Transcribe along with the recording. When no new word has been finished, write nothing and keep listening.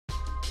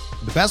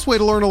The best way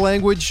to learn a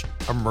language?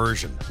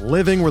 Immersion.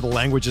 Living where the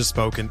language is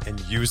spoken and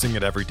using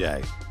it every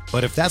day.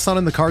 But if that's not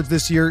in the cards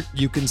this year,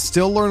 you can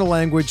still learn a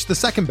language the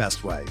second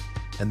best way,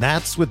 and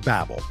that's with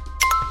Babbel.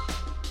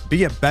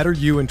 Be a better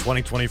you in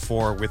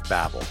 2024 with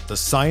Babbel, the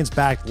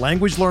science-backed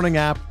language learning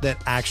app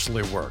that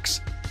actually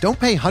works. Don't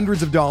pay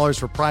hundreds of dollars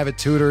for private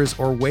tutors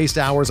or waste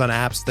hours on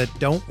apps that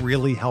don't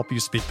really help you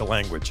speak the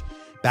language.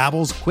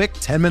 Babbel's quick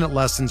 10-minute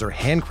lessons are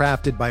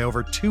handcrafted by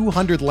over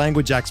 200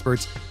 language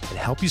experts and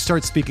help you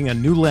start speaking a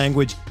new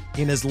language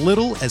in as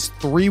little as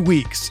 3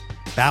 weeks.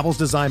 Babbel's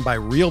designed by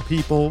real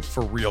people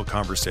for real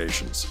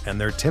conversations,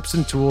 and their tips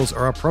and tools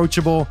are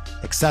approachable,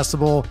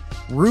 accessible,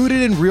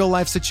 rooted in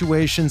real-life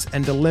situations,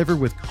 and delivered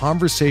with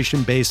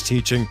conversation-based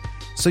teaching,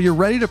 so you're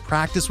ready to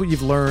practice what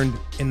you've learned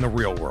in the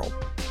real world.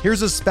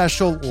 Here's a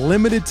special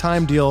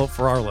limited-time deal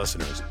for our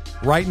listeners.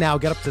 Right now,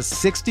 get up to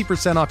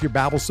 60% off your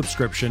Babbel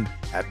subscription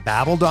at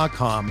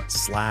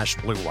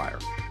babbel.com/Blue Wire.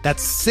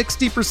 That's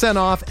 60%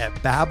 off at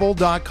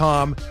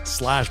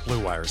babbel.com/Blue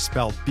Wire,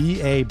 spelled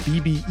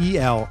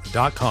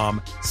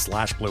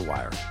BABBEL.com/Blue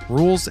Wire.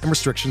 Rules and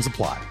restrictions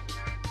apply.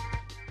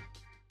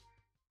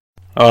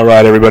 All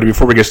right, everybody,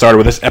 before we get started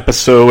with this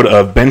episode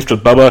of Benched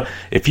with Bubba,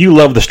 if you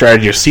love the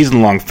strategy of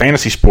season-long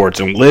fantasy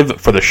sports and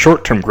live for the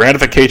short-term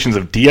gratifications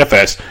of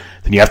DFS,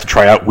 then you have to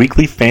try out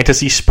Weekly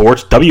Fantasy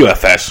Sports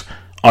WFS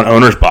on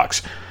Owner's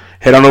Box.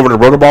 Head on over to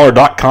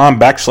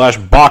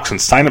rotoballer.com/box and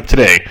sign up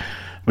today.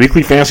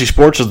 Weekly Fantasy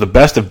Sports is the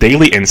best of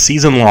daily and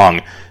season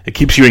long. It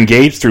keeps you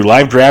engaged through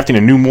live drafting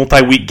and new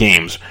multi-week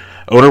games.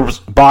 Owner's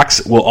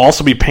Box will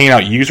also be paying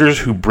out users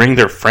who bring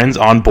their friends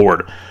on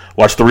board.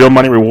 Watch the real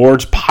money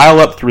rewards pile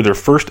up through their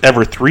first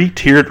ever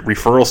 3-tiered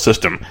referral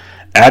system.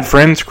 Add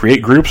friends,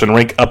 create groups, and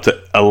rank up to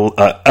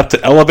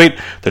elevate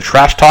the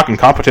trash talk and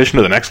competition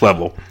to the next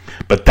level.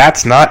 But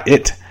that's not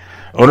it.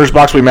 Owner's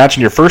Box will be matching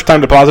your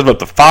first-time deposit of up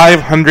to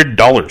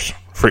 $500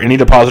 for any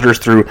depositors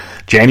through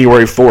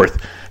January 4th.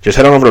 Just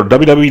head on over to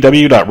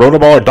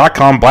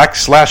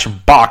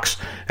www.rotoballer.com/box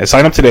and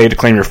sign up today to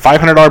claim your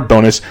 $500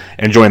 bonus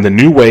and join the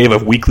new wave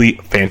of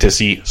weekly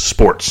fantasy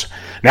sports.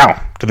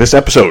 Now, to this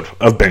episode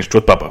of Benched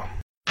with Bubba.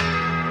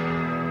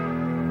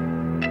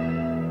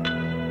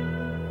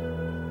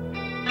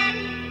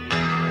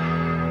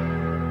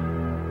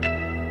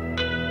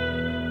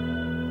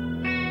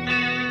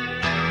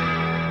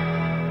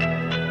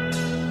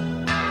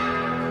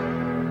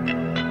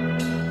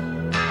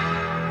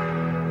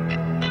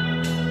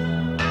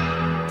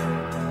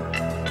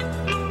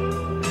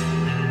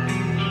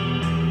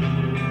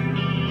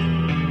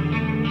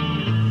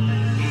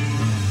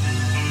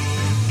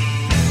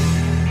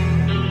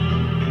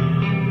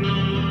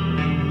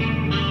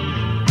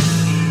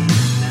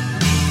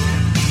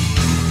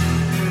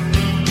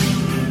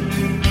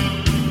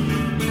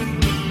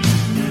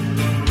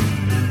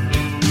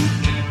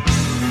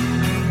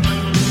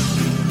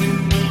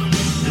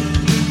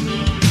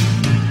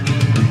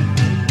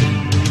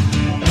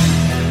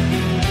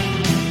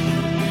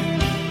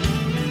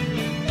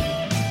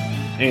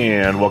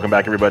 And welcome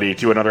back, everybody,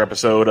 to another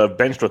episode of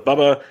Benched with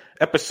Bubba,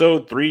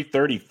 episode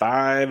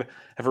 335. I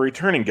have a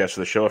returning guest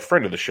of the show, a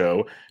friend of the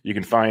show. You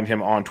can find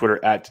him on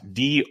Twitter at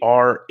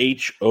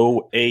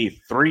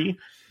DRHOA3,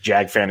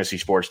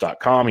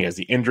 JagFantasySports.com. He has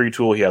the injury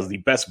tool. He has the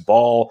best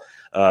ball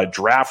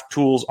draft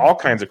tools, all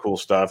kinds of cool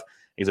stuff.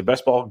 He's a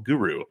best ball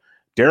guru.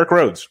 Derek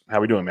Rhodes, how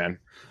are we doing, man?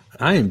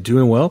 I am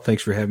doing well.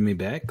 Thanks for having me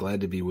back. Glad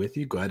to be with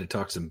you. Glad to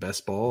talk some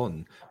best ball. And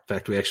in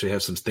fact, we actually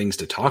have some things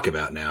to talk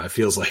about now. It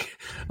feels like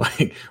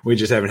we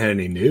just haven't had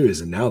any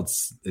news, and now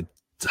it's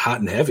hot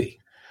and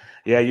heavy.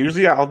 Yeah,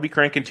 usually I'll be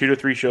cranking 2 to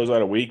 3 shows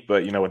out a week,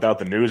 but without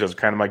the news, I was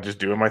kind of like just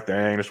doing my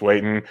thing, just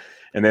waiting.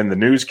 And then the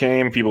news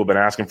came. People have been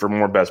asking for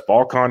more best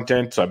ball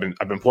content, so I've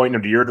been pointing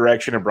them to your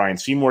direction and Brian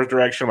Seymour's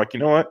direction. I'm like,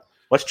 you know what?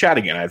 Let's chat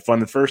again. I had fun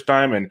the first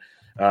time, and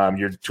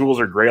your tools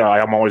are great.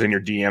 I'm always in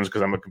your DMs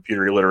because I'm a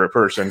computer illiterate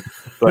person,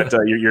 but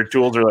your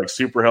tools are like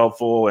super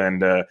helpful,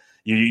 and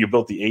you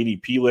built the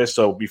ADP list.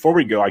 So before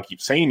we go, I keep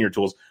saying your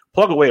tools.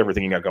 Plug away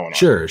everything you got going on.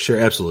 Sure,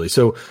 absolutely.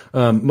 So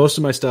most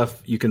of my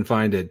stuff you can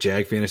find at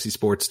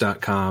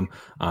jagfantasysports.com.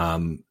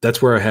 That's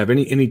where I have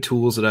any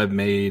tools that I've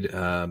made,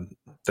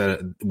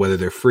 that whether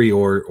they're free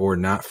or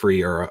not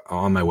free, are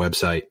on my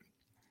website.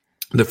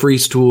 The free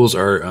tools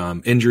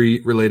are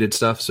injury related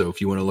stuff. So if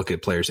you want to look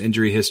at players'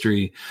 injury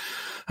history,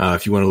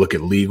 if you want to look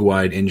at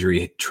league-wide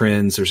injury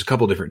trends, there's a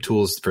couple different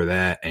tools for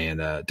that, and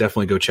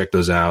definitely go check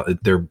those out.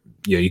 They're,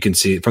 you can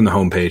see it from the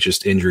homepage,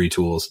 just injury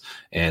tools,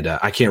 and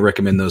I can't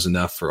recommend those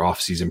enough for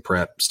off-season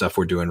prep stuff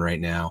we're doing right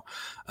now.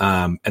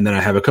 And then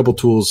I have a couple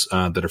tools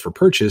that are for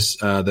purchase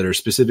that are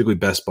specifically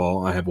best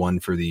ball. I have one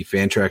for the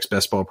Fantrax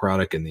best ball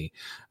product and the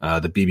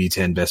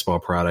BB10 best ball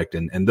product,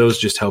 and those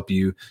just help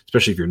you,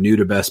 especially if you're new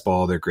to best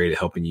ball. They're great at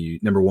helping you.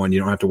 Number one, you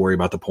don't have to worry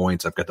about the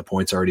points. I've got the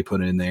points already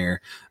put in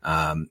there.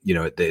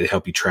 They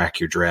help you track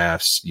your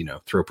drafts.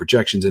 Throw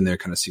projections in there,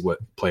 kind of see what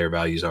player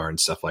values are and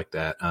stuff like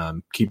that.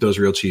 Keep those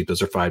real cheap.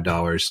 Those are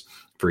 $5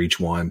 for each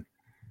one.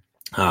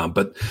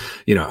 But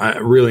I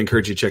really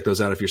encourage you to check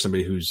those out if you're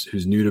somebody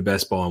who's new to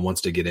best ball and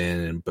wants to get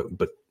in,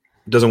 but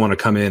doesn't want to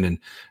come in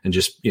and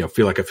just,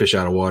 feel like a fish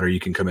out of water, you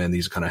can come in.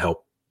 These kind of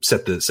help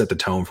set the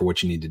tone for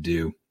what you need to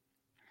do.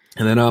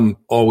 And then I'm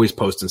always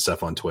posting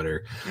stuff on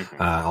Twitter.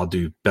 I'll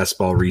do best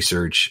ball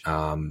research.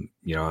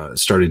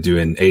 Started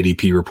doing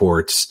ADP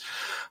reports.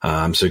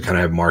 So kind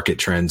of have market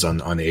trends on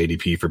the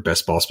ADP for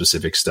best ball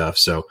specific stuff.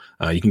 So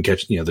you can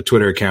catch, the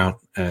Twitter account,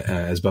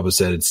 as Bubba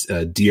said, it's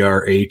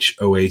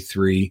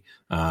DRHOA3.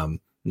 A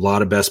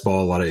lot of best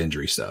ball, a lot of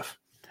injury stuff.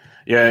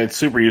 Yeah, it's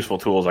super useful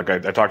tools. Like I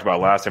talked about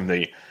last time,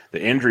 the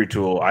injury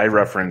tool I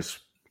reference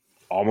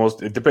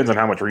almost, it depends on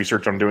how much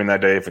research I'm doing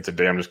that day. If it's a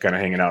day I'm just kind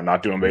of hanging out,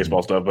 not doing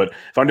baseball stuff. But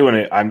if I'm doing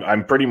it,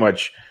 I'm pretty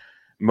much,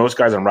 most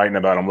guys I'm writing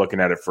about, I'm looking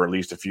at it for at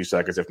least a few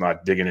seconds, if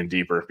not digging in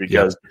deeper,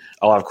 because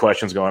I'll have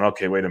questions going,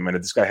 okay, wait a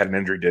minute, this guy had an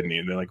injury, didn't he?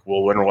 And they're like,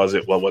 well, when was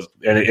it? What was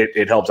it? And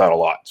it helps out a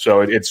lot.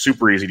 So it's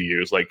super easy to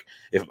use. Like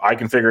if I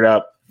can figure it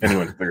out,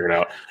 anyone can figure it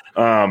out.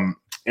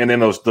 And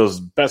then those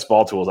best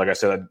ball tools, like I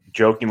said,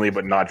 jokingly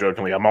but not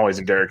jokingly, I'm always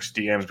in Derek's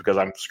DMs because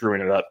I'm screwing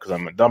it up because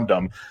I'm a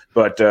dum-dum.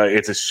 But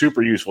it's a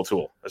super useful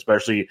tool,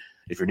 especially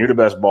if you're new to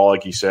best ball,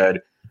 like you said.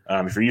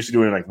 If you're used to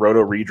doing like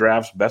roto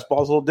redrafts, best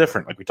ball is a little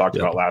different, like we talked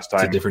about last time.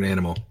 It's a different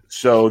animal.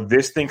 So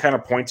this thing kind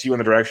of points you in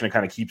the direction. It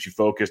kind of keeps you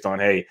focused on,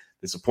 hey,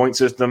 it's a point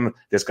system.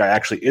 This guy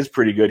actually is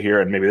pretty good here,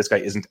 and maybe this guy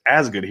isn't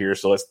as good here.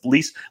 So at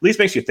least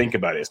makes you think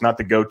about it. It's not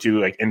the go-to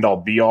like end-all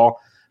be-all.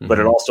 But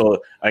it also,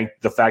 I think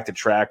the fact it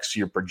tracks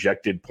your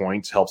projected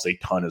points helps a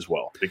ton as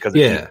well, because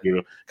it keeps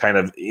you kind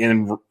of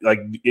in, like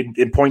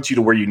it points you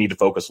to where you need to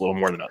focus a little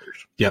more than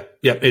others. Yep.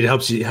 It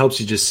helps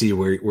you just see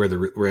where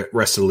the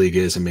rest of the league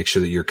is and make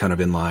sure that you're kind of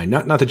in line.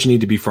 Not that you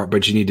need to be front,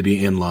 but you need to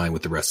be in line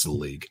with the rest of the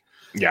league.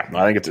 Yeah,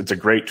 I think it's a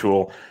great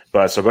tool.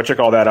 But so go check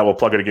all that out. We'll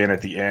plug it again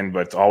at the end,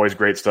 but it's always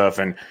great stuff.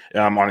 And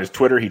on his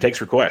Twitter, he takes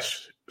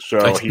requests.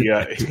 So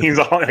he's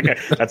all,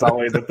 that's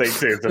always the thing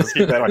too. So just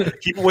keep that on.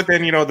 Keep it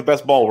within, the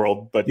best ball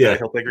world, but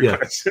he'll take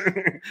requests.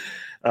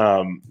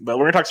 But we're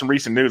gonna talk some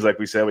recent news, like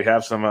we said. We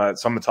have some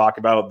to talk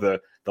about. The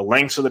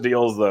lengths of the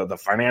deals, the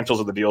financials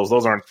of the deals.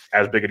 Those aren't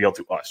as big a deal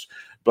to us.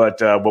 But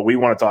what we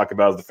want to talk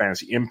about is the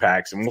fantasy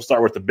impacts, and we'll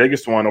start with the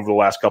biggest one over the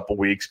last couple of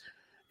weeks,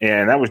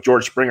 and that was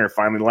George Springer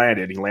finally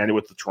landed. He landed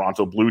with the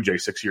Toronto Blue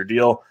Jays 6-year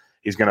deal.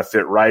 He's going to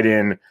fit right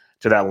in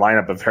to that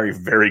lineup, a very,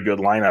 very good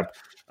lineup.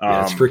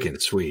 It's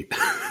freaking sweet.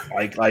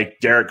 like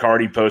Derek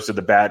Carty posted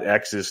the Bad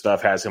X's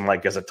stuff, has him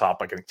like as a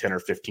top like a 10 or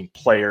 15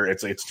 player.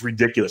 It's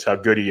ridiculous how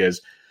good he is.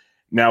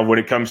 Now, when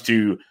it comes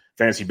to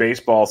fantasy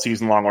baseball,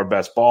 season long or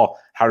best ball,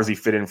 how does he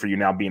fit in for you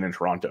now being in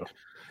Toronto?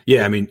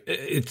 Yeah, I mean,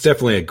 it's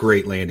definitely a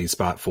great landing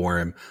spot for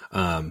him.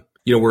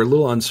 We're a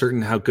little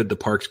uncertain how good the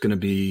park's going to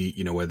be,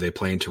 whether they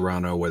play in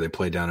Toronto, whether they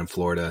play down in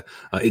Florida.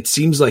 It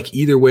seems like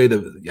either way,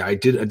 I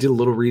did a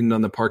little reading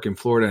on the park in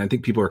Florida, and I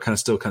think people are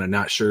still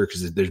not sure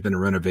because there's been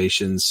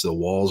renovations, so the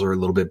walls are a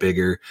little bit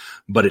bigger.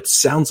 But it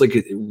sounds like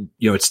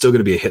it's still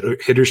going to be a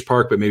hitter's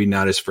park, but maybe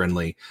not as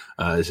friendly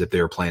as if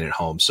they were playing at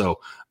home. So,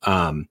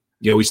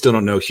 we still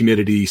don't know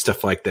humidity,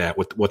 stuff like that,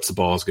 what's the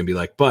ball is going to be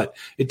like. But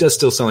it does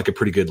still sound like a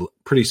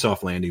pretty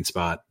soft landing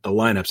spot. The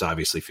lineup's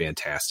obviously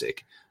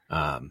fantastic.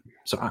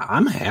 So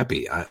I'm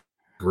happy.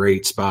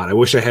 Great spot. I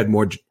wish I had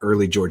more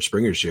early George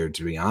Springer shared,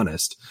 to be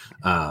honest,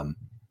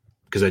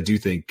 because I do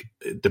think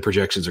the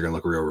projections are going to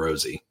look real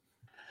rosy.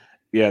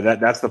 Yeah,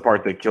 that's the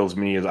part that kills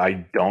me is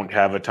I don't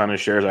have a ton of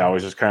shares. I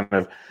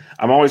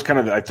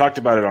talked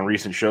about it on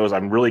recent shows.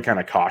 I'm really kind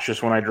of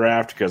cautious when I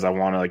draft because I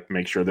want to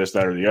make sure this,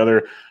 that, or the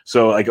other.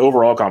 So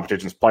overall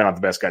competition is probably not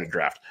the best guy to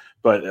draft,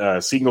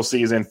 but single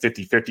season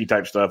 50-50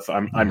 type stuff,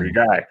 I'm your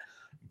guy.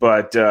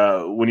 But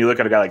when you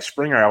look at a guy like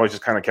Springer, I always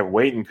just kind of kept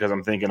waiting because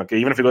I'm thinking, okay,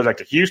 even if he goes back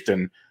to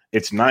Houston,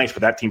 it's nice, but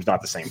that team's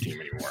not the same team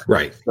anymore.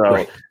 Right.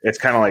 So it's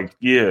kind of like,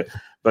 yeah.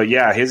 But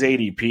yeah, his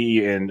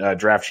ADP in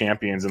Draft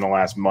Champions in the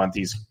last month,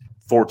 he's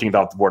 14th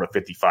off the board at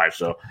 55.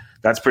 So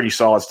that's pretty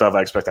solid stuff.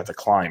 I expect that to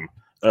climb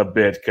a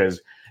bit because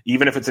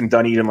even if it's in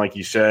Dunedin, like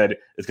you said,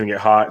 it's going to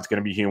get hot. It's going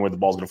to be humid. The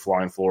ball's going to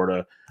fly in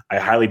Florida. I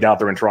highly doubt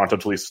they're in Toronto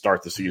until at least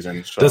start the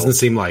season. So. Doesn't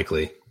seem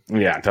likely.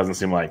 Yeah, it doesn't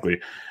seem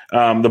likely.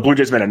 The Blue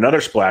Jays made another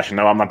splash, and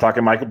no, I'm not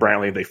talking Michael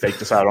Brantley. They faked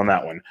us out on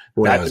that one.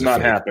 That did not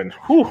happen.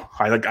 Whew.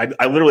 I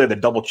literally had to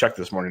double check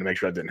this morning to make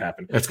sure that didn't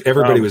happen.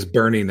 Everybody was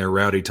burning their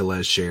Rowdy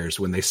Tellez shares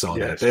when they saw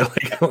that.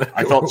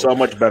 I felt so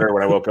much better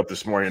when I woke up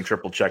this morning and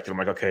triple checked it. I'm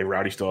like, okay,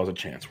 Rowdy still has a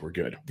chance. We're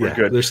good. We're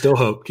good. There's still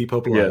hope. Keep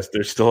hope alive. Yes,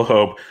 there's still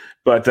hope.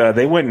 But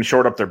they went and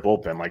shored up their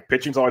bullpen.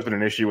 Pitching's always been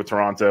an issue with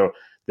Toronto.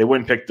 They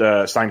went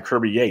and signed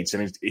Kirby Yates,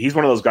 and he's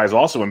one of those guys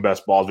also in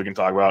best balls we can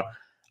talk about.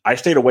 I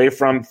stayed away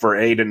from for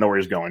A, didn't know where he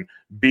was going.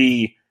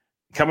 B,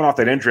 coming off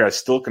that injury, I was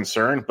still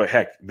concerned. But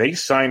heck, they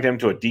signed him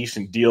to a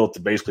decent deal to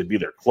basically be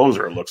their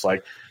closer, it looks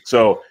like.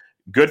 So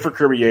Good for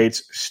Kirby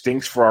Yates,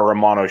 stinks for our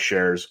Romano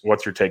shares.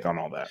 What's your take on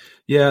all that?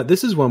 Yeah,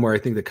 this is one where I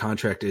think the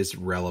contract is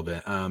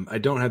relevant. I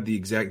don't have the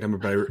exact number,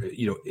 but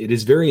it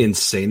is very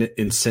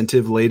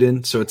incentive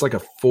laden. So it's like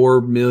a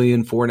 $4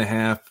 million,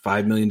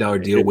 $4.5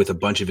 million deal with a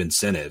bunch of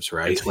incentives,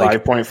 right? It's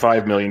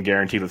 $5.5 million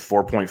guaranteed with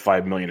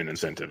 $4.5 million in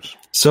incentives.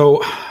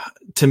 So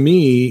to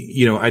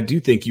me, I do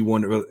think you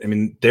wonder. I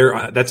mean,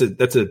 that's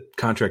a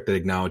contract that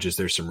acknowledges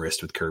there's some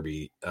risk with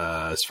Kirby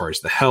as far as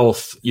the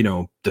health.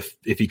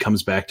 If he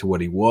comes back to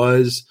what he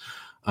was,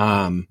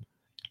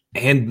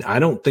 and I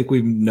don't think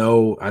we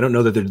know. I don't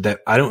know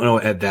I don't know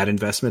at that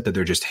investment that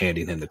they're just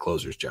handing him the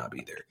closer's job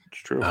either. It's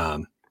true.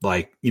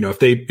 If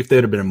they'd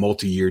have been a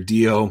multi-year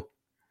deal,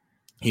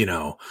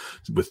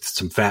 with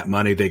some fat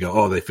money, they go,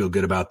 oh, they feel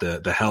good about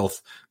the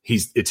health.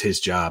 It's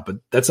his job, but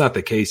that's not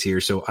the case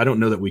here. So I don't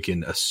know that we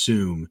can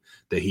assume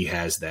that he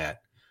has that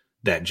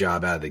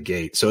job out of the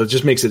gate. So it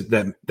just makes it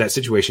that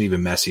situation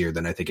even messier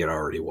than I think it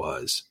already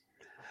was.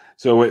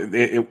 So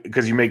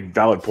because you make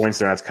valid points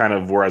there, that's kind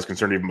of where I was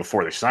concerned even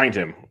before they signed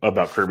him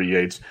about Kirby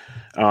Yates.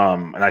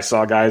 And I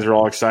saw guys are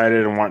all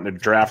excited and wanting to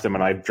draft him,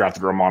 and I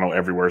drafted Romano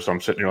everywhere. So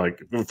I'm sitting here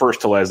like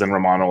first Tellez, then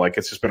Romano. Like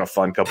it's just been a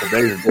fun couple of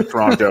days with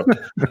Toronto.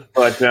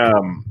 But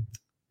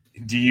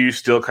do you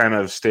still kind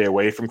of stay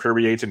away from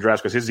Kirby Yates and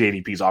drafts because his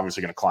ADP is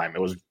obviously going to climb?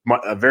 It was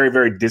a very,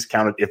 very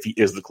discounted if he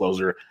is the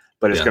closer,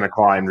 but it's going to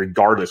climb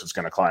regardless. It's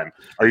going to climb.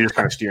 Are you just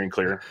kind of steering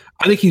clear?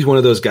 I think he's one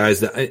of those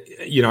guys that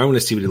I want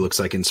to see what he looks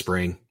like in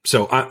spring.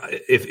 So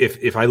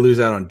if I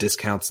lose out on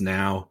discounts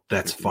now,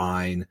 that's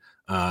fine.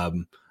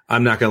 I'm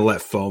not going to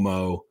let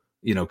FOMO,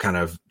 kind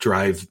of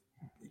drive,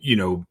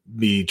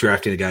 me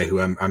drafting a guy who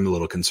I'm a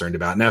little concerned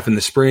about. Now, if in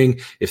the spring,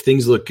 if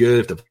things look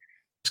good, if the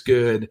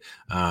good,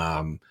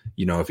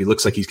 if he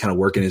looks like he's kind of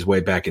working his way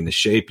back into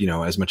shape,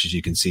 as much as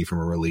you can see from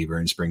a reliever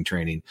in spring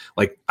training,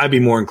 like I'd be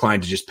more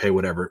inclined to just pay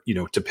whatever,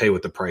 to pay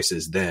what the price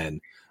is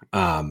then,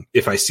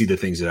 if I see the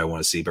things that I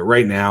want to see. But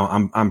right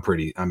now I'm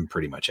pretty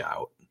much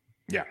out.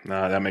 Yeah,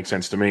 that makes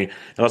sense to me.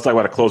 Now let's talk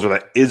about a closer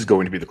that is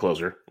going to be the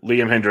closer.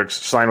 Liam Hendriks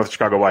signed with the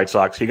Chicago White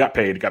Sox. He got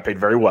paid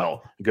very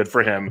well. Good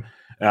for him.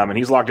 And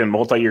he's locked in a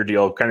multi-year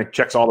deal, kind of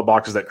checks all the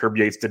boxes that Kirby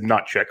Yates did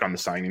not check on the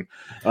signing.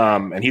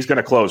 And he's going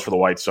to close for the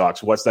White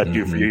Sox. What's that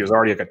do for you? He's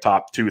already like a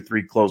top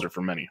 2-3 closer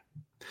for many.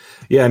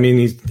 Yeah, I mean,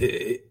 he's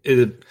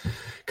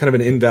kind of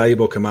an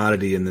invaluable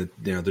commodity, and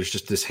there's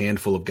just this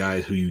handful of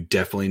guys who you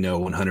definitely know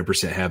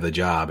 100% have the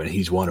job, and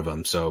he's one of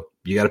them. So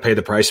you got to pay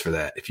the price for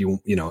that. If you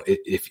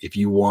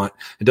want,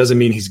 it doesn't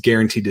mean he's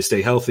guaranteed to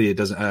stay healthy. It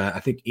doesn't. I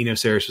think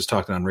Enos Harris was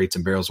talking on Rates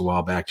and Barrels a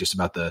while back just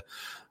about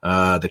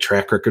the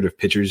track record of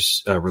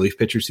pitchers, relief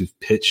pitchers who've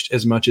pitched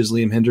as much as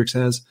Liam Hendriks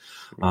has.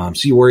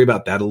 So you worry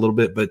about that a little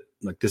bit, but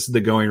like this is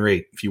the going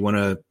rate. If you want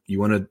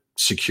to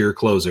secure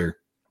closer,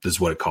 this is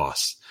what it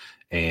costs.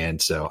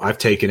 And so I've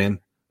taken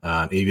him,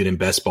 even in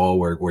best ball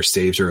where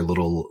saves are a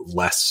little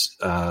less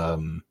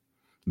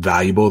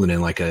valuable than in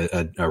like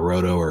a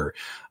roto or,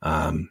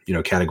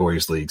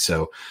 categories league.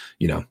 So,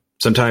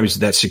 sometimes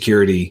that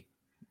security,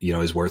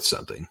 is worth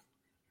something.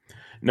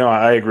 No,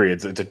 I agree.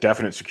 It's a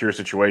definite secure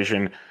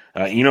situation.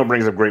 Eno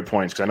brings up great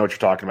points because I know what you're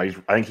talking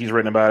about. I think he's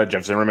written about it.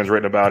 Jeff Zimmerman's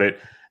written about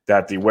it,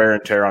 that the wear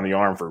and tear on the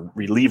arm for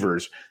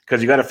relievers,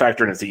 because you got to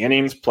factor in it's the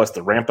innings plus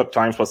the ramp up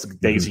times plus the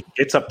days he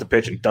gets up to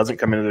pitch and doesn't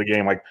come into the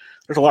game. Like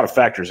there's a lot of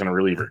factors in a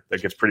reliever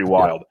that gets pretty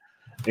wild.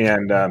 Yeah.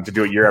 And to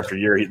do it year after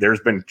year, there's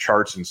been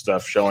charts and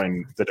stuff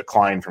showing the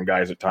decline from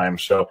guys at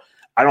times. So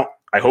I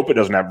hope it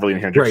doesn't have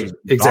Liam Hendriks. Right,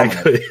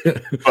 exactly.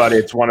 But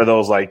it's one of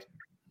those like,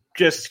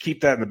 just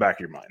keep that in the back of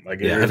your mind. Like,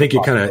 yeah, I think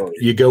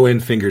you go in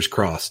fingers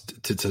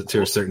crossed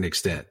to a certain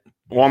extent.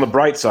 Well, on the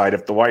bright side,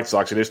 if the White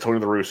Sox, it is Tony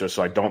La Russa,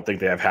 so I don't think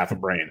they have half a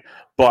brain.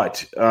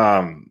 But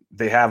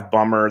they have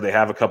Bummer. They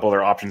have a couple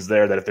other options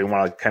there that if they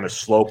want to kind of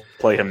slow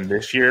play him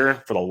this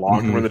year for the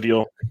long term of the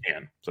deal, they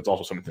can. So it's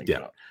also something to think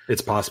about.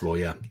 It's possible,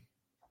 yeah.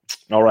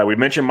 All right, we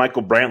mentioned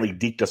Michael Brantley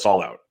deked us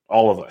all out,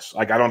 all of us.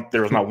 Like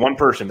there was not one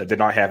person that did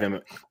not have him.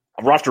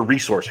 A roster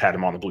resource had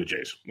him on the Blue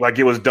Jays. Like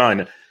it was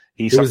done.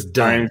 It was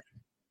done.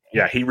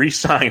 Yeah, he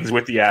re-signs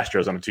with the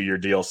Astros on a 2-year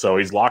deal, so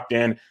he's locked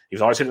in. He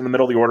was always hitting in the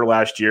middle of the order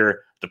last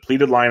year.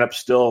 Depleted lineup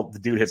still. The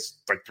dude hits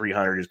like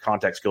 300. His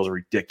contact skills are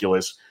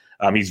ridiculous.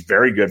 He's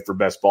very good for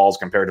best balls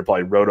compared to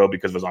probably Roto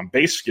because of his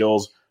on-base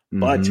skills.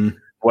 But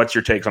what's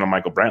your takes on a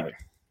Michael Brantley?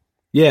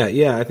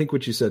 Yeah. I think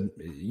what you said,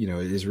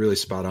 is really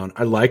spot on.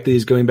 I like that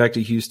he's going back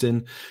to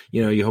Houston.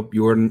 You hope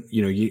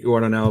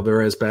Jordan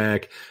Alvarez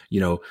back.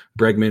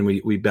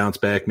 Bregman, we bounce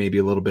back maybe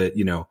a little bit.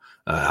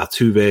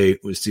 Altuve,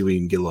 we'll see if we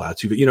can get a little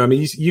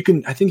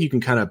Altuve. I think you can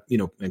kind of,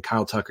 and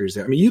Kyle Tucker's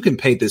there. I mean, you can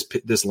paint this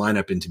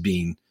lineup into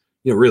being,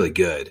 really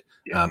good.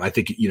 Yeah. I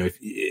think, you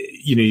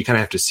kind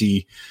of have to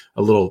see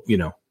a little,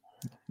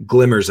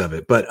 glimmers of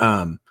it. But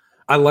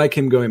I like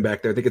him going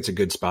back there. I think it's a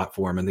good spot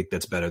for him. I think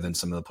that's better than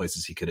some of the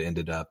places he could have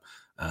ended up.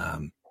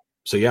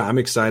 So yeah, I'm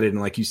excited. And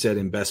like you said,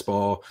 in best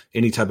ball,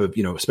 any type of,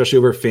 especially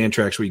over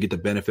Fantrax where you get the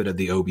benefit of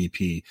the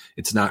OBP,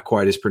 it's not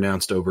quite as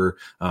pronounced over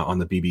on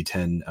the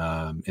BB10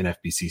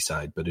 NFBC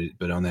side,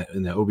 but on that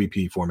in the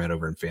OBP format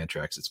over in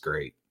Fantrax, it's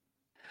great.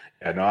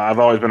 Yeah, no, I've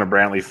always been a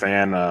Brantley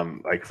fan.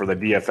 Like for the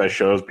DFS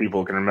shows,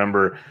 people can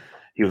remember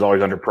he was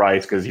always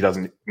underpriced because he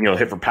doesn't,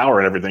 hit for power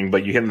and everything.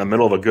 But you hit in the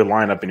middle of a good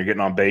lineup and you're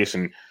getting on base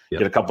and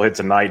get a couple hits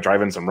a night,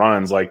 drive in some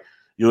runs. Like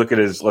you look at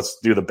his, let's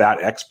do the Bat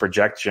X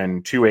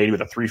projection, 280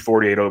 with a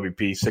 348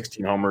 OBP,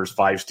 16 homers,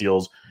 5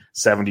 steals,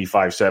 70.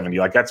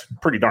 Like that's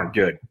pretty darn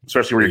good,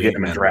 especially where you're getting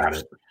him in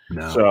drafts.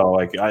 No. So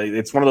like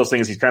it's one of those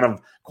things. He's kind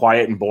of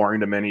quiet and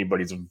boring to many, but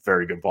he's a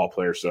very good ball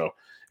player. So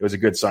it was a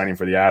good signing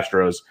for the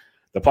Astros.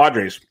 The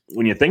Padres,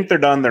 when you think they're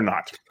done, they're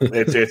not.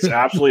 It's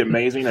absolutely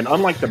amazing. And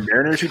unlike the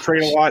Mariners who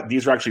trade a lot,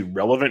 these are actually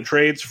relevant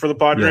trades for the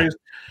Padres.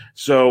 Yeah.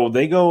 So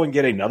they go and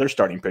get another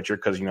starting pitcher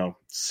because,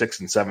 6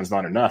 and 7 is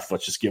not enough.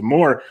 Let's just give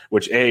more,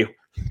 which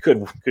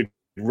could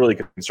really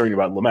concern you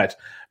about Lamet.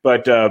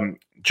 But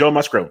Joe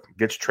Musgrove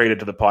gets traded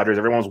to the Padres.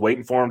 Everyone's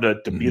waiting for him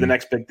to be the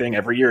next big thing.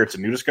 Every year it's a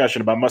new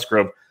discussion about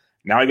Musgrove.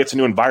 Now he gets a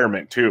new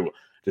environment too.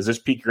 Does this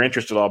pique your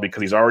interest at all?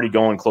 Because he's already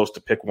going close to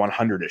pick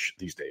 100-ish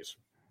these days.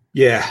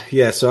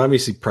 Yeah. So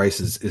obviously price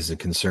is a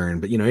concern,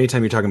 but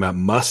anytime you're talking about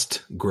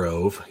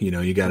Musgrove,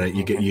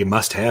 you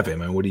must have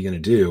him. And what are you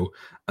going to do?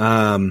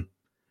 The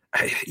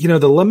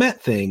Lamet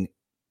thing.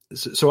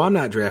 So I'm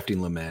not drafting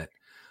Lamet.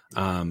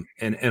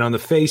 And on the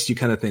face, you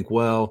kind of think,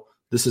 well,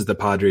 this is the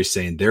Padres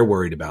saying they're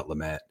worried about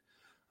Lamet.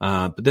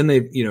 But then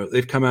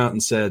they've come out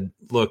and said,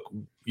 look,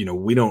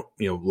 we don't,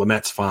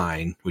 Lamet's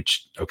fine,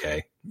 which,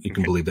 okay, you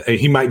can believe that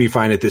he might be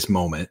fine at this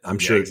moment. I'm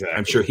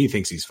sure he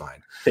thinks he's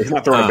fine. He's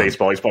not throwing a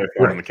baseball. He's probably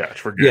fine on the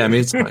catch. We're good. Yeah. I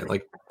mean, it's fine.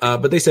 Like,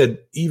 but they said,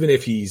 even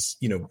if he's,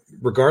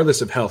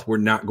 regardless of health, we're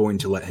not going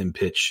to let him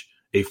pitch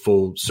a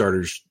full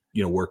starter's,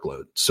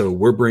 workload. So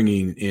we're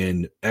bringing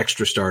in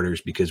extra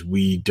starters because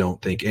we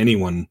don't think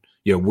anyone,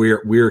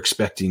 we're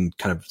expecting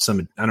kind of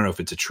some, I don't know if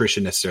it's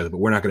attrition necessarily, but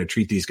we're not going to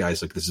treat these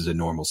guys like this is a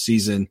normal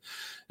season.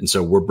 And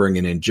so we're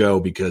bringing in Joe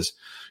because,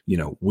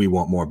 we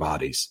want more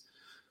bodies.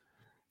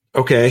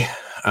 Okay.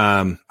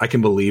 I can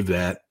believe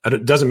that.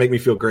 It doesn't make me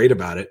feel great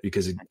about it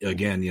because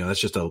again,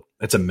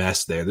 that's a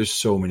mess there. There's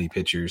so many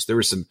pitchers. There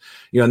were some,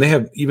 and they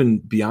have even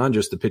beyond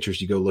just the pitchers,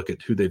 you go look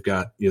at who they've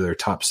got, their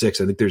top 6.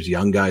 I think there's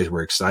young guys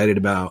we're excited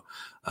about.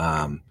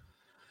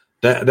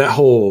 That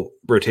whole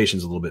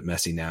rotation's a little bit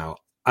messy now.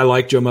 I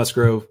like Joe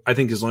Musgrove. I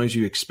think as long as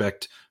you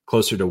expect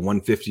closer to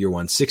 150 or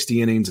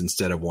 160 innings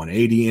instead of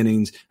 180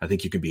 innings, I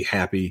think you can be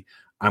happy.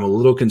 I'm a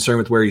little concerned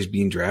with where he's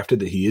being drafted,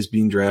 that he is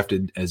being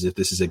drafted as if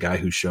this is a guy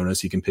who's shown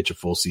us he can pitch a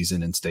full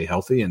season and stay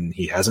healthy, and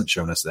he hasn't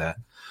shown us that.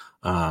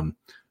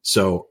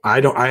 So I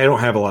don't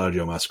have a lot of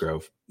Joe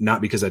Musgrove, not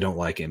because I don't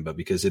like him, but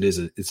because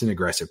it's an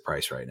aggressive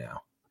price right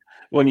now.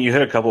 Well, you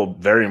hit a couple of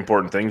very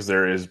important things.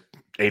 There is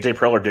AJ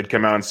Preller did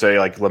come out and say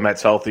like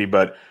Lamet's healthy,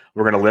 but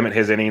we're going to limit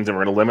his innings and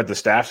we're going to limit the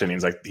staff's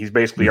innings. Like he's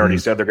basically already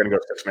said they're going to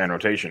go 6-man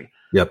rotation.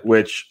 Yep.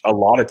 Which a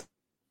lot of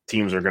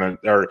teams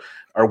are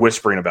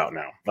whispering about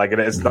now. Like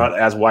it's not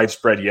as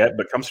widespread yet,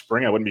 but come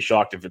spring, I wouldn't be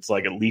shocked if it's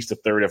like at least a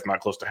third, if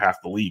not close to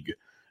half the league.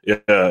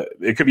 It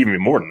could be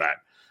even more than that.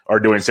 Are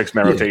doing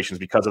 6-man rotations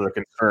because of the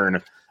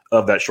concern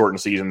of that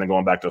shortened season, then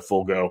going back to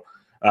full go.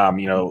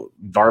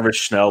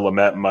 Darvish, Snell,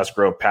 Lamet,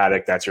 Musgrove,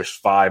 Paddock. That's your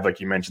 5, like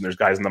you mentioned. There's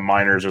guys in the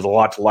minors. There's a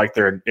lot to like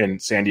there in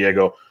San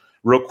Diego.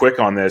 Real quick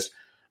on this,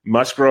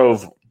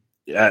 Musgrove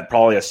at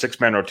probably a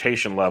 6-man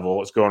rotation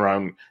level is going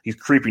around. He's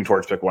creeping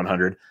towards pick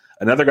 100.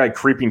 Another guy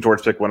creeping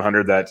towards pick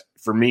 100 that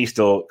for me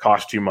still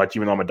costs too much,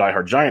 even though I'm a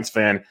diehard Giants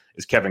fan,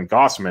 is Kevin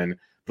Gausman.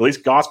 But at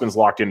least Gausman's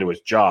locked into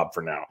his job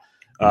for now.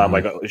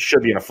 Like it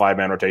should be in a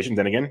 5-man rotation.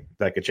 Then again,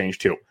 that could change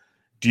too.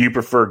 Do you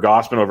prefer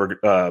Gausman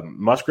over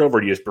Musgrove, or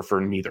do you just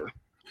prefer neither?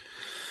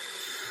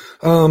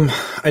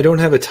 I don't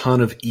have a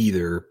ton of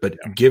either, but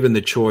given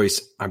the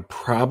choice, I'm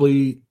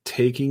probably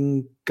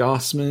taking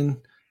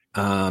Gausman.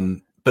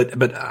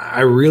 But I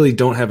really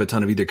don't have a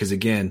ton of either because,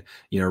 again,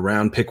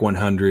 around pick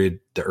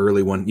 100, the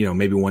early one,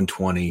 maybe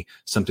 120,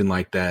 something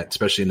like that,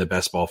 especially in the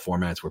best ball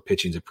formats where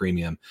pitching's a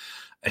premium.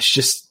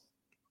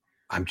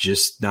 I'm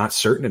just not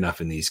certain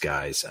enough in these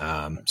guys.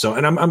 And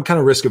I'm kind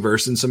of risk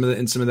averse in some of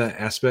that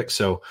aspect.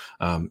 So,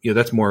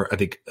 that's more, I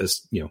think,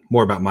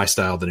 more about my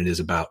style than it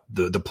is about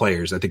the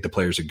players. I think the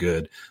players are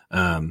good.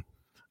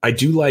 I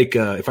do like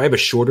if I have a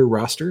shorter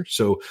roster.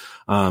 So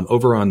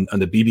over on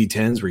the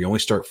BB10s where you only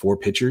start 4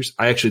 pitchers,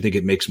 I actually think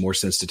it makes more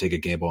sense to take a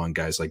gamble on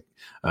guys like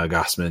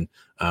Gausman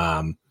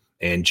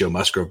and Joe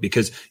Musgrove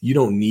because you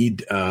don't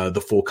need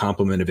the full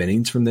complement of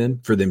innings from them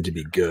for them to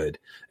be good.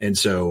 And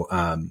so,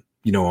 on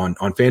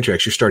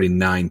Fantrax, you're starting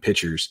 9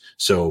 pitchers.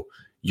 So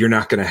you're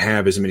not going to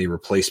have as many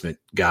replacement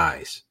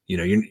guys.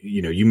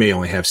 You may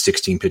only have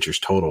 16 pitchers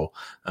total.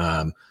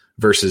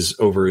 Versus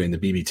over in the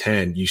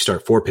BB10, you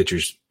start 4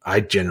 pitchers.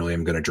 I generally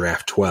am going to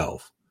draft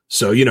 12.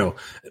 So,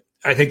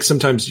 I think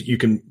sometimes you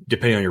can,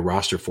 depending on your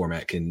roster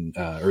format,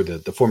 or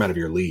the format of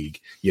your league,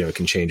 it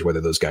can change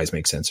whether those guys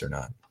make sense or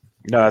not.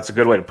 No, that's a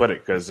good way to put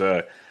it because,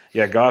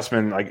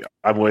 Gausman,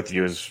 I'm with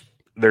you.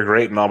 They're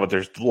great and all, but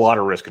there's a lot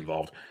of risk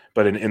involved.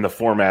 But in the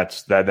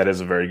formats, that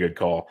is a very good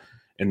call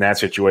in that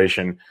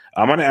situation.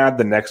 I'm going to add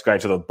the next guy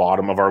to the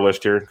bottom of our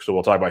list here, so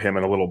we'll talk about him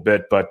in a little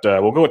bit. But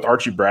we'll go with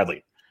Archie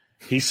Bradley.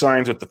 He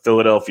signs with the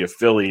Philadelphia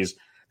Phillies.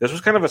 this was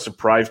kind of a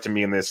surprise to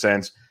me in this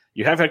sense.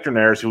 You have Hector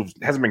Neris, who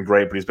hasn't been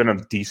great, but he's been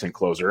a decent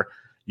closer.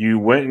 You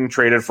went and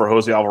traded for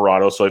Jose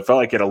Alvarado, so it felt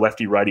like you had a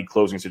lefty-righty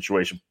closing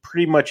situation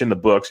pretty much in the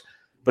books.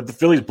 But the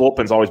Phillies'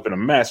 bullpen's always been a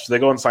mess, so they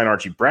go and sign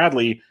Archie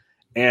Bradley,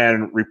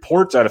 and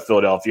reports out of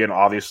Philadelphia, and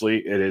obviously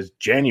it is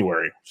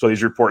January. So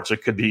these reports,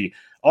 it could be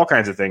all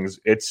kinds of things.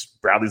 It's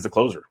Bradley's the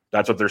closer.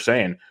 That's what they're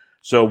saying.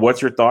 So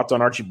what's your thoughts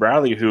on Archie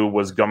Bradley, who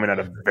was coming at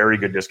a very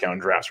good discount in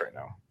drafts right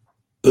now?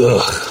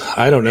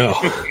 I don't know.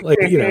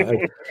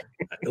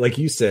 Like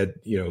you said,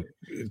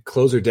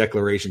 closer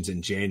declarations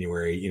in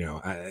January,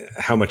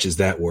 how much is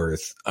that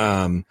worth?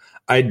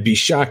 I'd be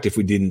shocked if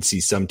we didn't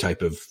see some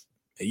type of,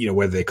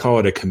 whether they call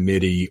it a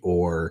committee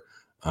or,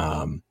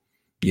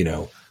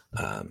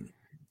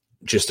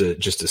 just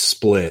a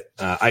split.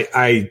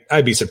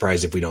 I'd be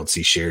surprised if we don't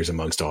see shares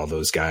amongst all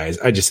those guys.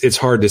 It's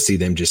hard to see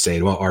them just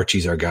saying, well,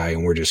 Archie's our guy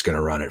and we're just going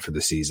to run it for the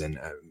season.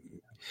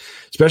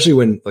 Especially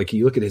when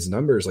you look at his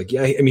numbers,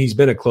 he's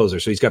been a closer,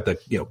 so he's got the,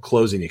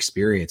 closing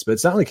experience, but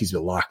it's not like he's a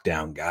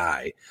lockdown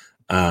guy.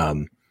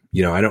 I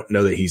don't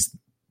know that he's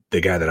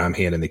the guy that I'm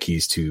handing the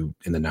keys to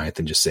in the ninth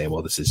and just saying,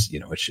 well, this is,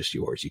 it's just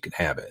yours. You can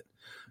have it.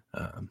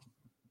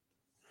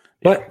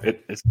 But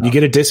you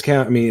get a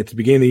discount. I mean, at the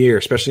beginning of the year,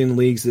 especially in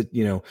leagues that,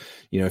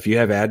 if you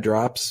have ad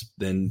drops,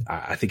 then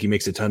I think he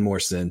makes a ton more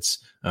sense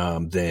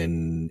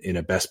than in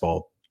a best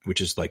ball, which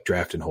is like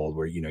draft and hold,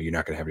 where, you're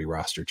not going to have any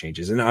roster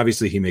changes. And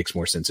obviously he makes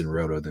more sense in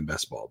roto than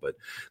best ball, but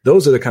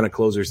those are the kind of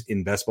closers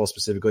in best ball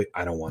specifically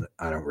I don't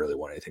really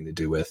want anything to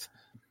do with.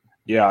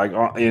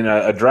 Yeah. In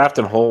a draft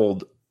and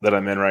hold that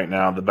I'm in right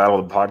now, the Battle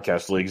of the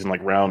Podcast leagues in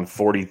round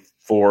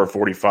 44,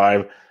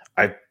 45,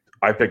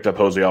 I picked up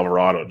Jose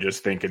Alvarado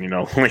just thinking,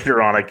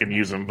 later on I can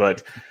use him,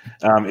 but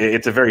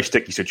it's a very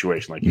sticky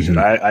situation. Like you said,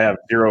 I have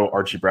zero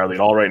Archie Bradley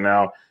at all right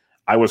now.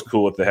 I was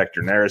cool with the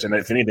Hector Neris, and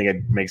if anything,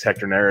 it makes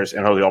Hector Neris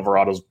and Jose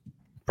Alvarado's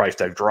price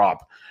tag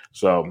drop,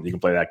 so you can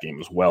play that game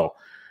as well.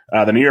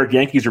 The New York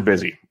Yankees are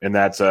busy, and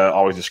that's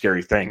always a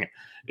scary thing.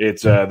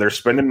 It's they're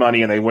spending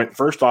money, and they went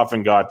first off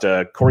and got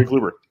Corey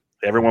Kluber.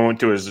 Everyone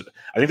went to his.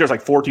 I think there's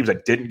 4 teams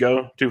that didn't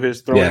go to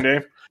his throwing day,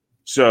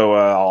 so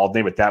I'll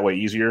name it that way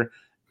easier.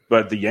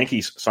 But the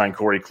Yankees signed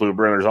Corey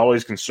Kluber, and there's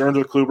always concerns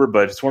with Kluber,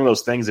 but it's one of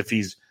those things. If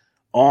he's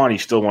on,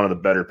 he's still one of the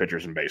better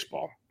pitchers in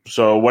baseball.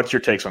 So, what's your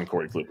takes on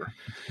Corey Kluber?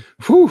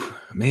 Whew,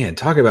 man,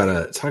 talk about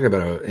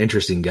an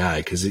interesting guy.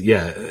 Because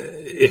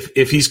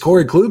if he's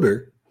Corey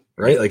Kluber,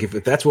 right?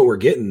 If that's what we're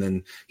getting,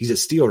 then he's a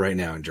steal right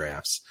now in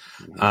drafts.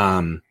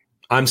 I'm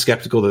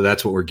skeptical that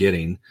that's what we're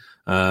getting.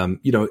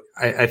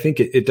 I think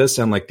it does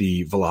sound like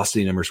the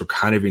velocity numbers were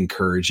kind of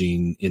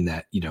encouraging in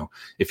that,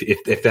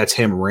 if that's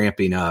him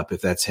ramping up,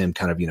 if that's him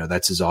kind of,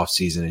 that's his off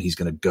season and he's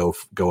going to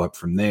go up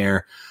from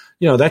there,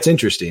 that's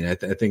interesting. I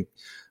think,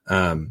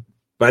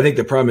 but I think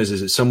the problem is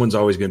that someone's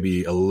always going to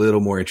be a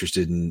little more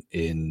interested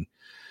in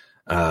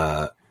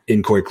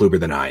Corey Kluber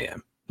than I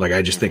am.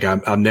 I just think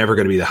I'm never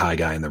going to be the high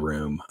guy in the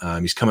room.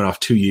 He's coming off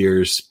 2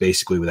 years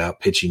basically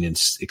without pitching in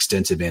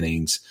extensive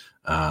innings.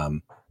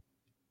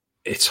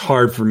 It's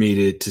hard for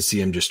me to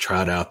see him just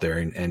trot out there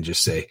and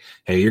just say,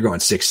 hey, you're going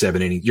 6-7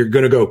 innings. You're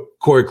going to go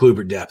Corey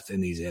Kluber depth in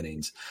these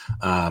innings.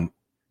 I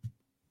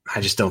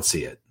just don't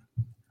see it.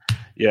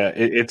 Yeah,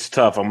 it's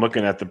tough. I'm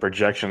looking at the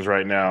projections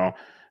right now,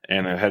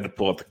 and I had to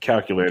pull up the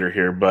calculator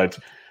here. But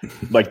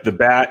the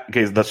bat,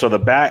 so the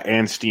bat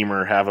and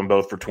steamer have them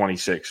both for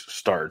 26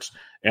 starts,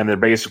 and they're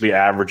basically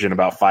averaging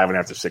about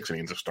 5.5 to 6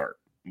 innings a start,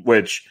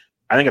 which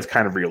I think it's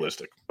kind of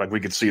realistic. We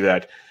could see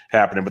that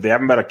happening. But they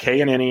have about a K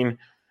an inning.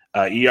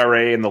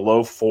 ERA in the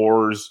low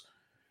 4s,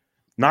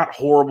 not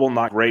horrible,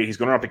 not great. He's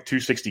going around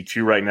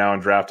 262 right now in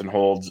draft and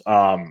holds.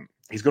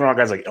 He's going around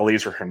guys like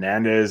Eliezer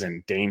Hernandez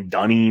and Dane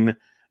Dunning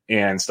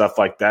and stuff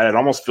like that. It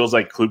almost feels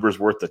like Kluber's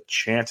worth a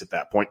chance at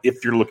that point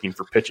if you're looking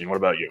for pitching. What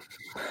about you?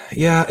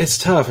 Yeah, it's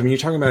tough. I mean, you're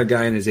talking about a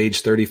guy in his age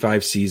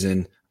 35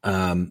 season.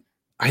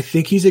 I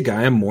think he's a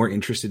guy I'm more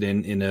interested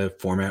in a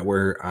format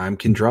where I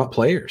can drop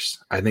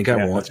players. I think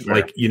I want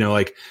this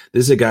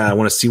is a guy I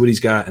want to see what he's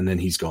got, and then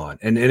he's gone.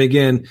 And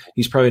again,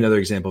 he's probably another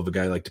example of a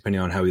guy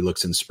depending on how he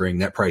looks in spring,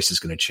 that price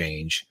is going to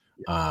change.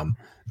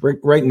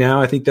 Right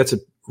now, I think that's a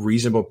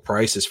reasonable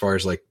price as far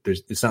as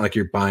it's not like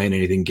you're buying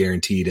anything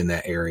guaranteed in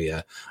that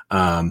area.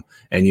 And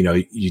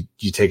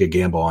you take a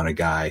gamble on a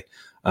guy.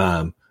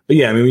 But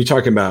yeah, I mean, when you're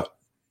talking about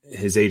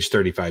his age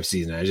 35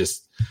 season,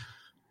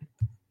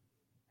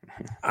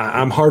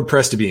 I'm hard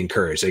pressed to be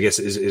encouraged, I guess,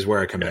 is where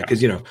I come back.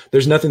 Because,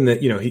 there's nothing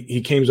that,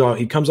 he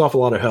comes off a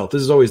lot of health.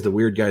 This is always the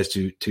weird guys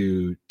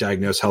to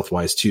diagnose health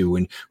wise too,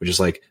 which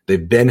is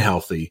they've been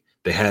healthy.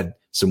 They had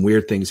some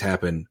weird things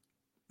happen.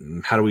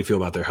 How do we feel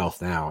about their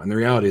health now? And the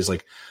reality is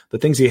the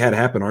things he had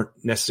happen aren't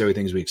necessarily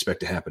things we expect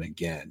to happen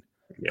again.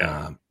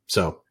 Yeah.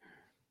 So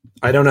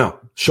I don't know.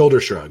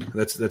 Shoulder shrug.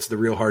 That's the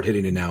real hard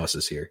hitting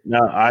analysis here. No,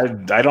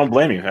 I don't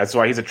blame you. That's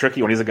why he's a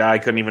tricky one. He's a guy I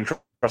couldn't even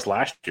trust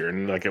last year,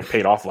 and it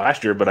paid off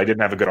last year, but I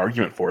didn't have a good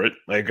argument for it.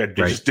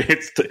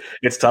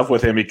 It's tough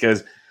with him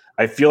because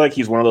I feel like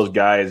he's one of those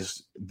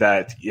guys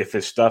that if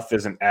his stuff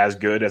isn't as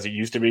good as it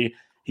used to be,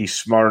 he's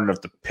smart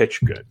enough to pitch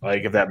good.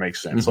 Like, if that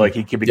makes sense. Mm-hmm. Like,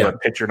 he could be a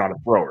pitcher, not a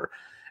thrower.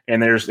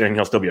 And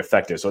he'll still be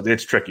effective. So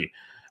it's tricky.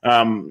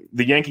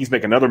 The Yankees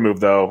make another move,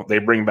 though. They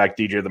bring back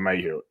DJ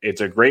LeMahieu.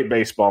 It's a great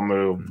baseball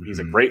move. Mm-hmm. He's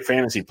a great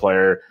fantasy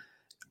player.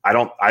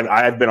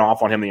 I've been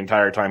off on him the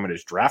entire time at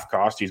his draft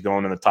cost. He's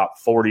going in the top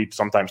 40,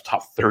 sometimes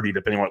top 30,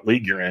 depending on what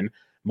league you're in.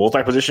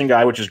 Multi-position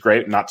guy, which is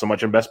great. Not so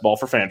much in best ball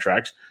for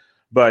Fantrax.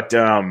 But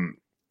from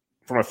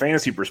a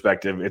fantasy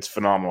perspective, it's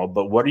phenomenal.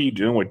 But what are you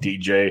doing with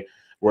DJ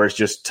where it's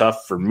just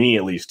tough for me,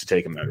 at least, to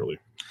take him that early?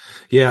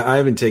 Yeah, I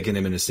haven't taken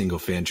him in a single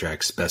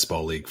Fantrax best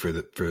ball league for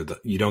the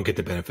you don't get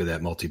the benefit of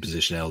that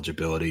multi-position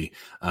eligibility.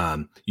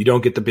 You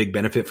don't get the big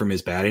benefit from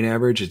his batting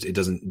average. It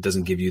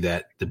doesn't give you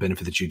the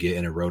benefit that you get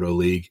in a roto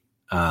league.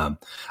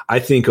 I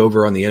think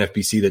over on the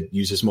NFBC that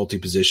uses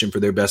multi-position for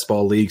their best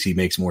ball leagues, he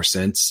makes more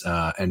sense.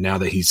 And now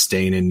that he's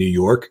staying in New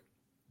York,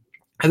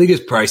 I think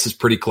his price is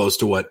pretty close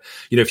to what,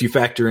 if you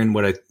factor in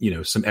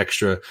some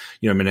extra,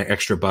 an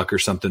extra buck or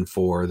something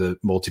for the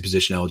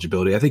multi-position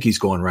eligibility, I think he's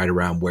going right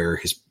around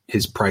where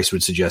his price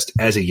would suggest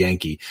as a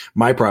Yankee.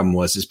 My problem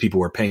is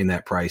people were paying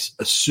that price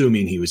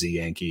assuming he was a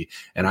Yankee,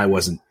 and I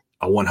wasn't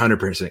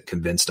 100%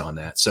 convinced on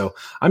that. So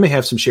I may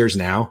have some shares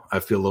now. I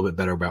feel a little bit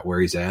better about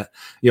where he's at,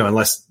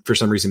 unless for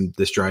some reason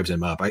this drives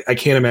him up. I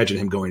can't imagine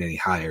him going any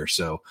higher.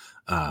 So,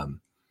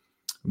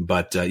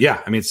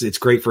 it's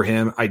great for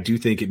him. I do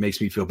think it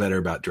makes me feel better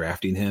about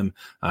drafting him.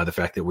 The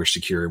fact that we're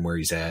secure in where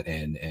he's at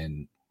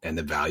and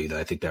the value that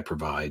I think that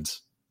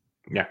provides.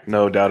 Yeah,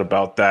 no doubt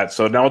about that.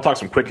 So now we'll talk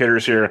some quick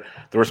hitters here.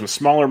 There were some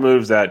smaller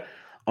moves that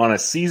on a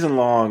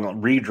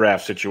season-long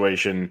redraft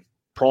situation,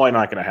 probably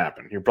not going to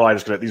happen. You're probably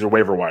just these are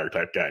waiver wire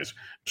type guys,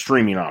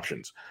 streaming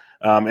options.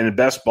 And in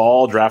best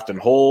ball, draft and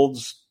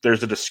holds,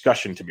 there's a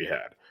discussion to be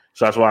had.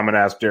 So that's why I'm going to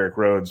ask Derek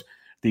Rhodes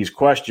these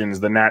questions.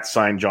 The Nats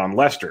signed John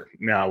Lester.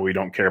 Now, we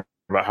don't care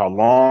about how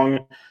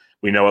long.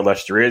 We know what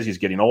Lester is. He's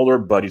getting older,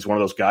 but he's one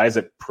of those guys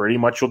that pretty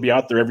much will be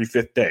out there every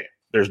fifth day.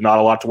 There's not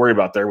a lot to worry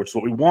about there, which is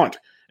what we want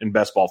in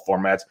best ball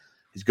formats.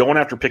 He's going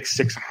after pick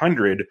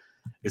 600.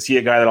 Is he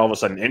a guy that all of a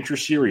sudden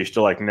interests you, or are you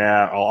still like,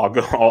 nah, I'll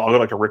go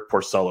like a Rick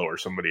Porcello or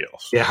somebody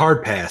else? Yeah,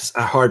 hard pass.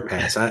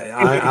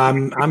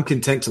 I'm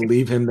content to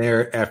leave him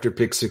there after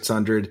pick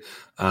 600.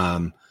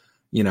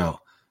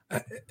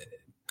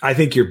 I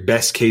think your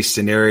best case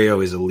scenario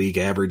is a league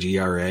average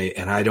ERA,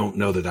 and I don't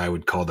know that I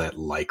would call that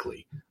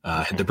likely.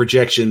 The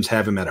projections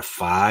have him at a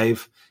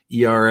 5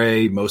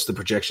 ERA. Most of the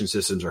projection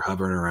systems are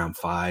hovering around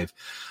 5.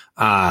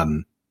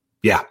 I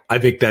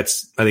think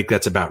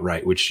that's about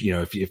right. Which,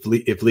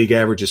 if league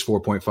average is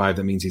 4.5,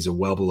 that means he's a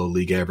well below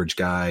league average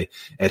guy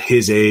at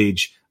his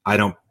age.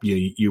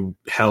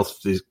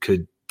 Health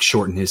could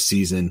shorten his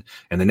season,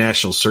 and the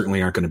Nationals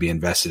certainly aren't going to be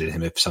invested in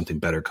him if something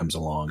better comes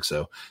along.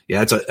 So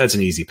yeah, that's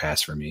an easy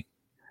pass for me.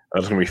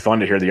 It's going to be fun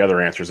to hear the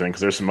other answers in,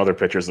 because there's some other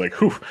pitchers like,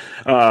 whew.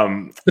 But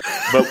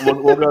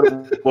we'll go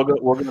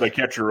to the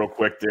catcher real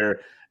quick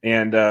there.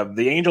 And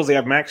the Angels, they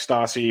have Max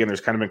Stassi, and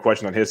there's kind of been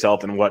question on his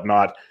health and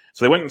whatnot.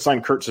 So they went and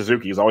signed Kurt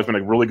Suzuki. He's always been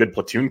a really good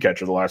platoon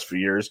catcher the last few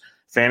years.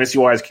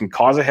 Fantasy-wise, can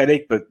cause a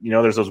headache, but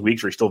there's those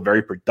weeks where he's still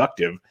very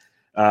productive.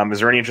 Is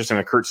there any interest in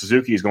a Kurt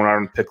Suzuki? He's going out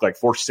and pick like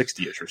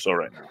 460-ish or so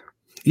right now.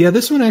 Yeah,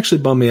 this one actually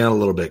bummed me out a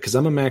little bit because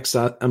I'm a Max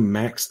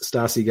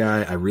Stassi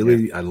guy.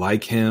 I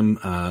like him.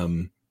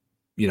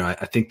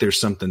 I think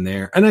there's something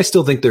there, and I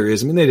still think there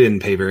is. I mean, they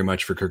didn't pay very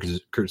much for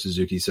Kurt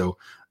Suzuki, so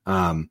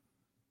I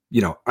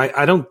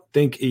don't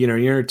think you're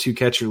in a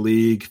 2-catcher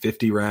league,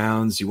 50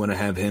 rounds. You want to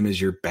have him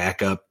as your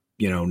backup,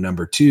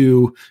 number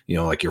 2,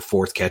 like your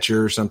 4th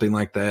catcher or something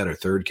like that, or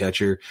 3rd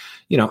catcher.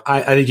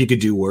 I think you could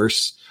do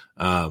worse.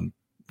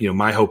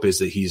 My hope is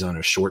that he's on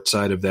a short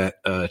side of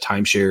that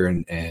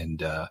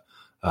timeshare,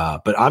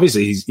 but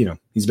obviously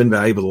he's been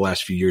valuable the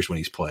last few years when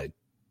he's played.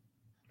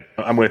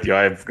 I'm with you.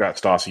 I've got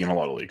Stassi in a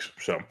lot of leagues.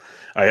 So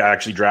I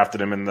actually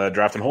drafted him in the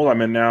draft and hold I'm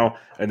in now.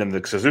 And then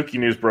the Suzuki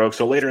news broke.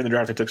 So later in the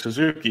draft, I took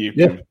Suzuki.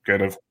 Yeah.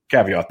 Kind of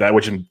caveat that,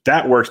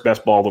 that works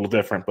best ball a little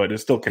different, but it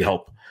still can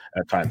help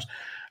at times.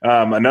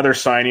 Another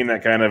signing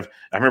that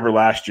I remember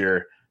last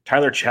year,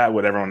 Tyler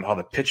Chatwood,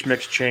 the pitch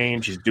mix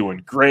changed. He's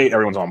doing great.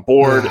 Everyone's on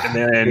board. And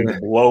then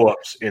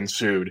blow-ups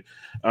ensued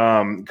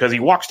because he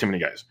walks too many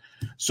guys.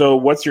 So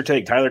what's your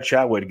take? Tyler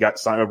Chatwood got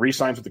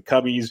re-signs with the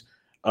Cubbies,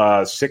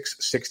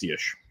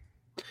 660-ish.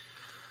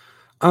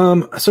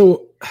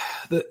 So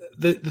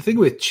the thing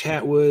with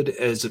Chatwood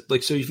is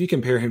so if you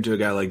compare him to a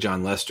guy like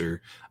John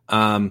Lester,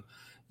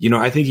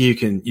 I think you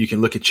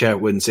can look at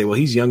Chatwood and say, well,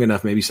 he's young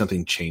enough. Maybe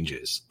something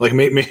changes. Like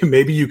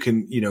maybe you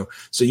can,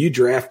 so you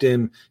draft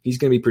him. He's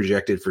going to be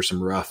projected for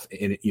some rough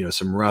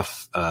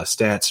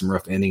stats, some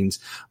rough innings.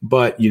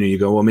 But you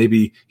go, well,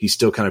 maybe he's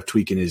still kind of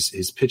tweaking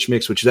his pitch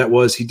mix, which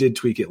he did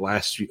tweak it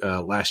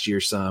last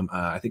year some.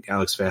 I think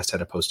Alex Fast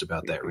had a post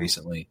about that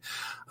recently.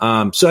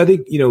 So I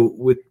think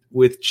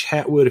with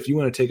Chatwood, if you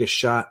want to take a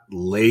shot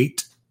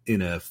late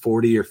in a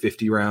 40 or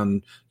 50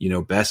 round,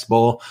 best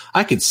ball,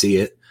 I could see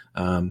it.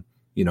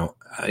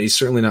 He's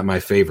certainly not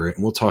my favorite,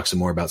 and we'll talk some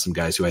more about some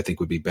guys who I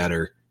think would be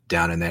better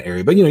down in that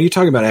area. But, you're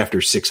talking about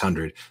after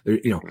 600,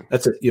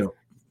 that's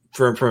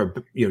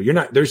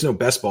there's no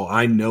best ball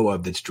I know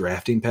of that's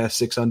drafting past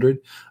 600.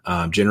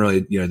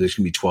 Generally, there's going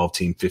to be 12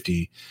 team,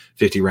 50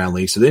 round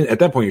leagues. So then at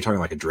that point, you're talking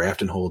like a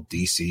draft and hold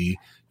DC,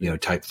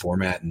 type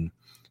format. And,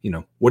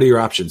 what are your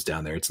options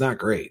down there? It's not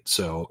great.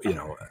 So,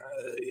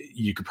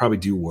 you could probably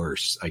do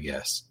worse, I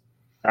guess.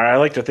 I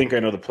like to think I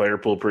know the player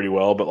pool pretty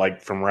well, but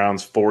like from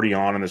rounds 40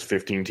 on in this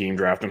 15-team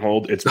draft and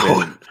hold, it's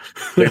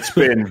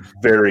been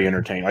very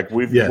entertaining. Like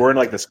we're in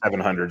like the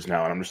 700s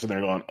now, and I'm just sitting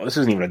there going, "This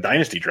isn't even a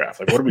dynasty draft.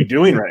 Like, what are we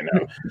doing right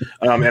now?"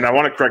 And I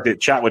want to correct it.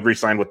 Chatwood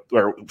signed with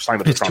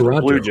the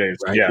Toronto Blue Jays.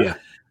 Right? Yeah.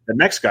 The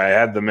next guy I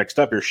had them mixed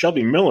up here.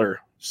 Shelby Miller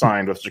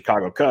signed with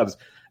Chicago Cubs,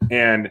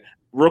 and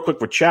real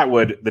quick with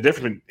Chatwood, the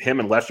difference between him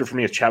and Lester for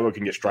me is Chatwood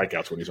can get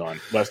strikeouts when he's on.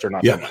 Lester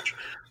not so much.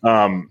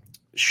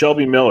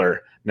 Shelby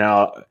Miller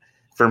now.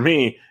 For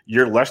me,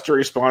 your Lester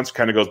response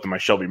kind of goes to my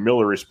Shelby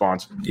Miller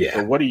response. Yeah.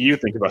 So what do you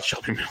think about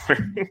Shelby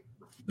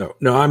Miller?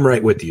 No, I'm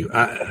right with you.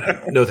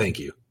 No, thank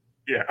you.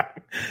 Yeah.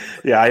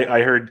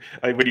 I heard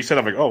when you said,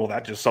 I'm like, oh, well,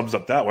 that just sums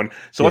up that one.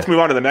 So let's move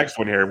on to the next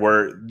one here,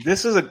 where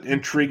this is an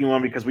intriguing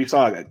one because we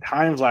saw at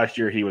times last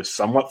year he was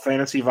somewhat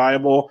fantasy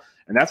viable,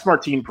 and that's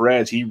Martin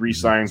Perez. He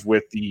re-signs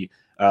with the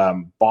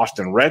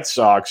Boston Red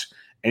Sox,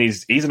 and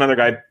he's another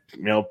guy,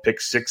 pick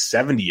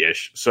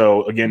 670-ish.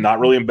 So again, not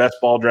really in best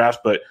ball drafts,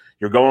 but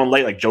you're going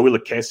late, like Joey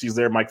Lucchese's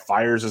there, Mike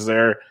Fiers is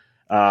there.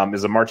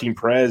 Is a Martin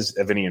Perez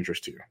of any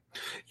interest to you?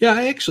 Yeah,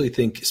 I actually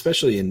think,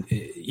 especially in,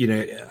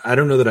 I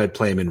don't know that I'd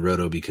play him in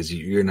Roto because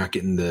you're not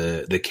getting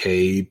the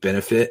K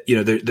benefit.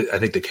 I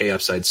think the K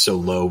upside's so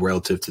low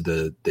relative to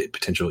the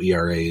potential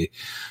ERA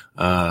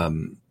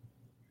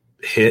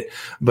hit.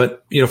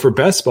 But, for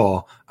best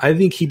ball, I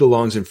think he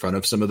belongs in front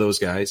of some of those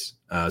guys,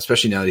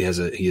 especially now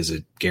that he has a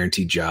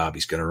guaranteed job.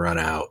 He's going to run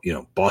out.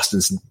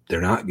 Boston's, they're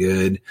not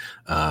good.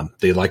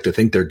 They like to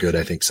think they're good.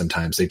 I think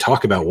sometimes they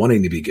talk about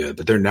wanting to be good,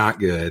 but they're not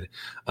good.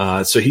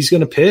 So he's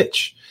going to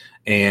pitch.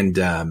 And,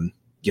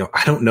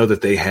 I don't know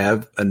that they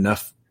have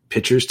enough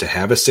pitchers to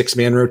have a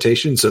 6-man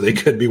rotation. So they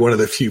could be one of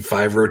the few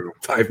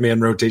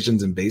 5-man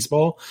rotations in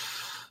baseball.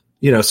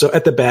 So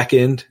at the back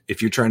end,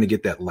 if you're trying to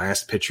get that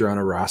last pitcher on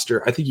a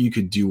roster, I think you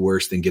could do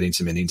worse than getting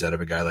some innings out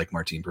of a guy like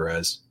Martin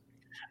Perez.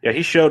 Yeah,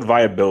 he showed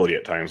viability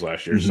at times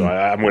last year, so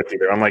I'm with you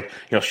there. I'm like,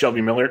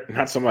 Shelby Miller,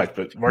 not so much,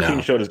 but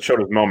Martin showed his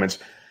moments.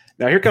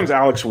 Now here comes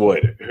Alex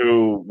Wood,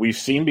 who we've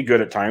seen be good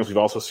at times. We've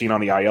also seen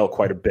on the IL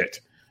quite a bit,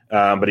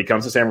 but he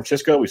comes to San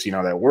Francisco. We've seen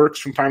how that works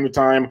from time to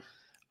time.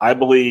 I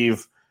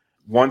believe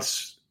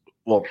it's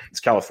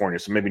California,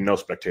 so maybe no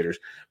spectators,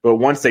 but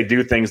once they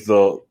do things,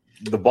 the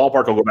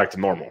ballpark will go back to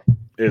normal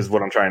is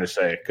what I'm trying to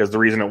say. Because the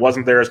reason it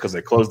wasn't there is because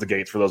they closed the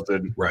gates for those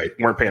that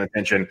weren't paying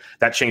attention.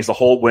 That changed the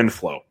whole wind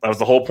flow. That was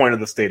the whole point of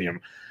the stadium.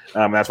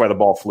 That's why the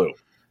ball flew.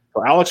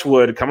 So Alex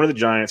Wood coming to the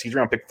Giants. He's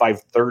around pick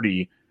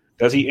 530.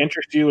 Does he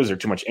interest you? Is there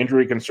too much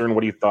injury concern?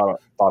 What do you thought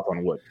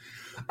on Wood?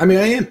 I mean,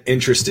 I am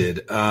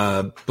interested,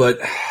 but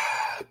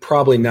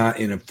probably not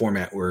in a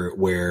format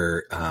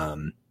where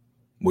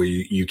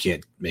you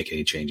can't make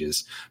any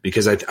changes,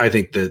 because I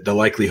think the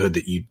likelihood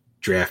that you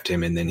draft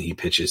him and then he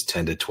pitches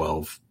 10 to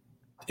 12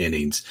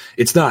 innings,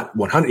 it's not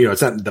 100,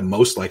 it's not the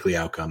most likely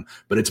outcome,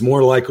 but it's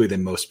more likely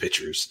than most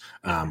pitchers,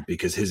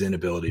 because his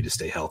inability to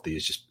stay healthy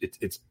is just,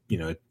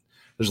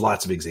 there's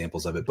lots of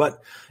examples of it. But,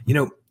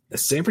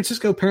 San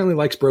Francisco apparently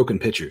likes broken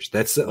pitchers.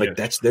 That's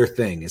that's their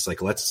thing. It's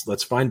like,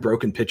 let's find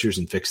broken pitchers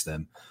and fix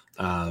them.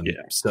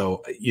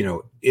 So,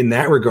 in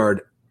that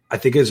regard, I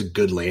think it's a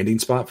good landing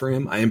spot for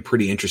him. I am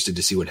pretty interested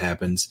to see what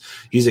happens.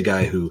 He's a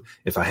guy who,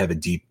 if I have a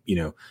deep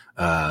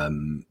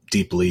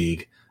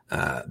league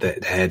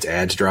that has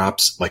ads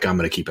drops, like, I'm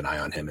going to keep an eye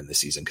on him in the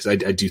season, because I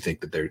do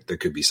think that there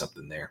could be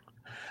something there.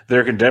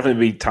 There can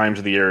definitely be times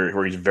of the year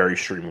where he's very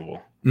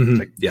streamable,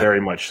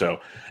 very much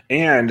so.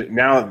 And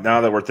now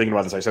that we're thinking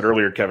about this, I said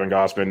earlier, Kevin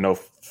Gausman, no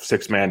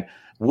 6-man.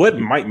 Wood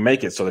might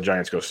make it so the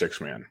Giants go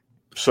 6-man.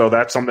 So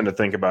that's something to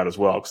think about as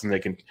well, because they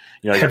can.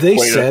 Have they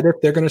said if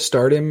they're going to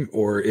start him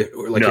that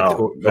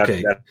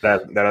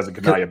hasn't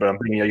come out yet. But I'm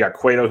thinking you got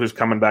Cueto, who's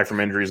coming back from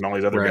injuries, and all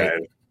these other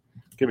guys.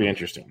 Could be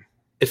interesting.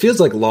 It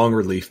feels like long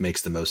relief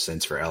makes the most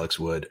sense for Alex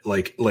Wood,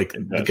 like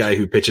the guy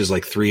who pitches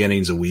like 3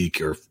 innings a week,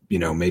 or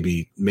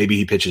maybe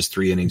he pitches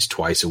 3 innings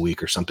twice a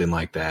week or something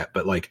like that.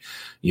 But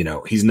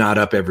he's not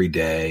up every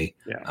day.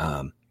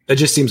 Yeah. It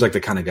just seems like the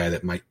kind of guy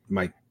that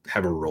might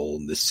have a role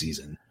in this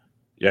season.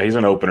 Yeah, he's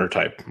an opener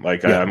type.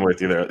 I'm with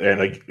you there.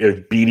 And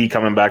if Beatty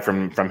coming back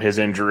from his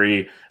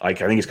injury, I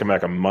think he's coming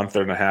back a month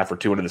and a half or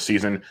 2 into the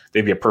season,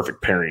 they'd be a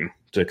perfect pairing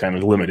to kind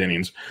of limit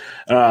innings.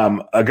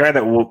 A guy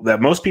that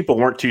most people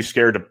weren't too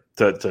scared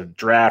to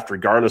draft,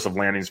 regardless of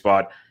landing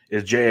spot,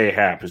 is J.A.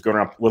 Happ, who's going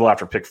around a little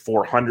after pick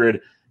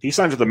 400. He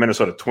signs with the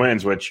Minnesota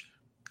Twins, which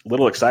a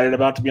little excited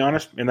about, to be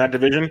honest, in that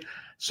division.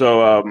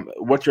 So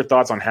what's your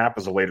thoughts on Happ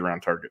as a later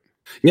round target?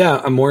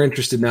 Yeah, I'm more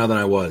interested now than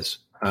I was.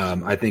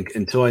 I think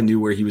until I knew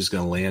where he was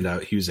going to land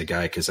out, he was a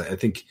guy, because I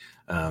think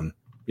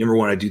number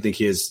one, I do think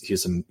he has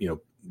some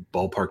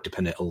ballpark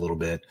dependent a little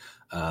bit.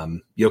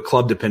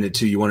 Club dependent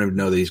too. You want him to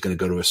know that he's going to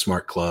go to a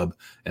smart club.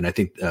 And I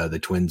think the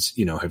Twins,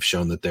 have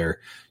shown that they're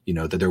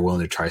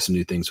willing to try some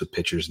new things with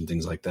pitchers and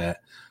things like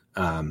that.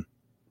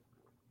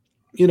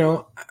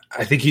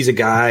 I think he's a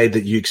guy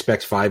that you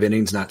expect 5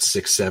 innings, not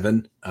 6,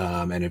 7.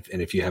 And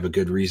if you have a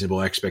good,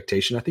 reasonable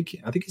expectation, I think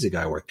he's a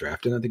guy worth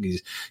drafting. I think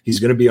he's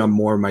going to be on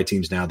more of my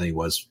teams now than he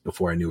was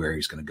before I knew where he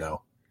was going to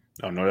go.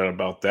 Oh, no doubt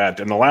about that.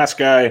 And the last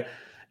guy,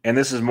 and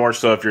this is more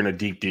so if you're in a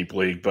deep, deep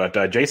league, but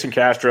Jason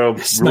Castro.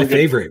 This is my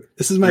favorite.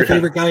 This is my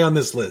favorite guy on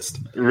this list.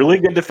 Really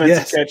good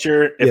defensive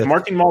catcher. If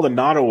Martin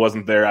Maldonado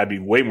wasn't there, I'd be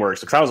way more,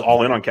 because I was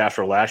all in on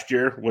Castro last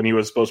year when he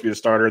was supposed to be the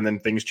starter, and then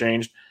things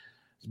changed.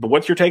 But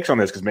what's your takes on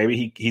this? Because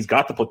maybe he's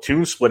got the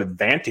platoon split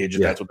advantage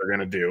if that's what they're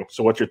going to do.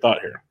 So what's your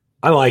thought here?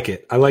 I like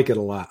it. I like it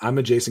a lot. I'm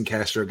a Jason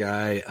Castro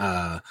guy.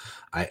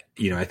 I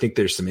think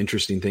there's some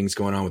interesting things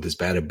going on with his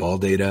batted ball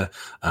data.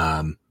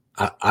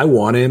 I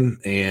want him,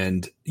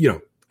 and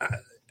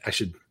I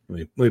should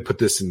let me put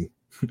this in.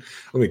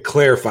 Let me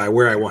clarify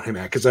where I want him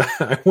at, because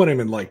I want him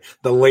in like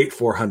the late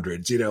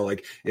 400s.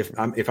 Like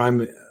if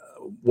I'm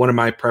one of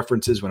my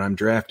preferences when I'm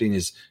drafting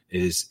is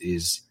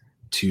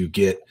to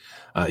get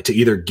to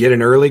either get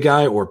an early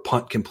guy or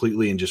punt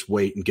completely and just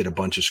wait and get a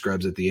bunch of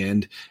scrubs at the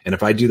end. And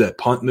if I do that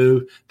punt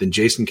move, then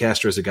Jason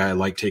Castro is a guy I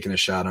like taking a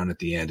shot on at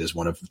the end as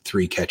one of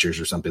 3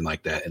 catchers or something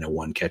like that in a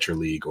 1-catcher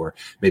league, or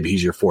maybe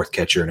he's your 4th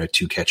catcher in a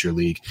 2-catcher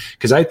league.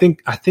 Because I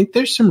think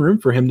there's some room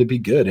for him to be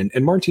good.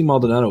 And Martin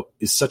Maldonado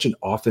is such an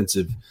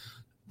offensive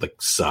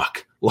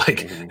suck.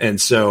 And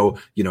so,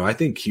 I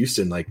think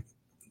Houston,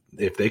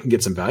 if they can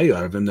get some value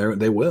out of him,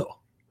 they will.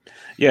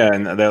 Yeah,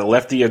 and the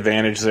lefty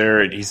advantage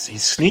there, he's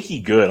sneaky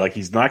good.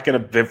 He's not going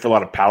to bid for a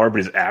lot of power, but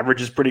his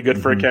average is pretty good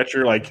for a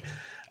catcher.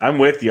 I'm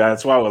with you.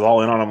 That's why I was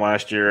all in on him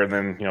last year, and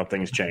then,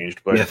 things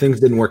changed. But things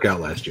didn't work out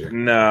last year.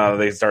 No,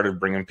 they started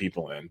bringing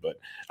people in. But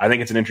I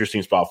think it's an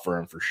interesting spot for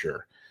him for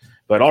sure.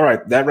 But all right,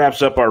 that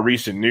wraps up our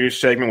recent news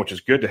segment, which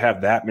is good to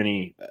have that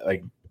many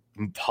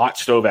hot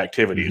stove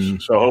activities. Mm-hmm.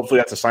 So hopefully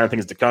that's a sign of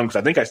things to come, because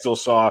I think I still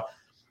saw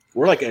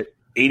we're at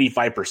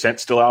 85%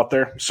 still out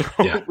there. So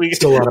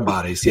still a lot of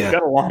bodies. We've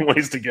got a long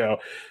ways to go.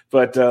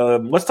 But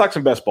let's talk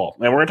some best ball.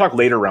 And we're going to talk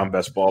later round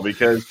best ball,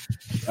 because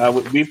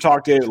we've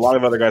talked, a lot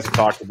of other guys have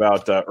talked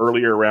about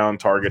earlier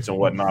round targets and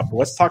whatnot. But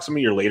let's talk some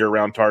of your later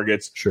round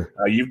targets. Sure.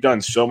 You've done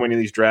so many of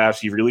these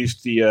drafts. You've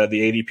released the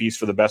ADPs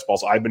for the best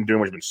balls I've been doing,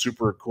 which has been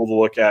super cool to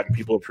look at and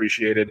people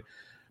appreciated.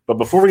 But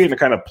before we get into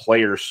kind of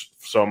players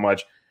so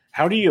much,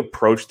 how do you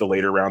approach the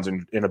later rounds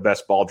in a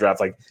best ball draft?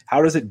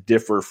 How does it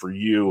differ for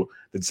you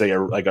than, say, a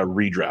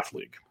redraft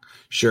league?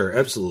 Sure,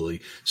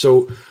 absolutely.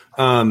 So,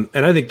 and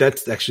I think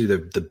that's actually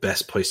the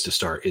best place to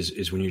start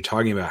is when you're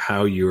talking about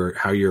how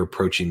you're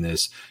approaching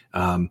this.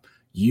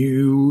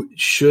 You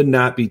should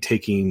not be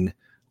taking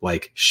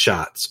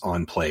shots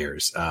on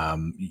players.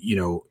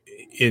 You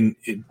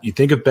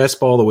think of best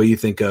ball the way you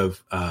think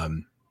of a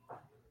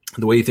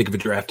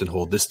draft and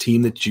hold. This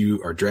team that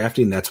you are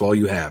drafting, that's all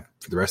you have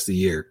for the rest of the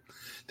year.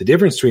 The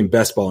difference between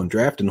best ball and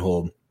draft and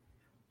hold,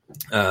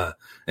 and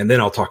then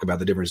I'll talk about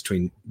the difference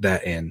between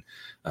that and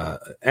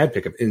ad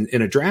pickup.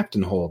 In a draft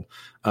and hold,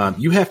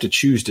 you have to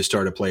choose to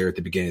start a player at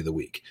the beginning of the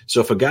week.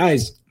 So if a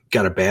guy's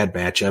got a bad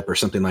matchup or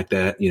something like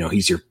that,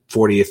 he's your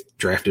 40th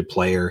drafted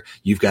player,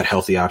 you've got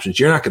healthy options,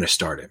 you're not going to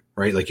start him,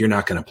 right? You're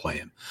not going to play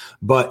him.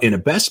 But in a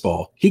best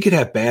ball, he could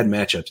have bad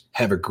matchups,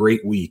 have a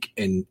great week,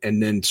 and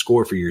then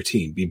score for your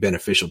team, be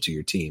beneficial to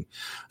your team.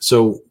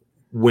 So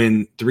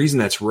when the reason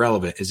that's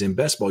relevant is in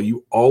best ball,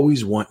 you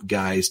always want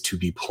guys to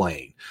be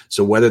playing.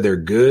 So whether they're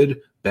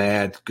good,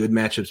 bad, good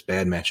matchups,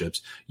 bad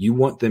matchups, you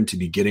want them to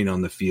be getting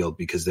on the field,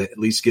 because that at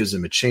least gives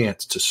them a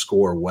chance to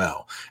score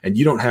well. And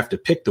you don't have to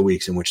pick the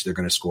weeks in which they're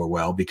going to score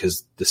well,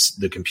 because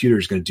the computer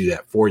is going to do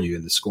that for you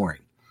in the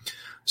scoring.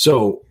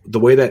 So the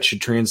way that should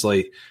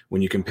translate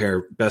when you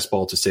compare best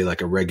ball to, say,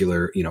 a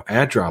regular,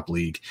 ad drop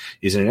league,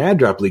 is in an ad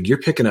drop league, you're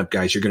picking up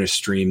guys, you're going to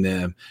stream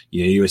them.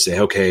 You would say,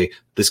 okay,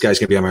 this guy's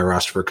going to be on my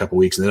roster for a couple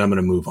weeks, and then I'm going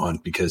to move on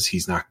because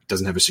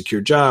doesn't have a secure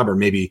job, or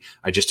maybe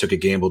I just took a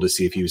gamble to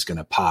see if he was going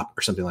to pop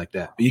or something like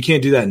that. But you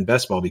can't do that in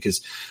best ball,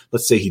 because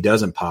let's say he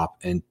doesn't pop,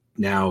 and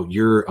now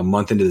you're a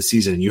month into the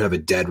season and you have a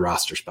dead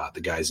roster spot.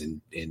 The guy's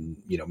in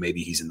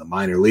maybe he's in the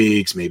minor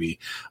leagues, maybe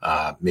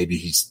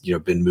he's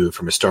been moved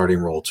from a starting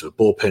role to a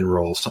bullpen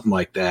role, something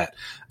like that.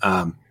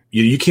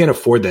 You can't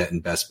afford that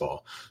in best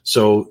ball.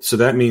 So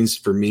that means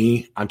for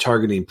me, I'm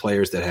targeting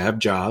players that have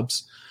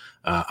jobs.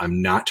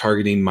 I'm not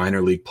targeting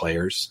minor league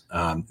players.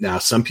 Now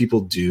some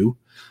people do,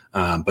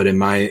 but in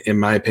my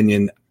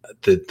opinion,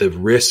 the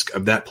risk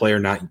of that player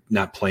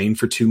not playing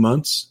for 2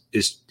 months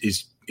is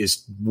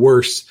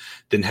worse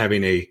than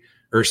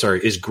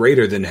is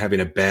greater than having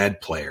a bad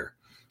player,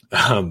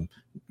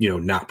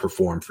 not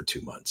perform for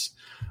 2 months.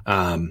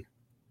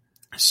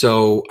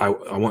 So I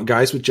want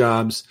guys with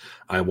jobs.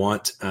 I'm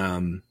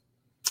going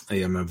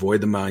to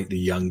avoid the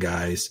young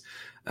guys.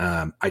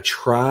 I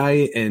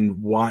try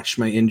and watch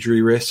my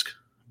injury risk,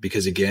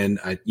 because again,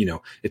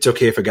 it's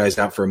okay if a guy's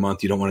out for a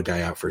month. You don't want a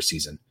guy out for a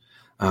season.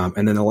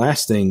 And then the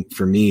last thing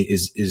for me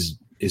is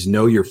is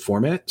know your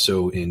format.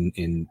 So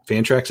in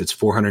Fantrax, it's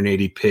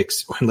 480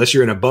 picks, unless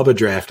you're in a Bubba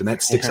draft, and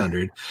that's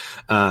 600.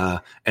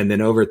 And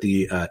then over at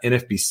the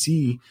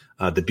NFBC,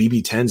 the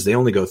BB10s, they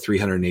only go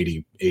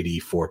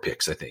 384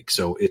 picks, I think.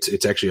 So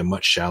it's actually a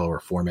much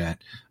shallower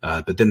format.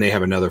 But then they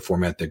have another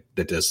format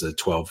that does the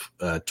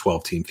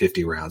 12 team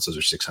 50 rounds. Those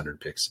are 600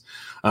 picks.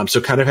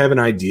 So kind of have an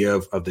idea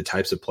of the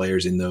types of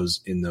players in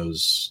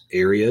those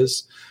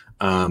areas,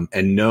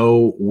 and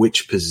know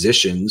which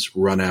positions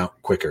run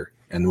out quicker.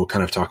 And we'll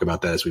kind of talk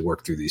about that as we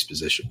work through these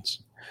positions.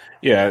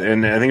 Yeah,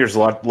 and I think there's a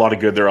lot of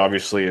good there,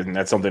 obviously, and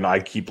that's something I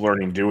keep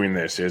learning doing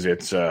this. Is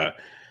it's not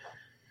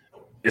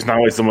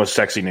always the most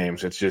sexy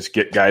names. It's just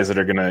get guys that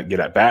are going to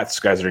get at bats,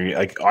 guys that are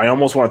like. I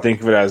almost want to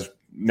think of it as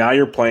now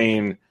you're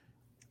playing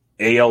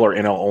AL or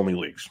NL only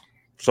leagues.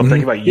 So I'm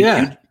thinking about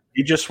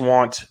you just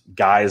want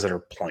guys that are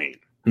playing.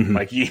 Mm-hmm.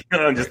 Like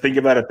just think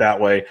about it that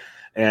way,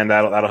 and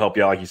that'll help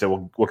you out. Like you said,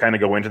 we'll kind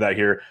of go into that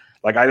here.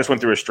 Like I just went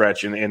through a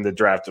stretch in the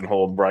draft and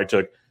hold where I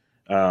took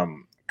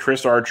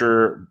Chris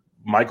Archer,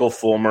 Michael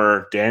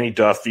Fulmer, Danny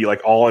Duffy,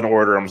 like all in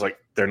order. I was like,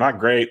 they're not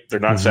great,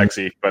 they're not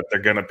sexy, but they're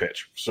gonna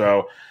pitch.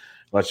 So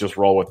let's just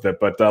roll with it.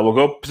 But we'll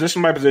go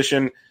position by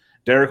position.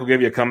 Derek will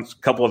give you a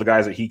couple of the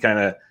guys that he kind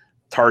of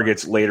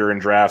targets later in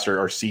drafts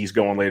or sees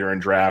going later in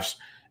drafts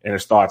and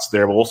his thoughts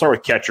there. But we'll start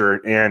with catcher,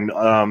 and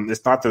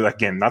it's not the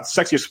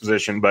sexiest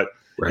position, but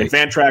in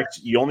Fantrax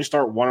you only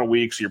start one a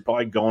week, so you're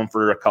probably going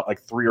for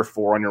like 3 or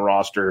 4 on your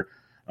roster.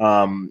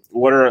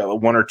 What are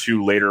 1 or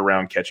 2 later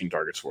round catching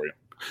targets for you?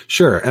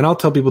 Sure. And I'll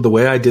tell people the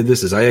way I did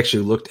this is I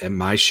actually looked at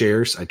my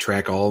shares. I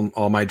track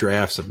all my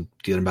drafts. I'm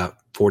getting about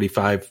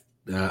 45.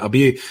 I'll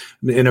be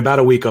in about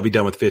a week. I'll be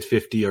done with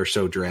 50 or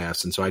so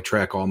drafts. And so I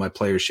track all my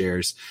player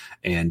shares,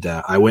 and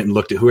I went and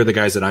looked at who are the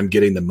guys that I'm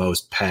getting the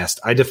most past.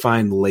 I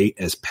define late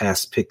as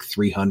past pick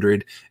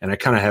 300. And I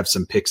kind of have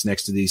some picks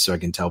next to these so I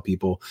can tell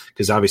people,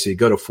 because obviously you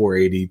go to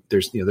 480,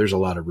 there's a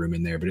lot of room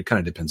in there, but it kind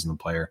of depends on the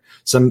player.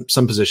 Some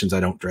positions I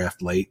don't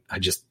draft late.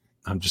 I'm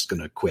just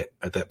going to quit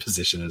at that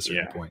position at a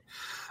certain point.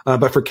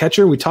 But for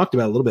catcher, we talked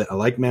about a little bit. I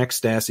like Max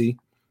Stassi.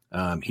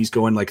 He's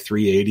going like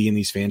 380 in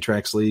these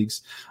Fantrax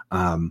leagues.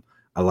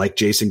 I like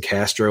Jason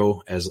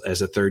Castro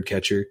as a third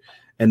catcher.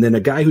 And then a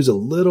guy who's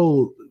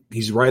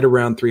he's right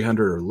around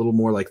 300 or a little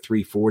more like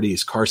 340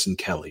 is Carson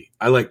Kelly.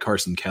 I like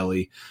Carson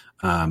Kelly.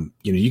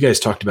 You guys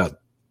talked about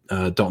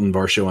Dalton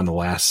Varsho on the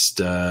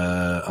last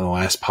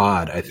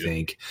pod, I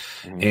think.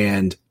 Mm-hmm.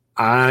 And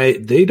I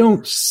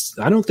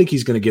don't think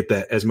he's going to get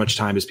that as much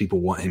time as people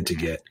want him to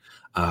get.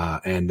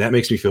 And that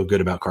makes me feel good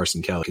about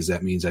Carson Kelly, because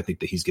that means I think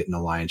that he's getting the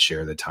lion's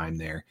share of the time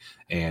there.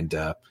 And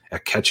a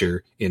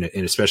catcher,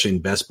 especially in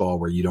best ball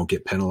where you don't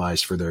get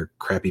penalized for their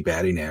crappy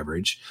batting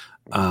average,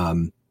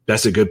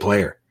 that's a good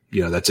player.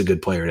 That's a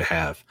good player to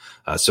have.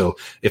 So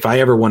if I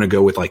ever want to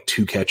go with like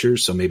 2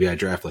 catchers, so maybe I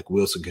draft like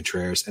Wilson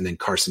Contreras and then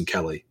Carson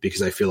Kelly,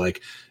 because I feel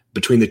like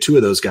between the 2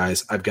 of those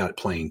guys, I've got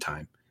playing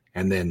time.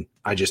 And then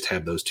I just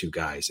have those 2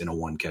 guys in a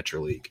 1 catcher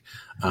league,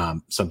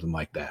 something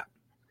like that.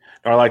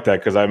 I like that,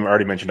 because I've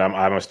already mentioned I'm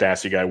a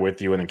Stassi guy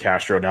with you, and then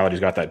Castro, now that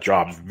he's got that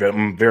job, is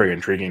very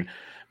intriguing.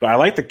 But I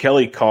like the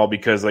Kelly call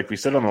because, like we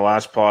said on the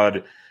last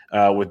pod,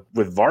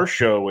 with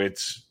Varsho,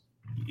 it's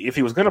if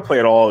he was going to play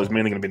at all, it was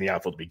mainly going to be in the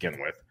outfield to begin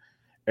with.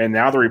 And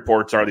now the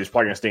reports are that he's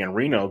probably going to stay in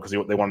Reno because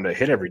they wanted to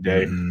hit every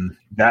day. Mm-hmm.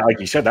 That, like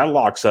you said, that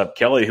locks up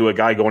Kelly, who a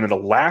guy going into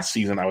last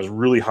season I was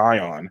really high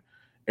on.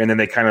 And then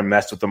they kind of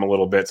messed with him a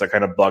little bit, so it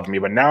kind of bugged me.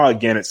 But now,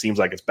 again, it seems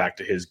like it's back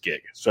to his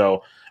gig.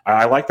 So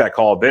I like that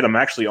call a bit. I'm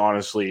actually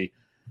honestly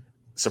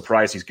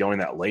surprised he's going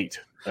that late.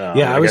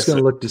 I was going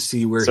to look to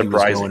see where he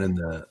was going in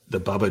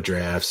the Bubba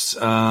drafts.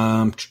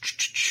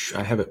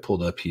 I have it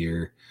pulled up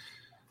here.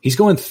 He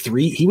went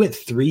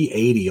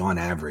 380 on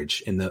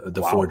average in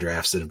the 4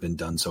 drafts that have been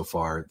done so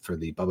far for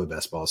the Bubba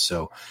Best Ball.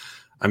 So,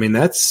 I mean,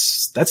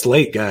 that's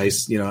late,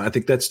 guys. I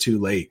think that's too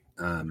late.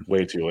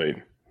 Way too late.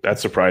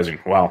 That's surprising.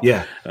 Wow.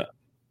 Yeah.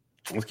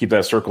 Let's keep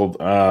that circled.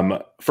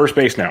 First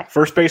base now.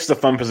 First base is a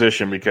fun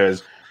position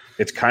because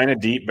it's kind of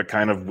deep, but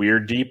kind of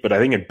weird deep. But I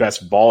think at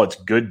best ball, it's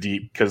good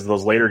deep because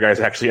those later guys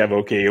actually have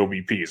okay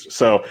OBPs.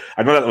 So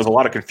I know that was a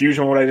lot of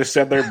confusion what I just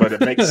said there, but it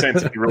makes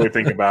sense if you really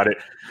think about it.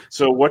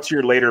 So what's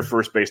your later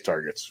first base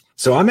targets?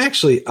 So I'm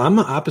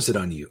opposite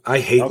on you. I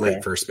hate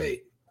late first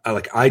base.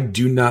 I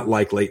do not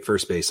like late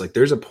first base. Like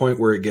there's a point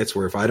where it gets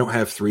where if I don't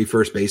have 3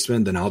 first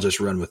basemen, then I'll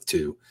just run with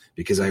 2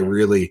 because I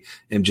really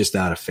am just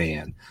not a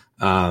fan.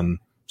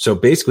 So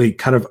basically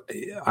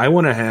I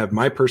want to have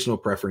my personal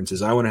preference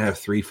is I want to have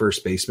 3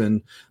 first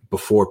basemen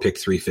before pick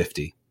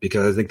 350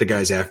 because I think the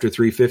guys after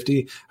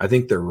 350, I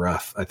think they're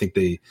rough. I think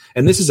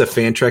and this is a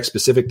Fantrax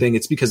specific thing.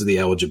 It's because of the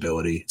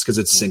eligibility. It's because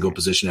it's single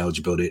position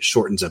eligibility. It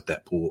shortens up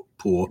that pool.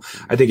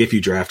 I think if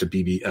you draft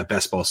a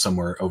best ball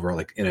somewhere over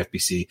like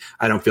NFBC,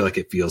 I don't feel like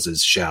it feels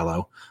as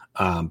shallow.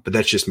 But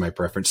that's just my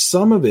preference.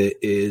 Some of it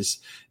is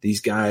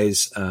these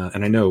guys,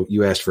 and I know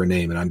you asked for a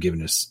name, and I'm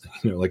giving us,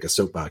 like a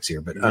soapbox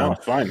here. But no,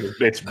 it's fine.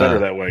 It's better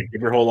that way.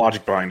 Give your whole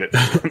logic behind it.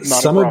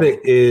 Some of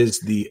it is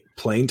the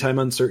playing time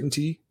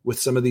uncertainty with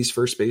some of these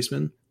first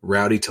basemen.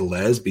 Rowdy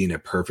Tellez being a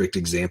perfect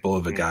example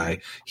of a guy.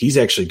 He's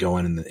actually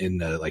going in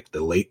the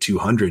late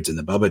 200s in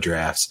the Bubba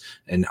drafts,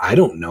 and I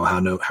don't know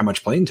how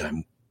much playing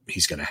time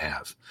he's going to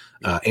have.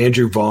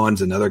 Andrew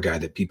Vaughn's another guy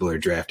that people are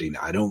drafting.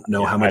 I don't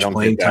know how much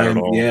playing time.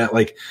 Yeah,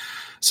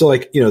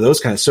 those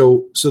kind of.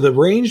 So the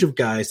range of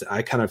guys that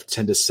I kind of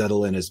tend to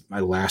settle in as my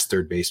last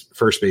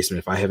first baseman,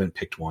 if I haven't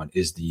picked one,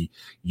 is the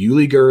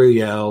Yuli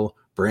Gurriel,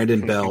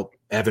 Brandon Belt,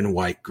 Evan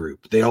White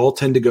group. They all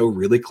tend to go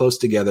really close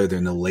together. They're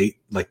in the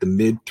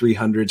mid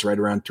 300s, right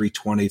around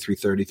 320,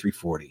 330,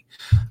 340.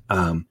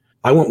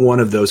 I want one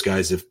of those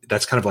guys. If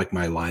that's kind of like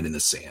my line in the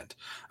sand.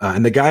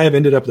 And the guy I've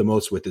ended up the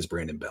most with is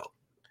Brandon Belt.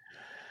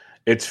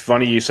 It's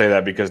funny you say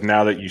that, because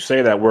now that you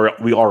say that,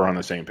 we are on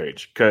the same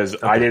page, because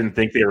I didn't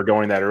think they were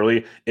going that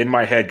early in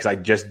my head, because I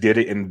just did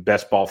it in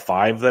Best Ball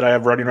 5 that I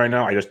have running right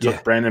now. I just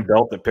took Brandon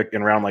Belt that picked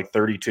in around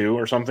 32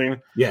 or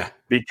something. Yeah.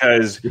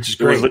 Because which is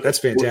great. That's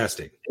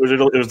fantastic. It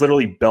was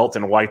literally Belt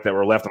and White that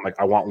were left. I'm like,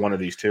 I want one of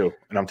these two,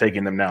 and I'm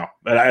taking them now.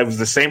 But it was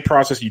the same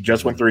process you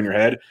just went through in your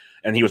head,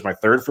 and he was my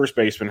third first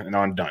baseman, and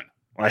I'm done.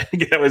 Like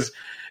it was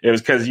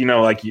because I'm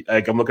looking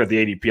at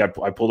the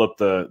ADP. I pulled up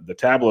the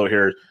tableau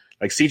here.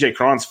 Like CJ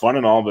Cron's fun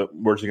and all, but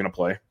where's he going to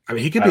play? I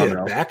mean, he could be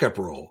a backup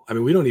role. I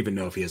mean, we don't even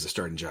know if he has a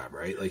starting job,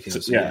 right?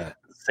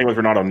 Same with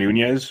Renato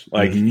Nunez.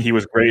 He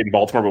was great in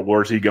Baltimore, but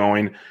where's he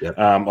going? Yep.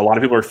 A lot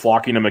of people are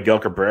flocking to Miguel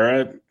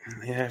Cabrera.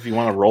 Yeah, if you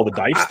want to roll the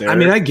dice there. I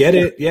mean, I get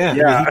it.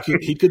 Yeah. I mean,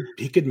 he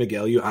could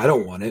Miguel you. I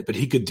don't want it, but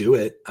he could do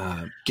it.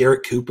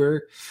 Garrett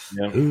Cooper.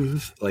 Yeah.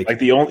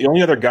 The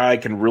only other guy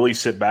can really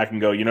sit back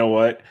and go, you know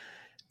what?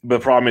 But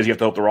the problem is you have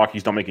to hope the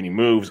Rockies don't make any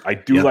moves. I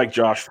do like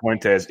Josh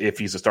Fuentes if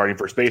he's a starting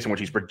first baseman,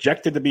 which he's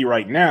projected to be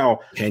right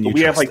now. But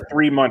we have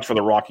 3 months for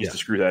the Rockies to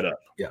screw that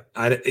up.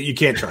 Yeah, you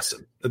can't trust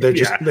them. They're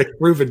just they've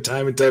proven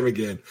time and time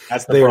again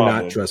they are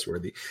not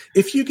trustworthy.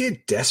 If you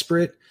get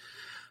desperate,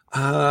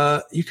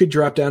 you could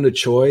drop down to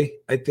Choi.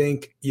 I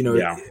think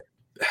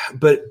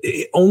but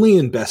only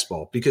in best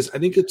ball, because I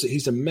think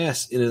he's a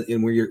mess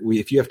in where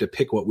if you have to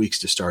pick what weeks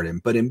to start him.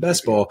 But in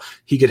best ball,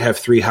 he could have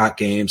 3 hot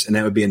games, and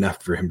that would be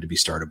enough for him to be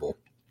startable.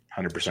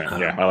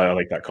 100%. I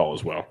like that call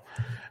as well.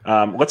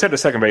 Let's head to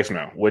second base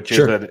now, which is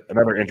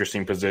another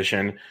interesting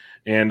position.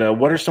 And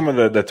what are some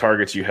of the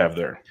targets you have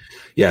there?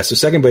 Yeah, so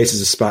second base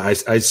is a spot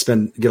I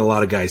get a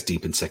lot of guys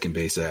deep in second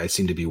base. I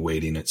seem to be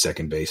waiting at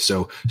second base.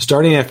 So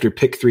starting after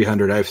pick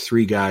 300, I have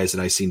 3 guys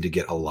that I seem to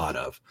get a lot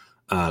of.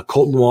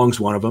 Colton Wong's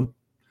one of them.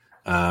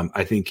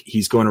 I think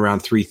he's going around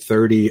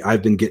 330.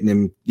 I've been getting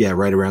him,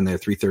 right around there,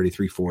 330,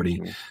 340.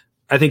 Mm-hmm.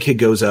 I think he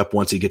goes up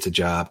once he gets a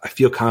job. I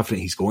feel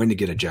confident he's going to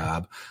get a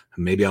job.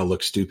 Maybe I'll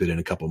look stupid in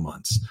a couple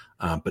months.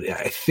 But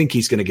I think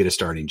he's going to get a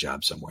starting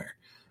job somewhere.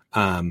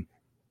 And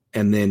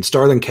then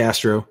Starlin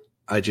Castro,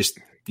 I just,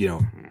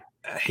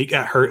 he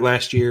got hurt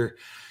last year.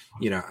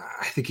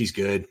 I think he's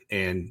good.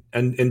 And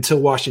until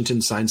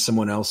Washington signs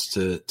someone else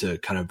to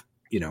kind of,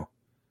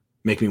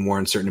 make me more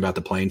uncertain about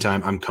the playing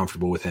time, I'm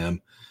comfortable with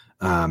him.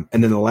 And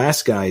then the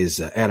last guy is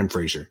Adam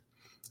Frazier.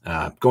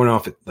 Going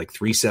off at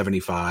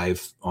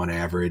 375 on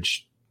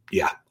average.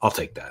 Yeah, I'll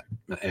take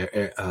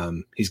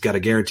that. He's got a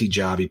guaranteed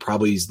job. He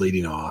probably is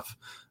leading off.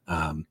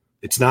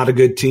 It's not a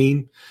good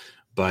team,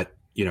 but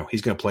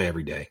he's going to play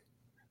every day.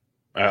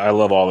 I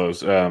love all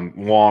those.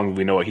 Wong,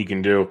 we know what he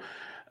can do.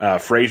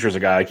 Frazier's a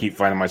guy I keep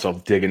finding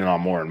myself digging in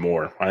on more and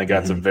more. I think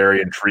that's a very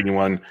intriguing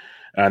one.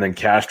 And then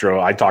Castro,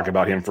 I talk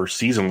about him for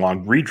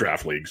season-long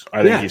redraft leagues.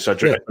 I think he's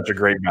such a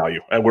great value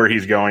at where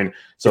he's going.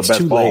 So it's best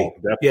too ball,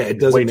 late. Yeah, it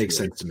doesn't make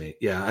sense to me.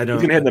 Yeah, I don't.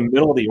 He's going to hit the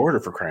middle of the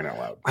order for crying out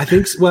loud. I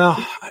think. Well,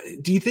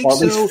 do you think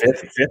so? At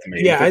least fifth,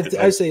 maybe. Yeah,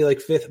 I'd say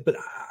fifth, but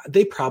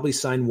they probably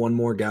sign one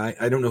more guy.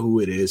 I don't know who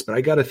it is, but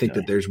I got to think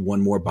that there's one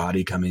more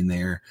body coming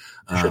there.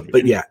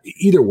 But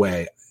either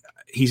way,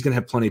 he's going to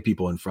have plenty of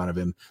people in front of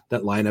him.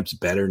 That lineup's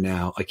better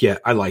now.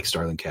 I like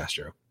Starlin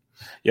Castro.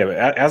 Yeah, but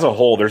as a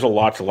whole, there's a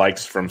lot to like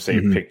from, say,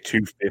 pick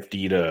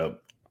 250 to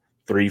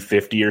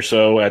 350 or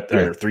so or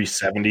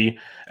 370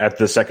 at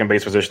the second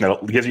base position.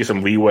 That gives you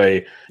some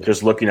leeway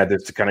just looking at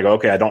this to kind of go,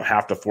 okay, I don't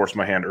have to force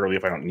my hand early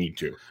if I don't need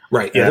to.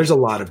 Right. Yeah, there's a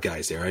lot of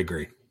guys there. I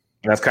agree.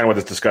 And that's kind of what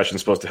this discussion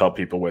is supposed to help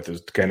people with,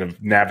 is to kind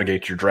of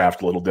navigate your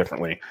draft a little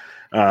differently.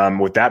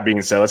 With that being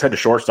said, let's head to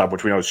shortstop,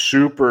 which we know is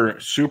super,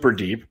 super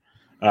deep.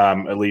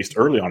 At least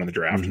early on in the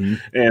draft. And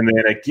then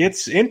it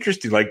gets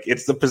interesting.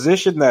 It's the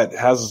position that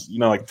has,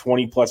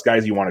 20 plus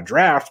guys you want to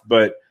draft,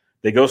 but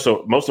most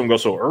of them go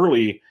so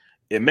early.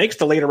 It makes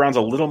the later rounds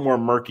a little more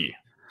murky,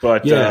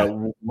 but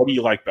what do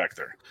you like back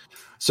there?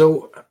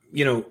 So,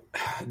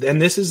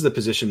 and this is the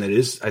position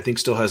that I think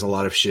still has a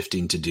lot of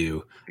shifting to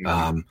do.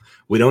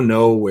 We don't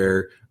know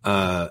where,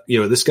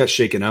 this got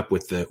shaken up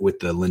with the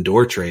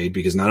Lindor trade,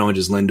 because not only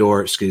does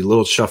Lindor a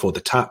little shuffle at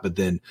the top, but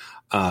then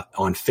on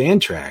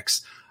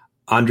Fantrax,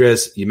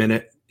 Andres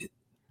Jimenez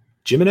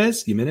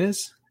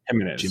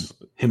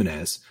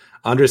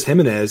Andres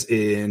Jimenez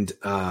and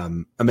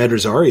Ahmed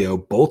Rosario,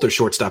 both are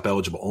shortstop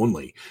eligible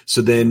only.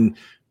 So then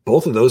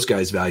both of those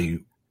guys'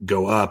 value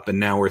go up. And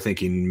now we're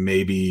thinking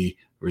maybe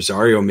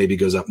Rosario maybe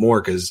goes up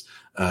more because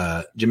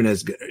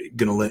Jimenez is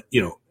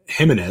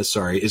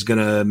going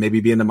to maybe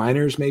be in the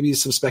minors. Maybe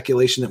some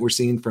speculation that we're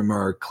seeing from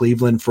our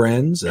Cleveland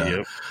friends.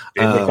 Dave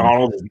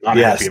McDonald is not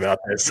happy about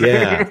this.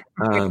 Yeah.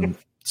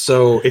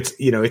 So it's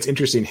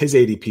interesting. His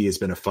ADP has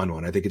been a fun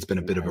one. I think it's been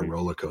a bit of a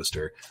roller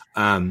coaster.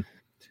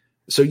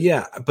 So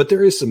yeah, but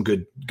there is some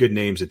good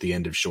names at the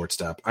end of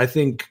shortstop. I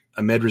think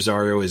Ahmed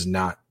Rosario is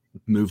not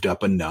moved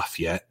up enough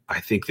yet. I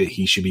think that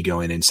he should be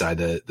going inside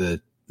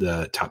the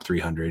top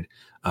 300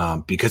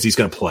 because he's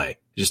going to play.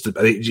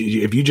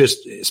 If you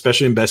just,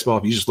 especially in best ball,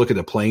 if you just look at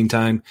the playing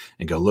time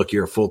and go, look,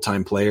 you're a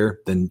full-time player,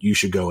 then you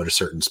should go at a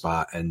certain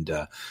spot. And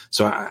and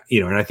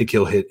I think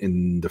he'll hit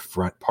in the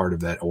front part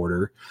of that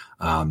order.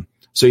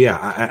 So yeah,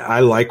 I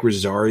like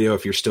Rosario.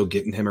 If you're still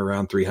getting him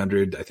around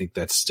 300, I think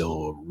that's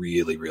still a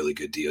really, really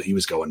good deal. He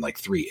was going like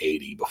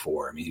 380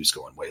 before. I mean, he was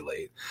going way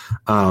late.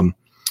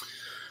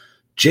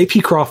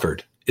 JP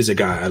Crawford is a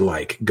guy I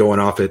like going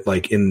off at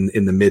like in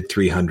the mid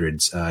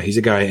 300s. He's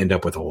a guy I end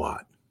up with a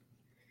lot.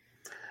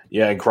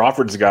 Yeah, and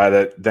Crawford's a guy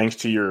that, thanks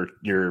to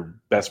your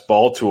best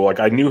ball tool, like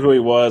I knew who he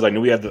was. I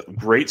knew he had the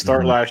great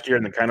start last year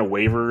and then kind of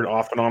wavered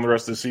off and on the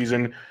rest of the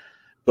season.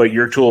 But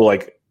your tool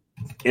like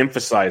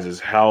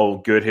emphasizes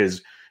how good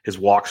his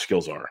walk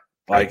skills are.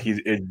 Like he's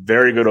a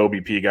very good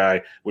OBP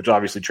guy, which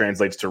obviously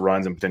translates to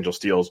runs and potential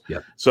steals.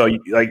 Yep. So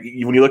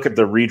when you look at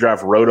the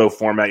redraft roto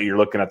format, you're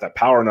looking at that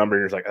power number.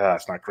 You're just like,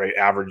 it's not great.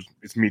 Average,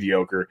 it's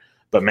mediocre.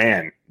 But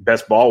man,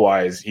 best ball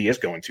wise, he is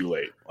going too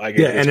late. Like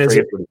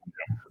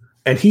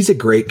and he's a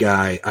great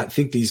guy. I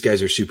think these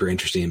guys are super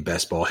interesting in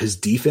best ball. His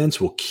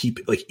defense will keep,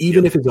 like,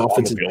 even if his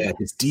offense is bad,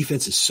 his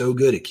defense is so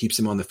good, it keeps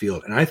him on the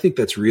field. And I think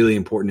that's really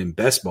important in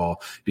best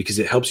ball because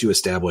it helps you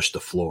establish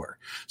the floor.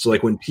 So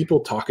like when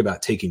people talk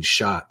about taking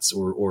shots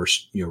or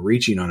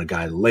reaching on a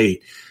guy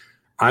late,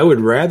 I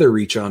would rather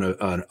reach on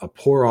a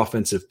poor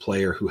offensive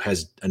player who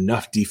has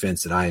enough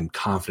defense that I am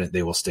confident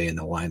they will stay in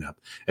the lineup,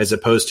 as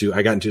opposed to,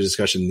 I got into a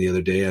discussion the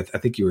other day. I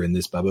think you were in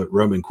this, Bubba,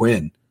 Roman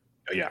Quinn.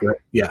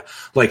 Yeah.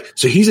 Like,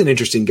 so he's an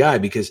interesting guy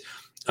because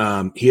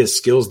he has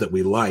skills that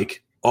we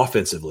like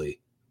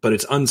offensively, but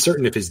it's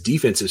uncertain if his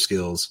defensive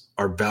skills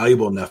are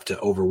valuable enough to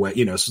overweigh,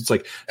 so it's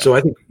like, so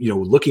I think,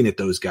 looking at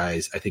those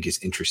guys, I think is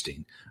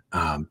interesting.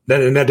 I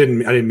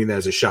didn't mean that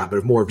as a shot,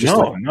 but more of just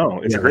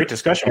it's a great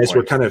discussion. As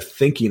we're kind of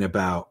thinking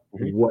about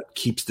what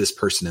keeps this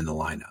person in the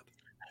lineup.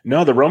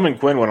 No, the Roman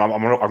Quinn one,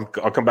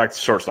 I'll come back to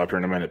shortstop here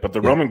in a minute, but the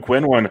Roman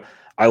Quinn one,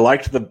 I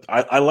like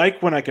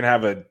when I can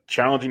have a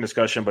challenging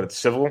discussion, but it's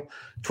civil.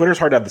 Twitter's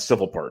hard to have the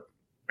civil part.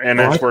 And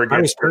that's where it gets.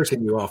 I was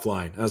cursing you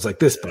offline. I was like,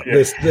 this guy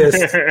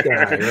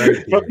right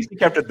here. But he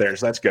kept it there,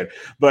 so that's good.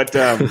 But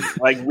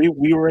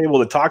we were able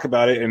to talk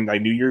about it, and I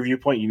knew your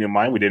viewpoint, you knew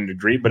mine. We didn't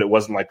agree, but it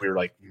wasn't like we were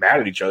like mad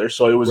at each other.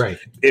 So it was. Right.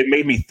 It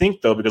made me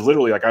think though, because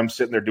literally, like I'm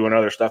sitting there doing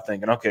other stuff,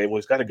 thinking, okay, well,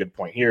 he's got a good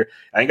point here.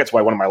 I think that's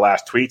why one of my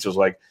last tweets was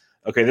like,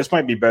 okay, this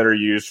might be better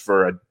used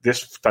for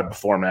this type of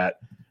format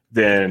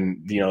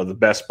than the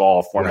best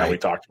ball format we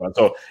talked about.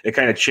 So it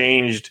kind of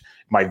changed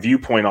my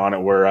viewpoint on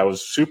it, where I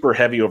was super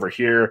heavy over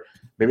here.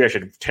 Maybe I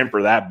should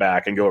temper that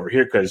back and go over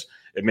here because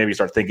it made me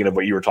start thinking of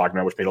what you were talking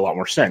about, which made a lot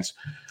more sense.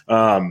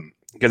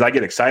 Because I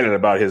get excited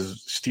about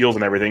his steals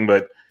and everything,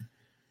 but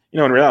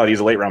in reality,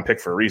 he's a late round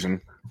pick for a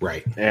reason,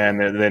 right? And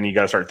then you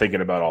got to start thinking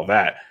about all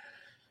that.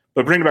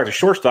 But bringing it back to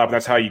shortstop,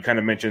 that's how you kind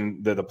of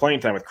mentioned the playing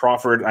time with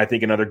Crawford. I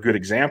think another good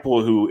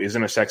example who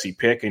isn't a sexy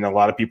pick, a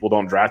lot of people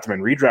don't draft him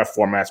in redraft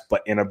formats,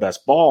 but in a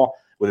best ball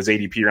with his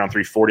ADP around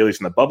 340, at least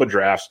in the Bubba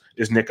drafts,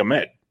 is Nick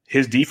Ahmed.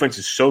 His defense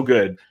is so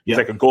good. He's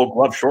like a gold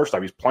glove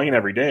shortstop. He's playing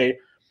every day.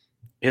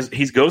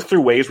 He goes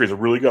through ways where he's a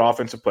really good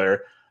offensive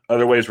player,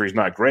 other ways where he's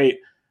not great,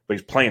 but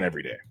he's playing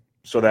every day.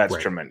 So that's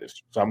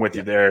tremendous. So I'm with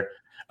you there.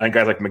 I think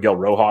guys like Miguel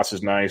Rojas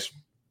is nice.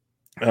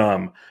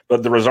 But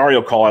the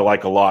Rosario call I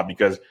like a lot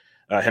because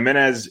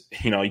Jimenez,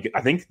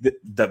 I think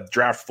the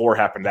draft 4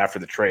 happened after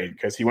the trade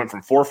because he went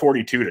from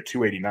 442 to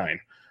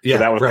 289. Yeah, so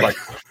that was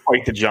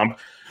quite the jump.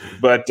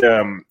 But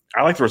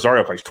I like the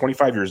Rosario call. He's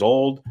 25 years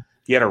old.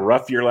 He had a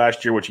rough year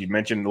last year, which he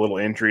mentioned, a little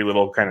injury,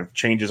 little kind of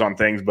changes on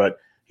things, but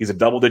he's a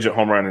double-digit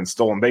home run and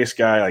stolen base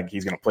guy. Like,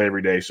 he's going to play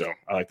every day, so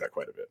I like that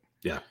quite a bit.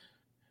 Yeah.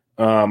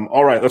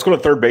 All right, let's go to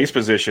third base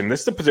position.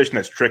 This is the position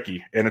that's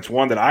tricky, and it's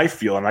one that I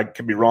feel, and I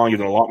could be wrong,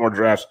 using a lot more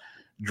drafts,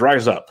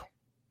 dries up.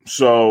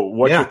 So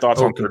what's your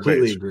thoughts on third base? I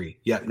completely agree.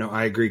 Yeah, no,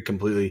 I agree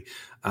completely.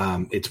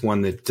 It's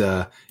one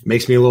that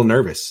makes me a little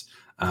nervous.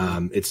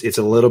 It's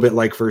a little bit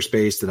like first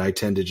base that I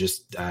tend to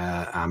just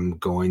I'm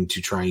going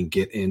to try and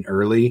get in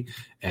early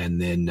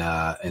and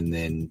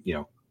then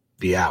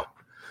be out.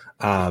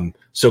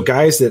 So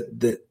guys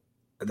that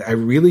I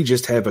really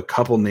just have a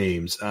couple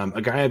names.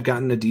 A guy I've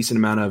gotten a decent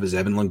amount of is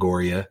Evan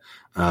Longoria.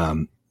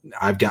 I'm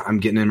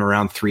getting him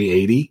around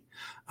 380.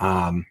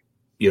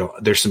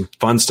 There's some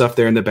fun stuff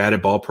there in the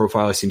batted ball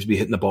profile. He seems to be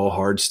hitting the ball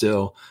hard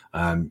still.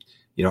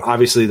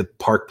 Obviously the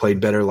park played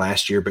better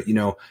last year, but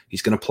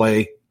he's going to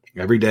play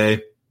every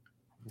day.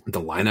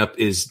 The lineup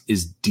is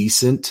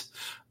decent,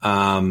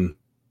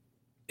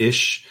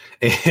 ish,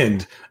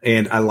 and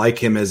I like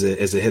him as a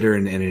hitter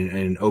in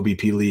an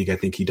OBP league. I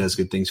think he does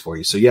good things for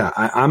you. So yeah,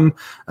 I'm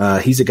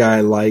he's a guy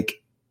I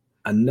like.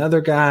 Another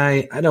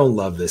guy, I don't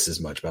love this as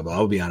much, Bubba.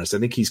 I'll be honest. I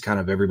think he's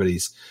kind of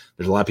there's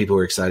a lot of people who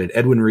are excited.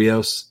 Edwin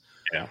Rios.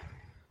 Yeah.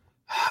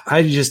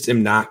 I just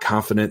am not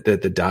confident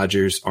that the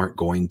Dodgers aren't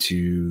going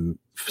to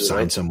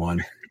sign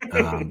someone.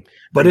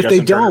 But if they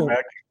don't,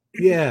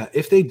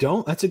 if they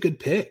don't, that's a good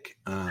pick.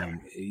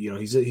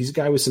 He's a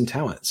guy with some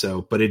talent.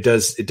 So, but it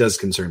does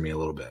concern me a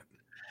little bit.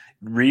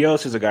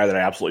 Rios is a guy that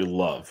I absolutely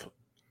love,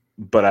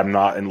 but I'm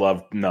not in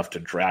love enough to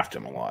draft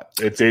him a lot.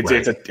 It's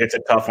a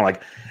tough one.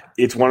 Like,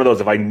 it's one of those,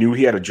 if I knew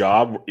he had a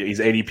job, he's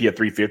ADP at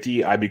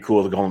 350, I'd be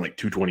cool to go on like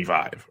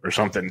 225 or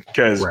something.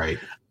 Because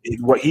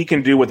what he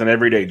can do with an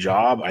everyday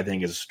job, I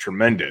think, is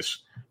tremendous.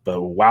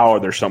 But wow,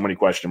 there's so many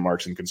question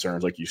marks and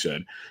concerns, like you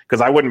said.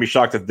 Because I wouldn't be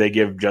shocked if they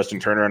give Justin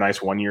Turner a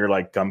nice 1 year,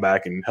 like, come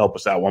back and help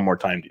us out one more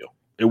time deal.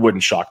 It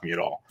wouldn't shock me at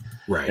all.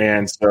 Right.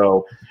 And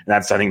so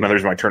that's, I think, another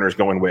reason why Turner's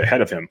going way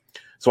ahead of him.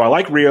 So I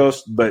like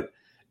Rios, but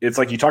it's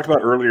like you talked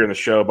about earlier in the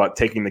show about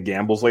taking the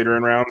gambles later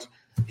in rounds.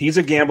 He's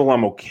a gamble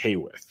I'm okay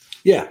with.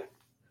 Yeah.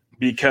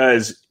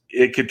 Because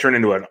it could turn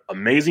into an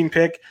amazing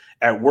pick.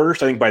 At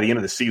worst, I think by the end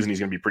of the season, he's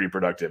going to be pretty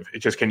productive.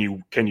 It's just, can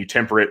you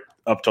temper it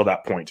up till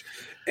that point?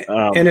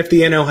 And if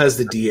the NL has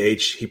the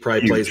DH, he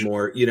probably plays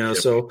more, Yep.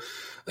 So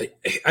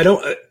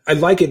I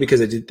like it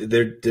because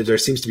there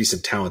seems to be some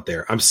talent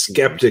there. I'm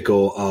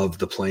skeptical of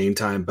the playing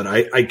time, but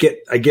I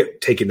get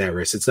taking that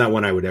risk. It's not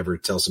one I would ever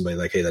tell somebody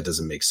like, hey, that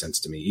doesn't make sense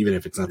to me, even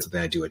if it's not something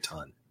I do a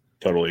ton.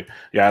 Totally.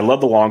 Yeah, I love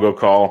the Longo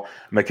call.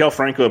 Maikel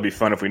Franco would be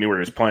fun if we knew where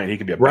he was playing. He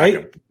could be a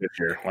backup this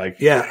year. Like,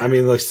 yeah, I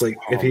mean, looks like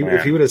if he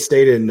would have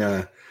stayed in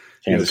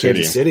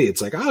Kansas City,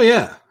 it's like, oh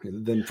yeah,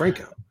 then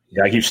Franco.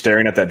 Yeah, I keep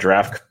staring at that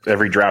draft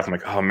every draft. I'm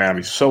like, oh man,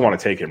 I so want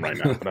to take him right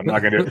now, but I'm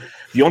not going to do it.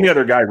 The only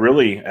other guy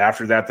really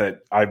after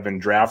that I've been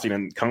drafting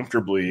and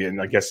comfortably,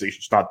 and I guess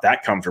it's not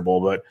that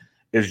comfortable, but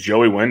is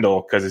Joey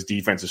Wendell, because his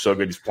defense is so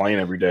good. He's playing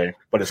every day,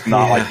 but it's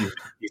not like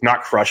he's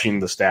not crushing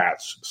the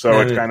stats. So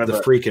and it's kind of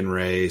the freaking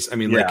Rays. I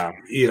mean,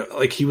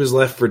 like he was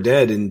left for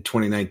dead in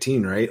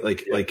 2019, right?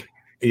 Like,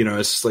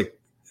 it's like,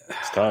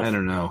 it's tough. I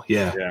don't know.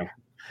 Yeah. Yeah.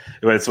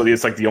 But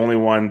it's like the only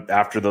one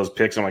after those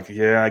picks. I'm like,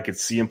 yeah, I could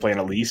see him playing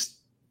at least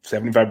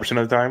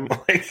 75% of the time.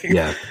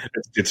 Yeah.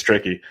 It's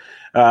tricky.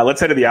 Let's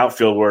head to the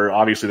outfield, where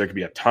obviously there could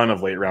be a ton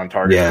of late round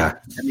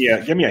targets. Yeah.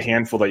 Give me a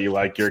handful that you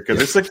like here,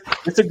 because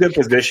it's a good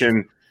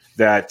position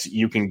that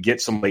you can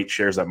get some late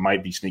shares that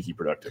might be sneaky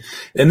productive.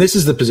 And this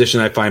is the position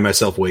I find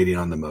myself waiting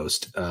on the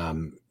most.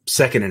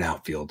 Second in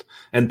outfield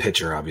and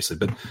pitcher, obviously.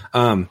 But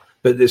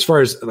as far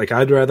as like,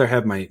 I'd rather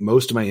have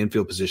most of my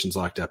infield positions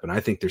locked up, and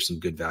I think there's some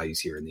good values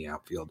here in the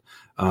outfield.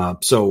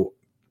 So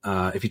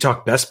if you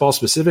talk best ball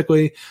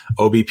specifically,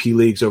 OBP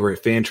leagues over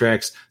at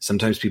Fantrax,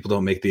 sometimes people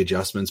don't make the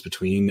adjustments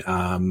between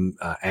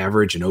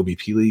average and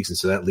OBP leagues, and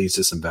so that leads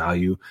to some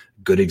value.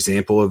 Good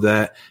example of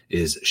that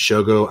is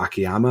Shogo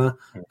Akiyama.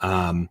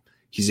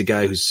 He's a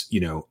guy who's,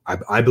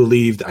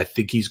 I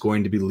think he's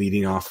going to be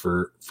leading off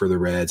for the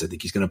Reds. I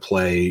think he's going to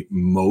play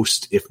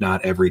most, if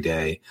not every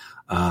day.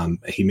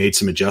 He made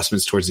some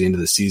adjustments towards the end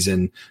of the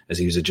season as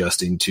he was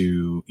adjusting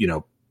to,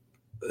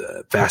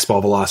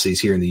 fastball velocities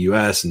here in the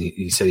US. And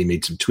he said he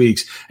made some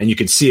tweaks, and you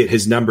can see it.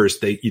 His numbers,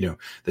 the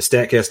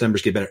StatCast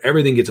numbers get better.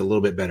 Everything gets a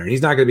little bit better. And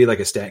he's not going to be like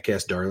a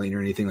StatCast darling or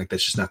anything like that.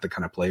 That's just not the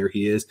kind of player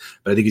he is.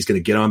 But I think he's going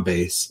to get on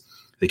base.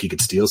 I think he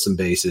could steal some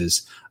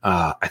bases.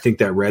 I think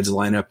that Reds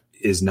lineup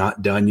is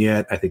not done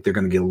yet. I think they're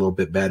going to get a little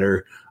bit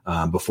better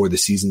before the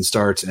season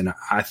starts. And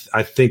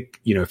I think,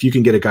 if you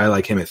can get a guy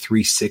like him at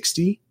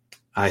 360,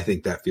 I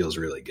think that feels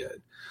really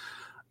good.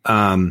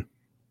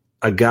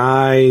 A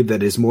guy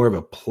that is more of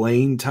a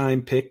playing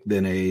time pick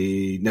than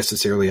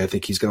necessarily, I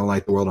think he's going to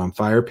light the world on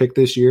fire pick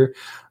this year.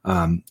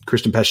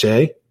 Christian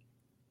Pache.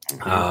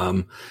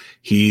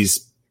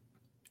 This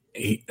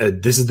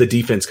is the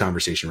defense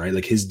conversation, right?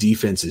 Like, his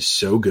defense is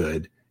so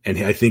good. And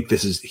I think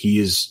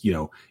he's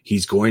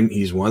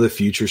one of the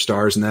future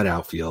stars in that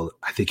outfield.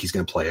 I think he's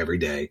going to play every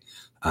day.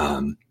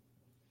 And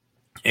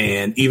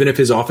even if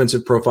his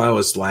offensive profile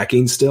is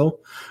lacking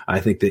still, I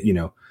think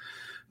that,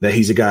 that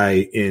he's a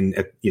guy in,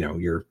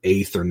 your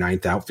eighth or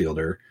ninth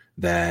outfielder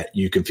that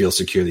you can feel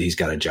secure that he's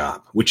got a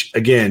job, which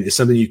again is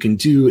something you can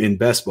do in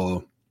best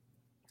ball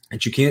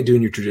that you can't do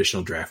in your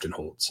traditional draft and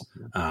holds,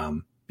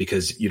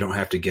 because you don't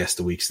have to guess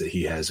the weeks that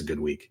he has a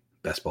good week.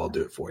 Best ball will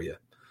do it for you.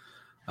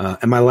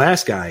 And my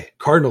last guy,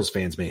 Cardinals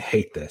fans may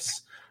hate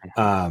this.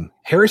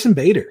 Harrison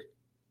Bader.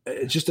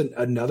 It's just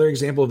another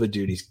example of a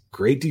dude. He's a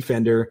great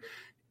defender.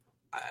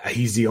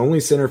 He's the only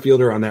center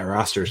fielder on that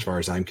roster as far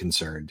as I'm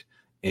concerned.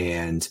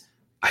 And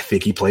I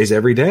think he plays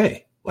every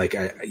day. Like,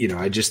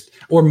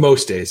 or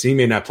most days. He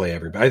may not play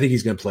every, but I think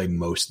he's going to play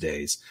most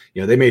days.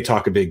 They may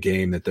talk a big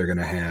game that they're going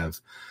to have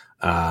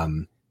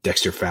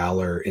Dexter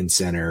Fowler in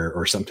center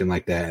or something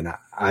like that. And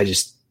I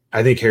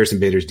think Harrison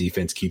Bader's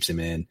defense keeps him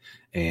in.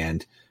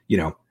 And,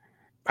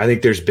 I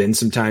think there's been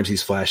some times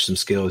he's flashed some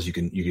skills. You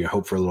can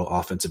hope for a little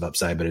offensive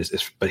upside, but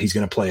he's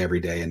going to play every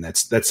day, and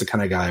that's the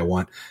kind of guy I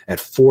want at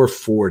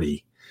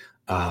 440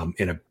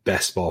 in a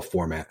best ball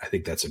format. I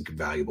think that's a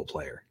valuable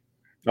player.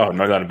 Oh,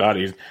 no doubt about it.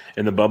 He's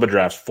in the Bubba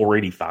draft,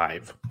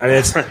 485. I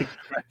mean,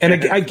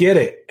 and I get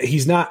it.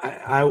 He's not.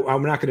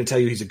 I'm not going to tell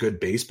you he's a good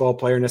baseball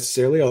player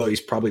necessarily, although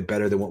he's probably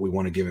better than what we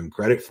want to give him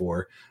credit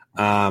for.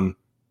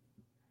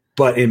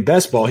 But in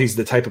best ball, he's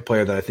the type of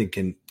player that I think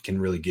can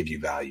really give you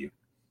value.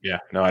 Yeah,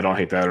 no, I don't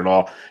hate that at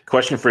all.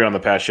 Question for you on the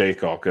Pache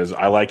call, because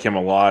I like him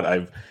a lot.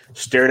 I've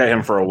stared at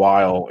him for a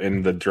while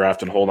in the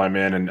draft and hold I'm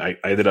in, and I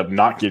ended up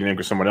not getting him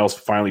because someone else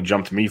finally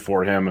jumped to me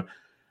for him.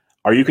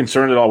 Are you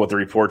concerned at all with the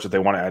reports that they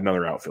want to add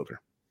another outfielder?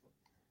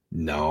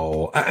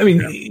 No. I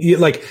mean,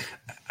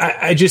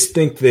 I just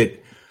think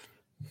that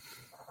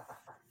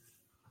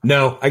 –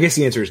 no, I guess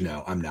the answer is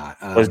no, I'm not.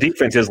 His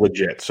defense is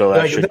legit, so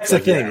that's the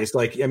thing. Yeah. It's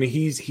like, I mean,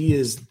 he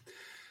is –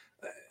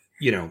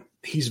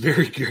 he's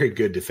very, very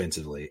good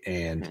defensively.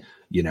 And,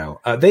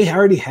 they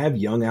already have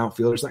young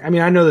outfielders. Like, I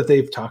mean, I know that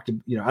they've talked to,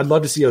 I'd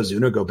love to see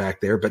Ozuna go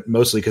back there, but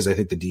mostly because I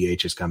think the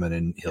DH is coming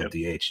and he'll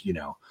DH,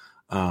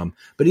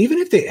 but even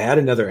if they add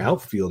another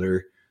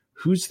outfielder,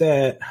 who's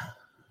that?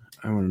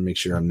 I want to make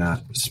sure I'm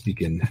not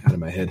speaking out of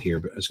my head here,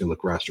 but I was going to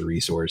look roster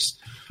resource.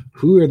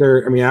 Who are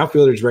their,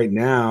 outfielders right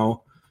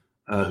now?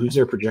 Who's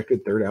their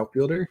projected third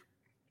outfielder?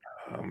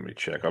 Let me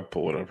check. I'll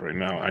pull it up right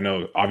now. I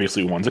know,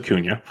 obviously, one's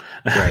Acuna.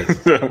 Right.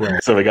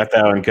 Right. So we got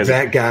that one. Because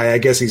that guy, I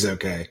guess he's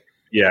okay.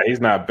 Yeah, he's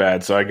not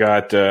bad. So I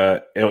got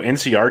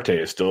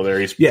Inciarte is still there.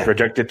 He's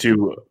projected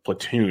to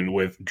platoon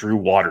with Drew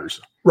Waters.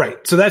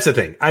 Right. So that's the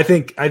thing. I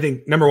think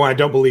number one, I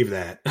don't believe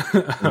that.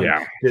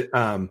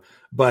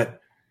 But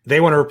they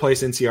want to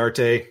replace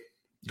Inciarte.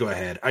 Go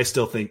ahead. I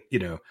still think,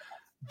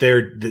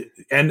 they're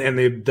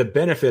the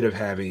benefit of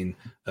having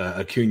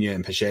Acuna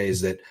and Pache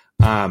is that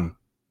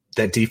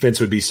that defense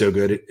would be so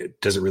good.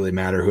 It doesn't really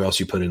matter who else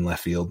you put in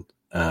left field.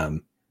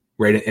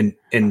 Right. And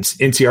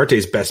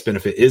Inciarte's best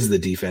benefit is the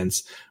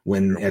defense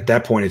when at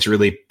that point it's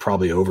really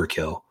probably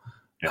overkill.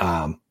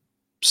 Yeah.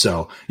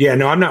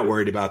 I'm not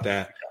worried about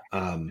that.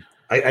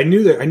 I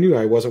knew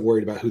I wasn't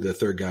worried about who the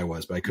third guy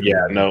was, but I couldn't.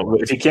 Yeah, no.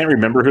 If you can't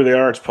remember who they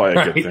are, it's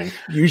probably a good thing.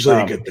 Usually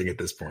a good thing at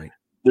this point.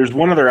 There's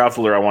one other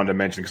outfielder I wanted to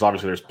mention because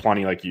obviously there's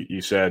plenty, like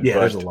you said. Yeah, but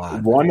there's a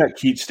lot. One that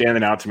keeps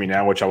standing out to me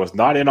now, which I was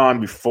not in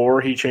on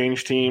before he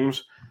changed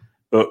teams,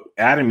 but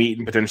Adam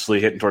Eaton potentially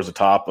hitting towards the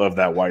top of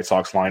that White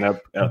Sox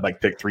lineup at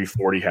like pick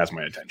 340 has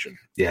my attention.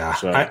 Yeah,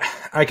 so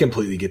I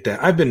completely get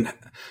that.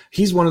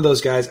 He's one of those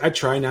guys. I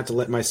try not to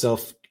let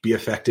myself be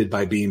affected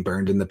by being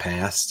burned in the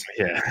past.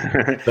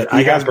 Yeah. But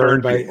I got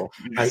burned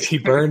he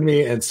burned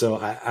me. And so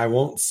I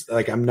won't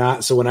I'm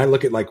not. So when I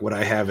look at like what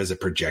I have as a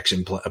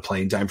projection, a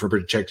playing time for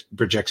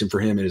projection for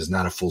him, it is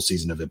not a full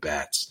season of at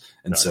bats.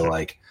 And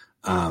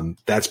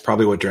that's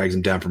probably what drags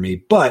him down for me.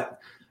 But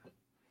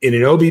in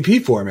an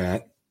OBP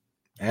format,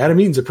 Adam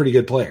Eaton's a pretty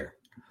good player.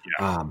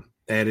 Yeah.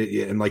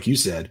 And like you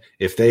said,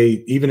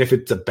 even if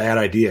it's a bad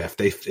idea, if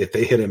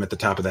they hit him at the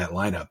top of that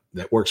lineup,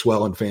 that works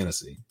well in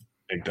fantasy.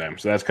 Big time.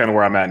 So that's kind of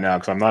where I'm at now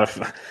because I'm not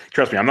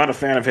a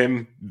fan of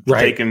him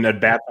taking a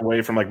bat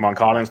away from like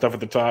Moncada and stuff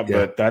at the top,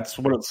 but that's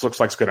what it looks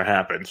like is going to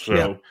happen.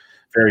 So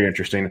very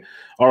interesting.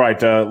 All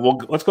right.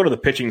 Let's go to the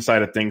pitching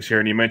side of things here.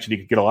 And you mentioned you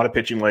could get a lot of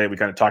pitching late. We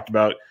kind of talked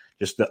about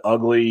just the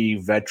ugly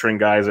veteran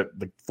guys at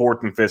the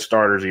fourth and fifth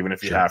starters, even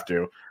if you have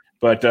to.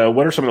 But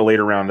what are some of the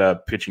later round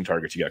pitching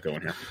targets you got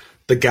going here?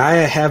 The guy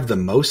I have the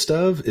most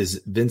of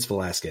is Vince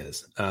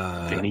Velasquez.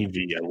 Vinny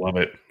V, I love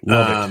it.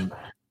 Love it.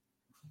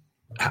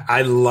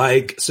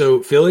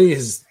 So Philly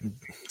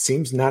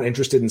seems not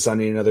interested in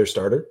signing another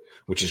starter,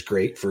 which is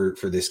great for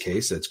this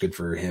case. That's good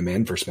for him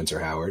and for Spencer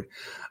Howard.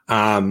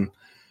 I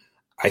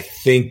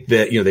think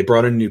that, they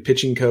brought in a new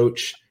pitching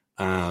coach,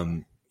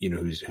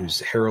 who's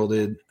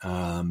heralded.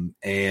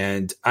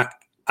 And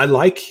I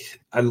like,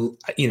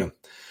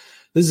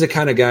 this is the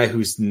kind of guy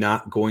who's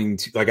not going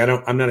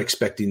to I'm not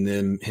expecting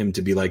him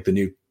to be like the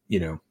new,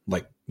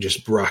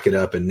 just rocket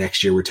up and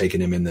next year we're taking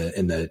him in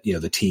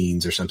the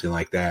teens or something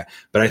like that.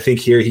 But I think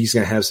here he's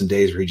going to have some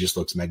days where he just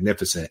looks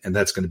magnificent, and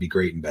that's going to be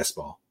great in best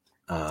ball.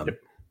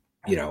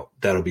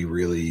 That'll be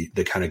really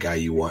the kind of guy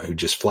you want who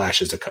just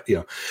flashes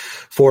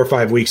 4 or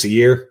 5 weeks a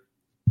year,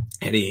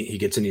 and he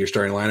gets into your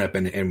starting lineup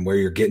and where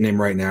you're getting him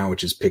right now,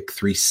 which is pick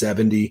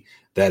 370,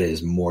 that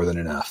is more than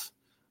enough.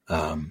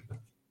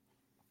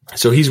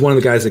 So he's one of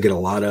the guys I get a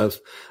lot of.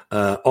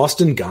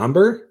 Austin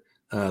Gomber,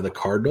 the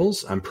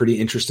Cardinals, I'm pretty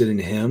interested in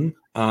him.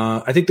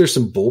 I think there's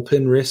some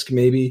bullpen risk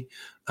maybe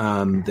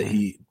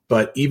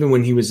but even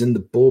when he was in the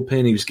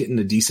bullpen, he was getting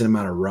a decent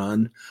amount of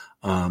run.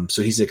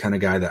 So he's the kind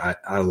of guy that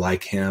I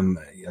like him.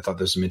 I thought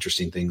there's some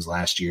interesting things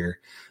last year.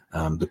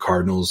 The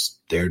Cardinals,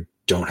 they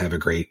don't have a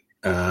great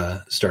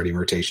starting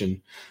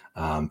rotation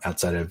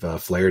outside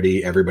of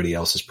Flaherty. Everybody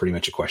else is pretty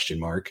much a question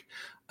mark.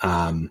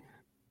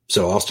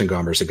 So Austin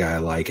Gomber is a guy I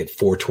like at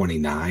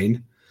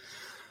 429.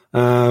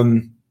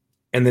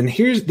 And then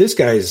this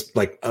guy's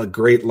like a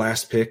great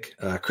last pick,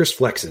 Chris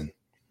Flexen,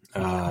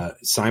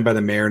 signed by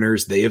the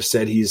Mariners. They have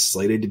said he's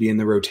slated to be in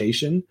the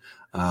rotation.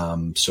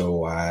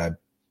 So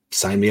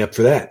sign me up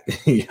for that.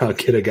 I'll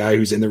get a guy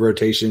who's in the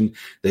rotation.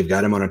 They've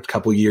got him on a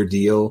couple-year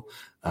deal.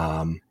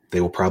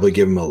 They will probably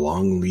give him a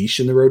long leash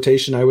in the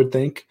rotation, I would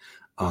think.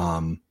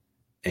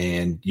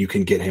 And you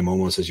can get him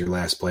almost as your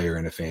last player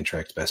in a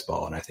Fantrax best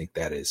ball, and I think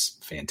that is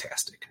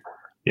fantastic.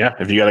 Yeah,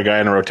 if you got a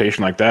guy in a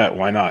rotation like that,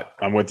 why not?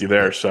 I'm with you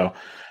there. So,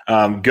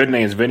 good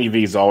names. Vinny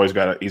V's always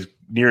he's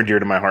near and dear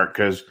to my heart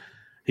because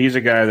he's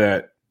a guy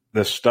that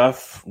the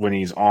stuff when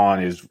he's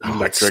on is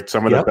electric.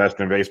 Some of the best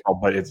in baseball,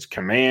 but it's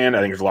command. I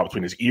think there's a lot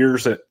between his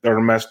ears that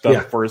are messed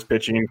up for his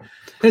pitching.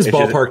 His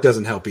ballpark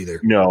doesn't help either.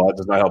 No, that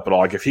does not help at all.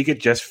 Like if he could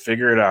just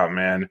figure it out,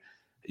 man.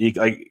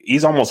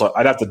 He's almost.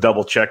 I'd have to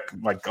double check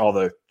like all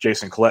the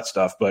Jason Collette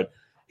stuff, but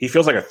he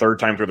feels like a third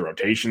time through the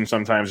rotation.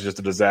 Sometimes it's just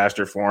a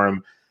disaster for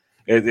him.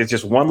 It's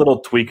just one little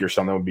tweak or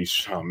something would be.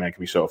 Oh man, it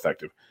could be so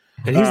effective.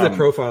 And he's the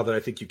profile that I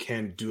think you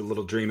can do a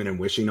little dreaming and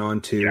wishing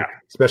on too,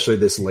 especially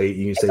this late.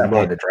 You can say,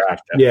 well, the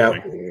draft,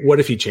 what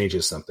if he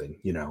changes something?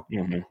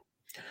 Mm-hmm.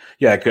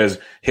 Yeah, because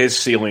his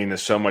ceiling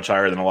is so much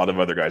higher than a lot of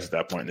other guys at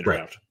that point in the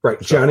draft. Right.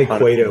 So, Johnny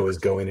Cueto is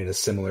going in a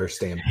similar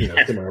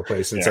similar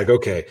place. And it's like,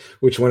 okay,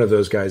 which one of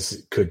those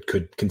guys could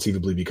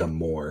conceivably become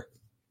more?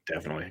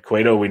 Definitely.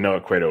 Cueto, we know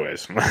what Cueto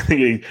is.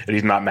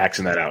 He's not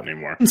maxing that out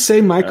anymore. And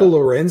say Michael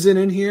Lorenzen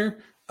in here.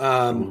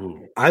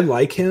 I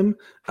like him.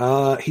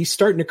 He's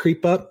starting to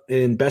creep up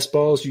in best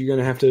balls. You're going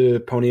to have to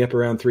pony up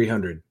around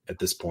 300 at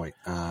this point.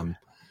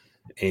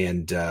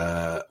 And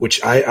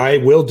which I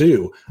will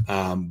do.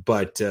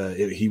 But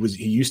he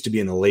used to be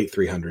in the late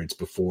 300s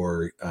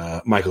before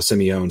Michael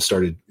Simeone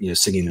started,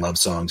 singing love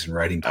songs and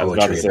writing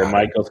poetry. I was about to say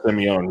Michael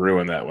Simeone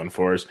ruined that one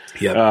for us.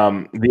 Yep.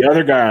 The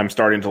other guy I'm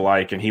starting to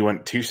like, and he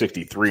went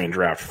 263 in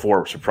draft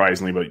 4,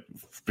 surprisingly, but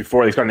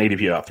before he's got an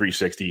ADP about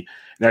 360. And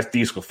that's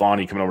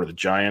DeSclafani coming over to the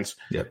Giants.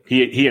 Yep.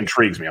 He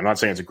intrigues me. I'm not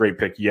saying it's a great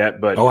pick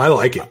yet, but I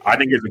like it. I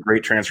think there's a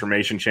great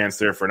transformation chance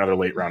there for another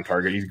late round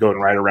target. He's going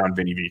right around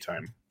Vinny V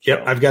time.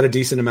 Yep, I've got a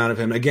decent amount of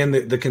him. Again,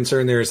 the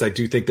concern there is I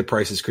do think the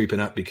price is creeping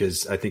up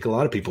because I think a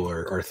lot of people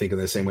are thinking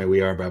the same way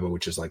we are, Bubba,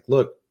 which is like,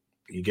 look,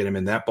 you get him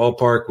in that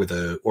ballpark with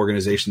an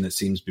organization that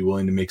seems to be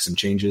willing to make some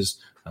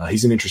changes.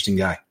 He's an interesting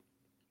guy.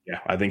 Yeah,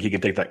 I think he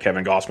could take that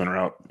Kevin Gossman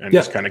route and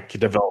just kind of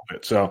develop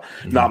it. So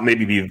not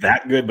maybe be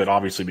that good, but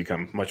obviously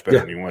become much better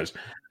than he was.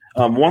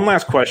 One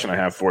last question I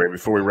have for you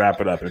before we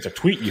wrap it up. And it's a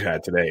tweet you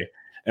had today.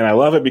 And I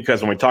love it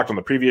because when we talked on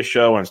the previous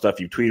show and stuff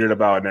you tweeted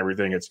about and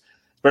everything, it's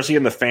especially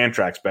in the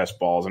Fantrax best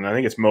balls, and I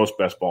think it's most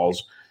best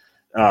balls,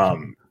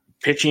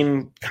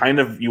 pitching kind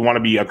of you want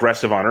to be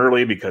aggressive on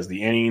early because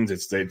the innings,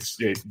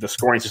 the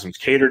scoring system's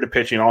catered to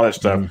pitching, all that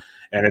stuff.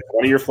 And it's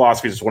one of your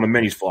philosophies. It's one of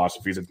Minnie's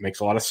philosophies. It makes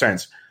a lot of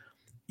sense.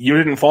 You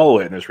didn't follow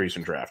it in this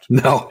recent draft.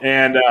 No.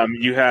 And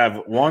you have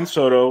Juan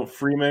Soto,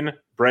 Freeman,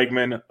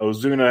 Bregman,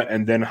 Ozuna,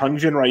 and then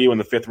Hyun-Jin Ryu in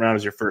the 5th round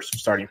as your first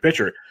starting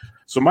pitcher.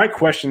 So my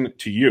question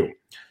to you,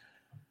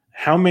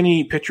 how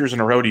many pitchers in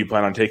a row do you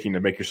plan on taking to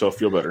make yourself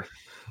feel better?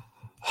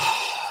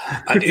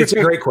 It's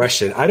a great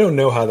question. I don't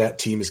know how that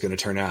team is going to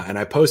turn out. And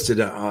I posted,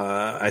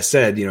 I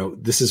said,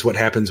 this is what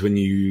happens when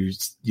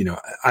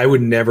I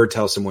would never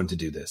tell someone to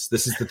do this.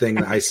 This is the thing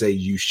that I say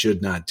you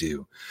should not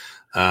do.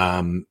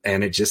 And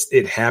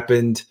it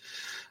happened.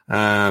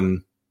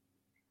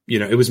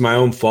 It was my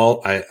own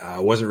fault. I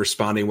wasn't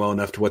responding well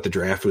enough to what the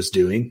draft was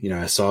doing.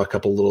 I saw a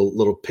couple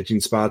little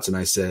pitching spots and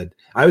I said,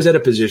 I was at a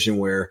position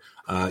where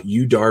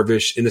Yu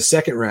Darvish in the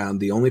 2nd round,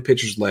 the only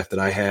pitchers left that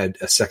I had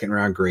a 2nd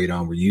round grade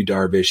on were Yu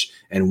Darvish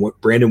and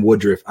Brandon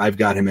Woodruff. I've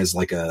got him as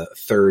like a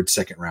 3rd,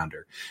 2nd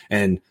rounder.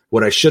 And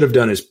what I should have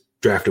done is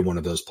drafted one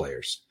of those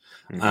players.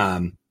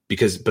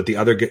 But the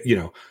other,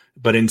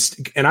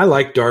 and I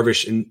like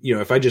Darvish, and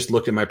if I just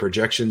look at my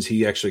projections,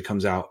 he actually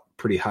comes out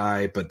pretty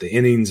high, but the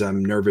innings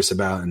I'm nervous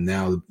about. And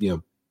now,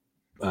 the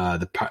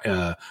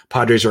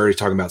Padres are already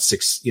talking about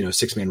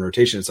 6-man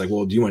rotation. It's like,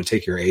 well, do you want to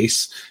take your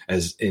ace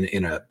as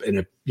in a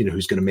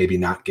who's going to maybe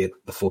not get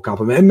the full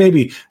compliment? And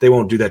maybe they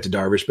won't do that to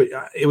Darvish, but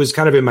it was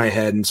kind of in my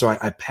head. And so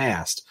I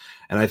passed.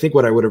 And I think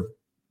what I would have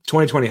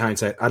 2020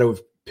 hindsight, I'd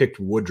have picked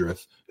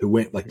Woodruff, who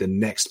went like the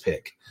next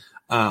pick.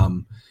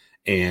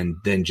 And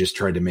then just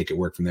tried to make it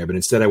work from there. But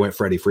instead I went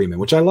Freddie Freeman,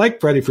 which I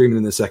like Freddie Freeman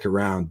in the 2nd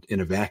round in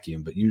a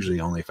vacuum, but usually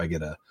only if I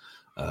get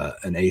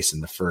an ace in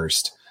the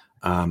 1st.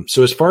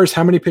 So as far as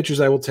how many pitchers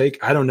I will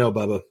take, I don't know,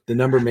 Bubba. The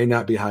number may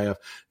not be high enough.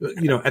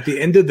 At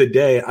the end of the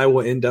day, I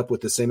will end up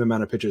with the same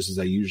amount of pitchers as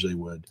I usually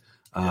would.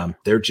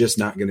 They're just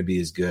not going to be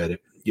as good.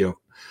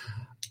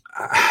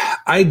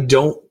 I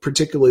don't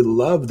particularly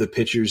love the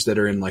pitchers that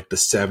are in like the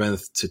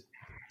 7th to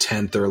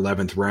 10th or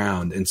 11th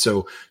round. And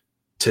so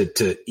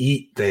to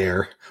eat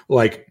there,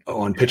 like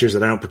on pitchers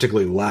that I don't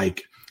particularly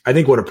like, I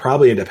think what will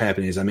probably end up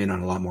happening is I'm in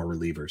on a lot more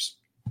relievers.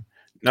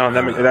 No,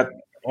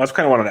 that's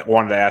kind of what I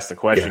wanted to ask the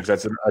question, because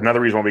that's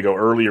another reason why we go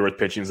earlier with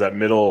pitching is that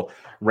middle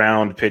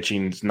round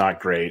pitching is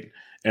not great.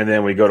 And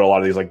then we go to a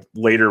lot of these like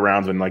later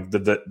rounds when like the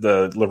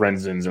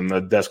Lorenzens and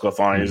the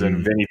DeSclafanis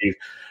and Vinny.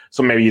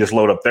 So maybe you just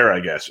load up there, I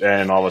guess.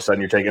 And all of a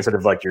sudden you're taking, instead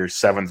of like your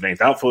 7th and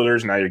 8th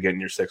outfielders, now you're getting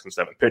your 6th and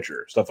 7th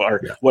pitcher stuff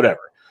or whatever.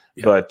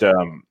 Yeah. But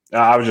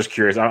I was just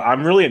curious.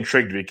 I'm really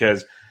intrigued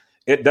because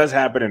it does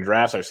happen in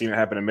drafts. I've seen it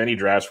happen in many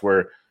drafts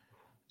where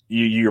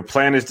your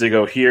plan is to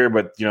go here,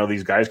 but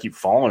these guys keep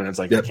falling, and it's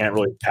like you can't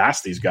really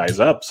pass these guys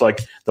up. So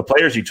like the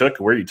players you took,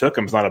 where you took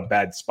them, is not a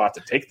bad spot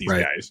to take these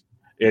guys.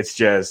 It's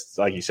just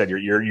like you said,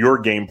 your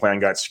game plan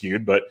got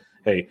skewed. But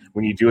hey,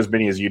 when you do as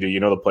many as you do,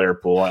 the player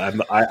pool. I'm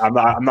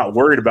not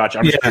worried about you.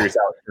 I'm just curious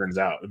how it turns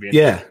out.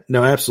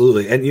 No,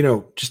 absolutely. And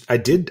I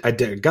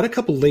got a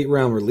couple late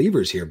round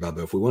relievers here,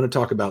 Bubba. If we want to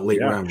talk about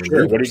late round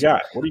relievers, what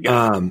do you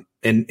got?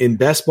 And in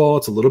best ball,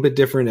 it's a little bit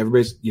different.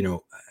 Everybody's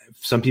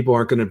some people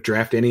aren't going to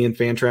draft any in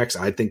Fantrax.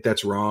 I think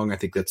that's wrong. I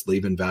think that's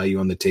leaving value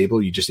on the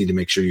table. You just need to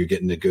make sure you're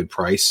getting a good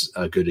price,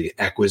 a good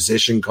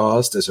acquisition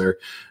cost, as our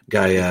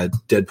guy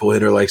Deadpool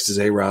Hitter likes to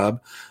say,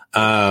 Rob.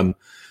 I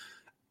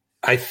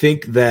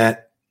think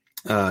that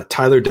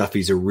Tyler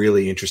Duffy's a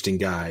really interesting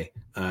guy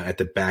at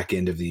the back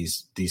end of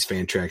these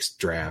Fantrax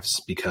drafts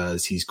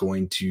because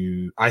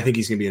I think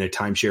he's going to be in a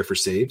timeshare for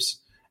saves.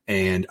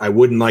 And I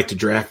wouldn't like to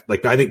draft,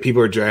 I think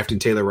people are drafting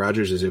Taylor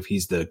Rogers as if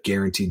he's the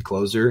guaranteed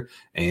closer,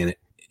 and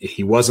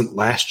he wasn't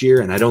last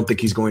year, and I don't think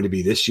he's going to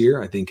be this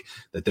year. I think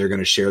that they're going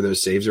to share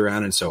those saves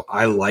around, and so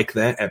I like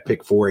that at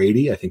pick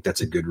 480. I think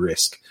that's a good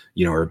risk,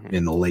 or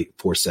in the late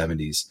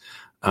 470s.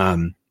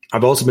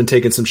 I've also been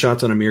taking some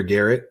shots on Amir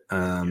Garrett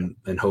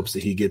in hopes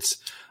that he gets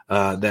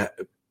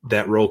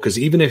that role, because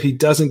even if he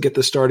doesn't get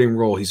the starting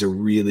role, he's a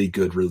really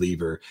good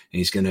reliever, and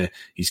he's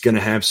gonna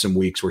have some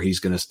weeks where he's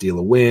gonna steal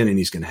a win, and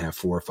he's gonna have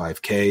 4 or 5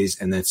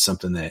 Ks, and that's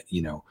something that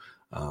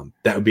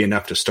that would be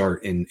enough to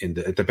start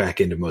at the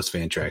back end of most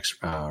Fantrax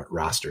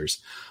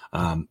rosters.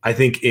 I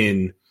think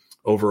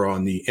over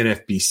on the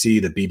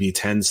NFBC, the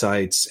BB10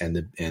 sites and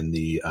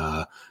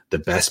the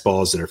best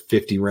balls that are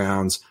 50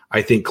 rounds,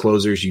 I think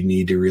closers, you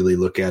need to really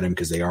look at them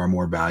because they are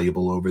more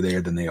valuable over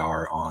there than they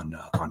are on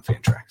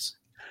Fantrax.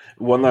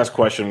 One last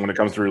question when it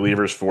comes to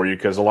relievers for you,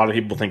 because a lot of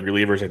people think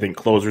relievers, I think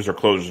closers are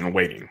closers in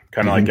waiting,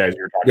 kind of like guys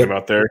you're talking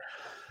about there.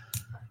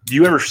 Do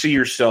you ever see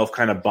yourself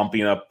kind of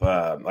bumping up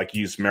like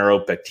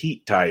Yusmeiro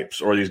Petit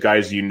types, or these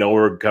guys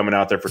are coming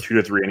out there for 2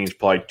 to 3 innings,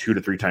 probably 2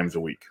 to 3 times a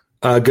week?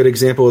 A good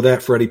example of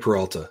that, Freddie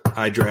Peralta.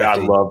 I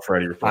love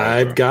Freddie Peralta.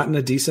 I've gotten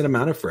a decent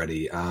amount of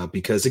Freddie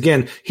because,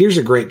 again, here's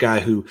a great guy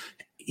who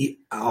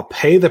I'll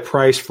pay the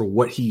price for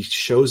what he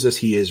shows us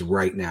he is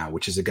right now,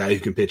 which is a guy who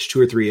can pitch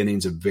 2 or 3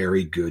 innings of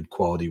very good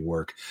quality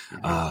work,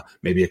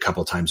 maybe a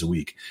couple times a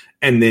week.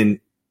 And then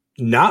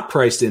not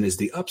priced in is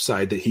the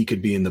upside that he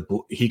could be in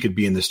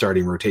the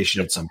starting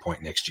rotation at some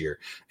point next year.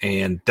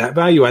 And that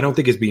value, I don't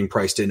think is being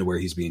priced into where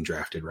he's being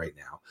drafted right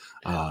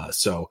now.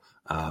 So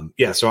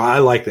I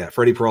like that.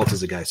 Freddie Peralta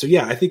is a guy. So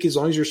yeah, I think as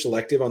long as you're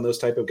selective on those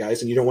type of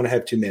guys and you don't want to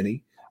have too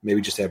many,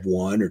 maybe just have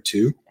 1 or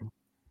 2.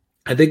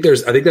 I think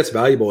that's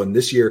valuable. And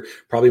this year,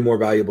 probably more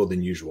valuable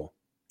than usual.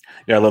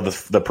 Yeah, I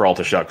love the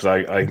Peralta shot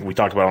because we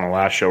talked about it on the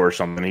last show or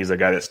something. He's a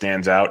guy that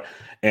stands out,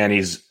 and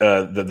he's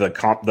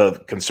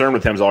the concern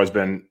with him has always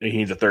been he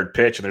needs a third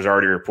pitch, and there's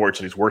already reports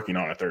that he's working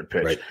on a third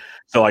pitch. Right.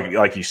 So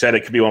like you said,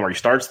 it could be one where he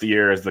starts the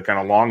year as the kind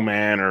of long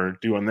man or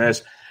doing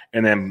this,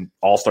 and then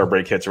All-Star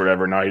break hits or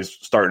whatever. Now he's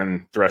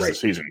starting the rest of the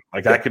season.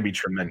 That could be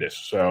tremendous.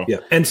 So yeah,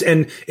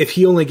 and if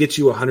he only gets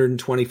you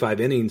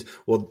 125 innings,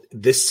 well,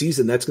 this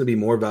season that's going to be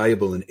more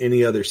valuable than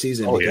any other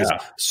season because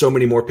so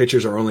many more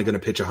pitchers are only going to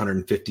pitch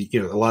 150.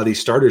 A lot of these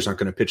starters aren't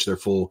going to pitch their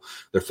full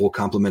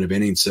complement of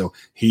innings. So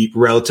he,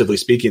 relatively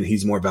speaking,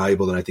 he's more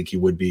valuable than I think he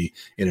would be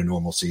in a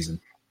normal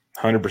season.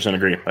 100%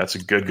 agree. That's a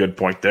good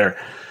point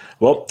there.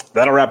 Well,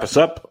 that'll wrap us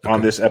up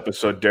on this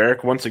episode,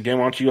 Derek. Once again,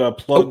 why don't you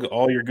plug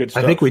all your good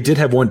stuff? I think we did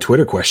have one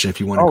Twitter question if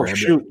you want to grab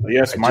it.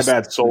 Yes, my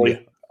bad,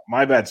 Sully.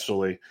 My bad,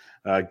 Sully.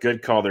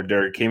 Good call there,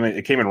 Derek.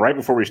 It came in right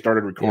before we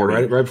started recording.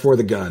 Yeah, right before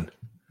the gun.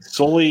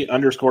 Sully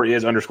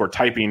 _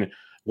 typing.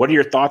 What are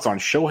your thoughts on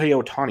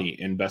Shohei Ohtani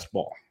in best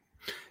ball?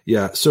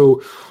 Yeah,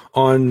 so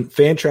on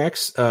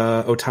Fantrax,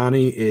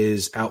 Ohtani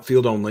is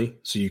outfield only,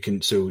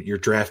 so you're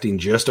drafting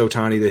just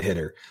Ohtani the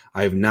hitter.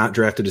 I have not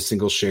drafted a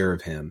single share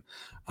of him.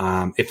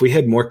 If we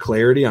had more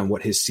clarity on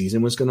what his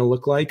season was going to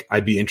look like,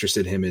 I'd be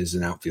interested in him as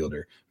an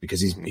outfielder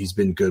because he's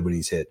been good when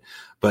he's hit.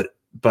 But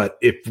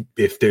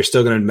if they're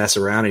still going to mess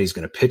around and he's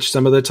going to pitch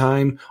some of the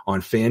time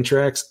on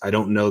Fantrax, I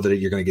don't know that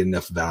you're going to get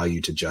enough value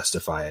to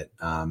justify it.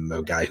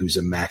 A guy who's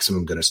a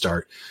maximum going to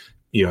start,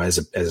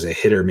 as a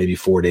hitter, maybe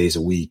 4 days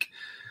a week,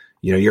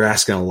 you're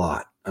asking a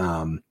lot.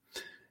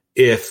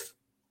 If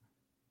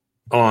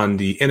on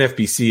the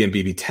NFBC and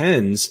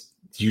BB10s,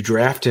 you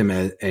draft him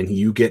and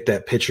you get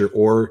that pitcher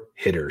or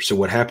hitter. So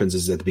what happens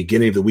is at the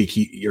beginning of the week,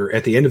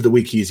 at the end of the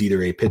week, he's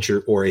either a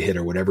pitcher or a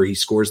hitter, whatever he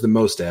scores the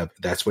most of,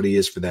 that's what he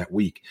is for that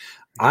week.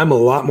 I'm a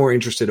lot more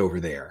interested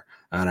over there.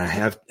 And I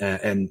have,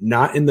 and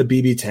not in the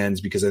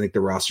BB10s because I think the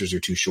rosters are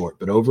too short,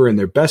 but over in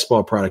their best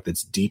ball product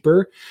that's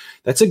deeper,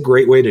 that's a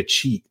great way to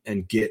cheat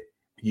and get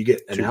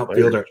an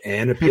outfielder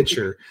and a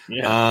pitcher.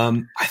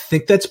 I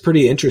think that's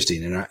pretty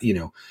interesting.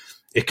 And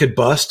it could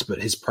bust,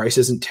 but his price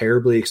isn't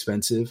terribly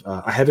expensive.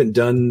 I haven't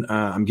done,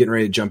 I'm getting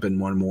ready to jump in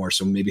one more.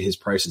 So maybe his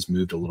price has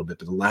moved a little bit,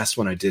 but the last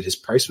one I did, his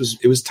price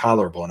was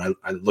tolerable. And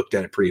I looked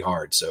at it pretty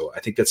hard. So I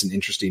think that's an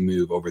interesting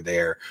move over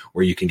there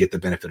where you can get the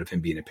benefit of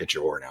him being a pitcher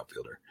or an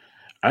outfielder.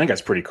 I think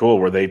that's pretty cool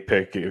where they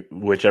pick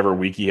whichever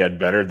week he had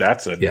better.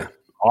 That's a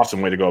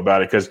awesome way to go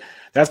about it, because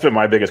that's been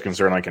my biggest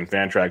concern, like in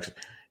Fantrax.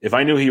 If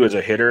I knew he was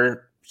a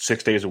hitter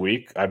 6 days a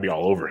week, I'd be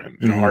all over him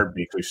in a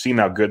heartbeat. We've seen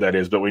how good that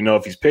is, but we know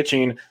if he's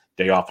pitching,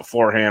 day off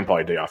beforehand,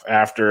 probably day off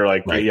after,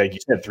 like you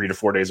said, 3 to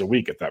 4 days a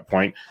week at that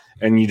point,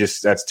 and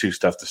that's too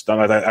tough to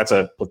stun. That's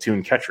a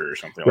platoon catcher or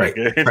something. Right.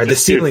 The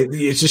ceiling,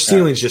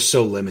 ceiling's just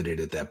so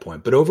limited at that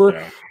point. But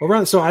over,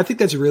 so I think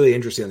that's really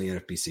interesting on the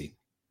NFBC.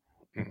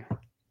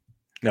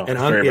 No, and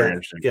very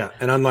interesting. Yeah,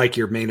 and unlike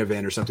your main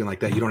event or something like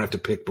that, you don't have to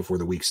pick before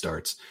the week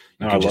starts.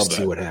 You can just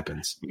see what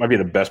happens. Might be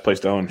the best place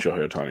to own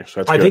Shohei Ohtani.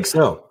 So I think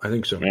so.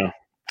 Yeah.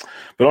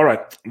 But all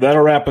right,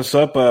 that'll wrap us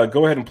up.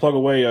 Go ahead and plug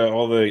away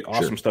all the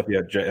awesome stuff you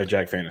have at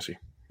Jag Fantasy.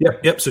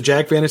 Yep. So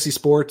Jag Fantasy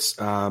Sports,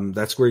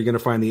 that's where you're going to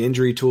find the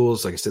injury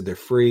tools. Like I said, they're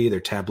free. They're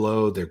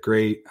Tableau. They're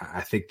great. I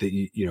think that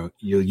you'll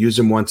use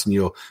them once and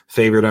you'll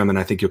favorite them, and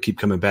I think you'll keep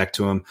coming back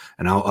to them.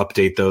 And I'll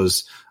update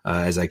those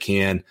as I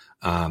can.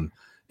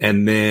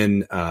 And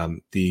then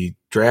the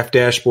draft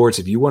dashboards,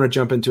 if you want to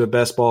jump into a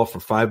best ball for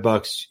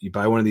 $5, you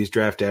buy one of these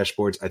draft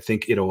dashboards. I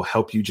think it'll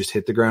help you just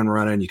hit the ground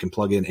running. You can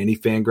plug in any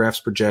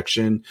Fangraphs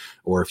projection,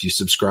 or if you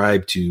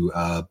subscribe to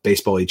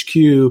Baseball HQ,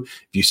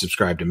 if you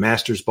subscribe to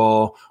Masters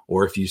Ball,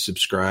 or if you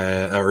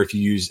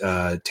use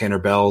Tanner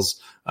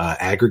Bell's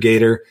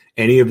aggregator,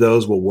 any of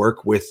those will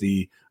work with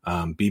the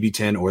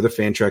BB10 or the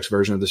Fantrax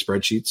version of the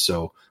spreadsheets.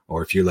 So,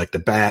 or if you're like the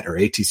BAT or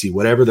ATC,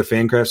 whatever the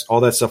Fangraphs, all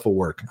that stuff will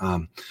work.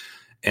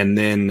 And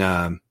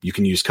then you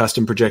can use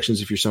custom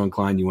projections if you're so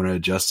inclined. You want to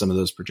adjust some of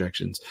those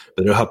projections,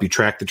 but it'll help you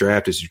track the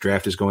draft as your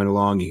draft is going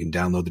along. You can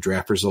download the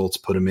draft results,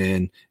 put them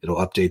in. It'll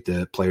update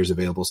the players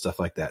available, stuff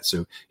like that.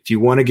 So if you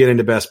want to get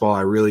into best ball,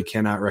 I really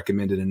cannot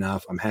recommend it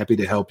enough. I'm happy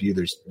to help you.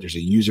 There's a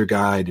user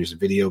guide. There's a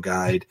video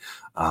guide.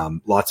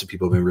 Lots of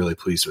people have been really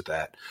pleased with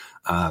that.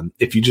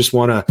 If you just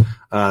want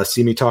to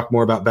see me talk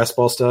more about best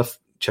ball stuff,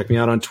 check me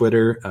out on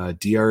Twitter,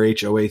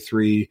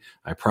 DRHOA3.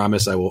 I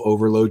promise I will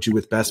overload you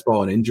with best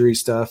ball and injury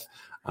stuff.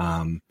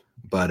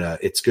 But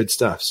it's good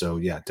stuff. So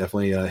yeah,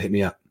 definitely hit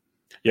me up.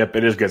 Yep,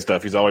 it is good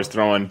stuff. He's always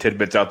throwing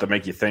tidbits out that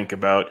make you think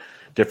about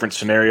different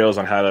scenarios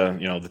on how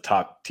to, the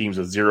top teams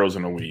with zeros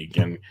in a week,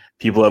 and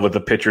people have with the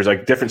pitchers,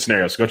 like different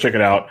scenarios. So go check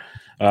it out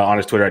on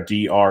his Twitter at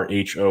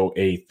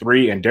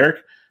DRHOA3. And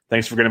Derek,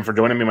 thanks for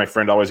joining me, my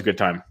friend. Always a good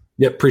time.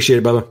 Yep, appreciate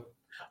it, Bubba.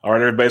 All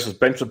right, everybody. This was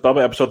Bench with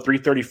Bubba, episode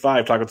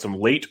 335, talking some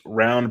late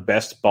round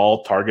best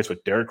ball targets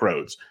with Derek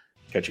Rhodes.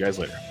 Catch you guys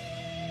later.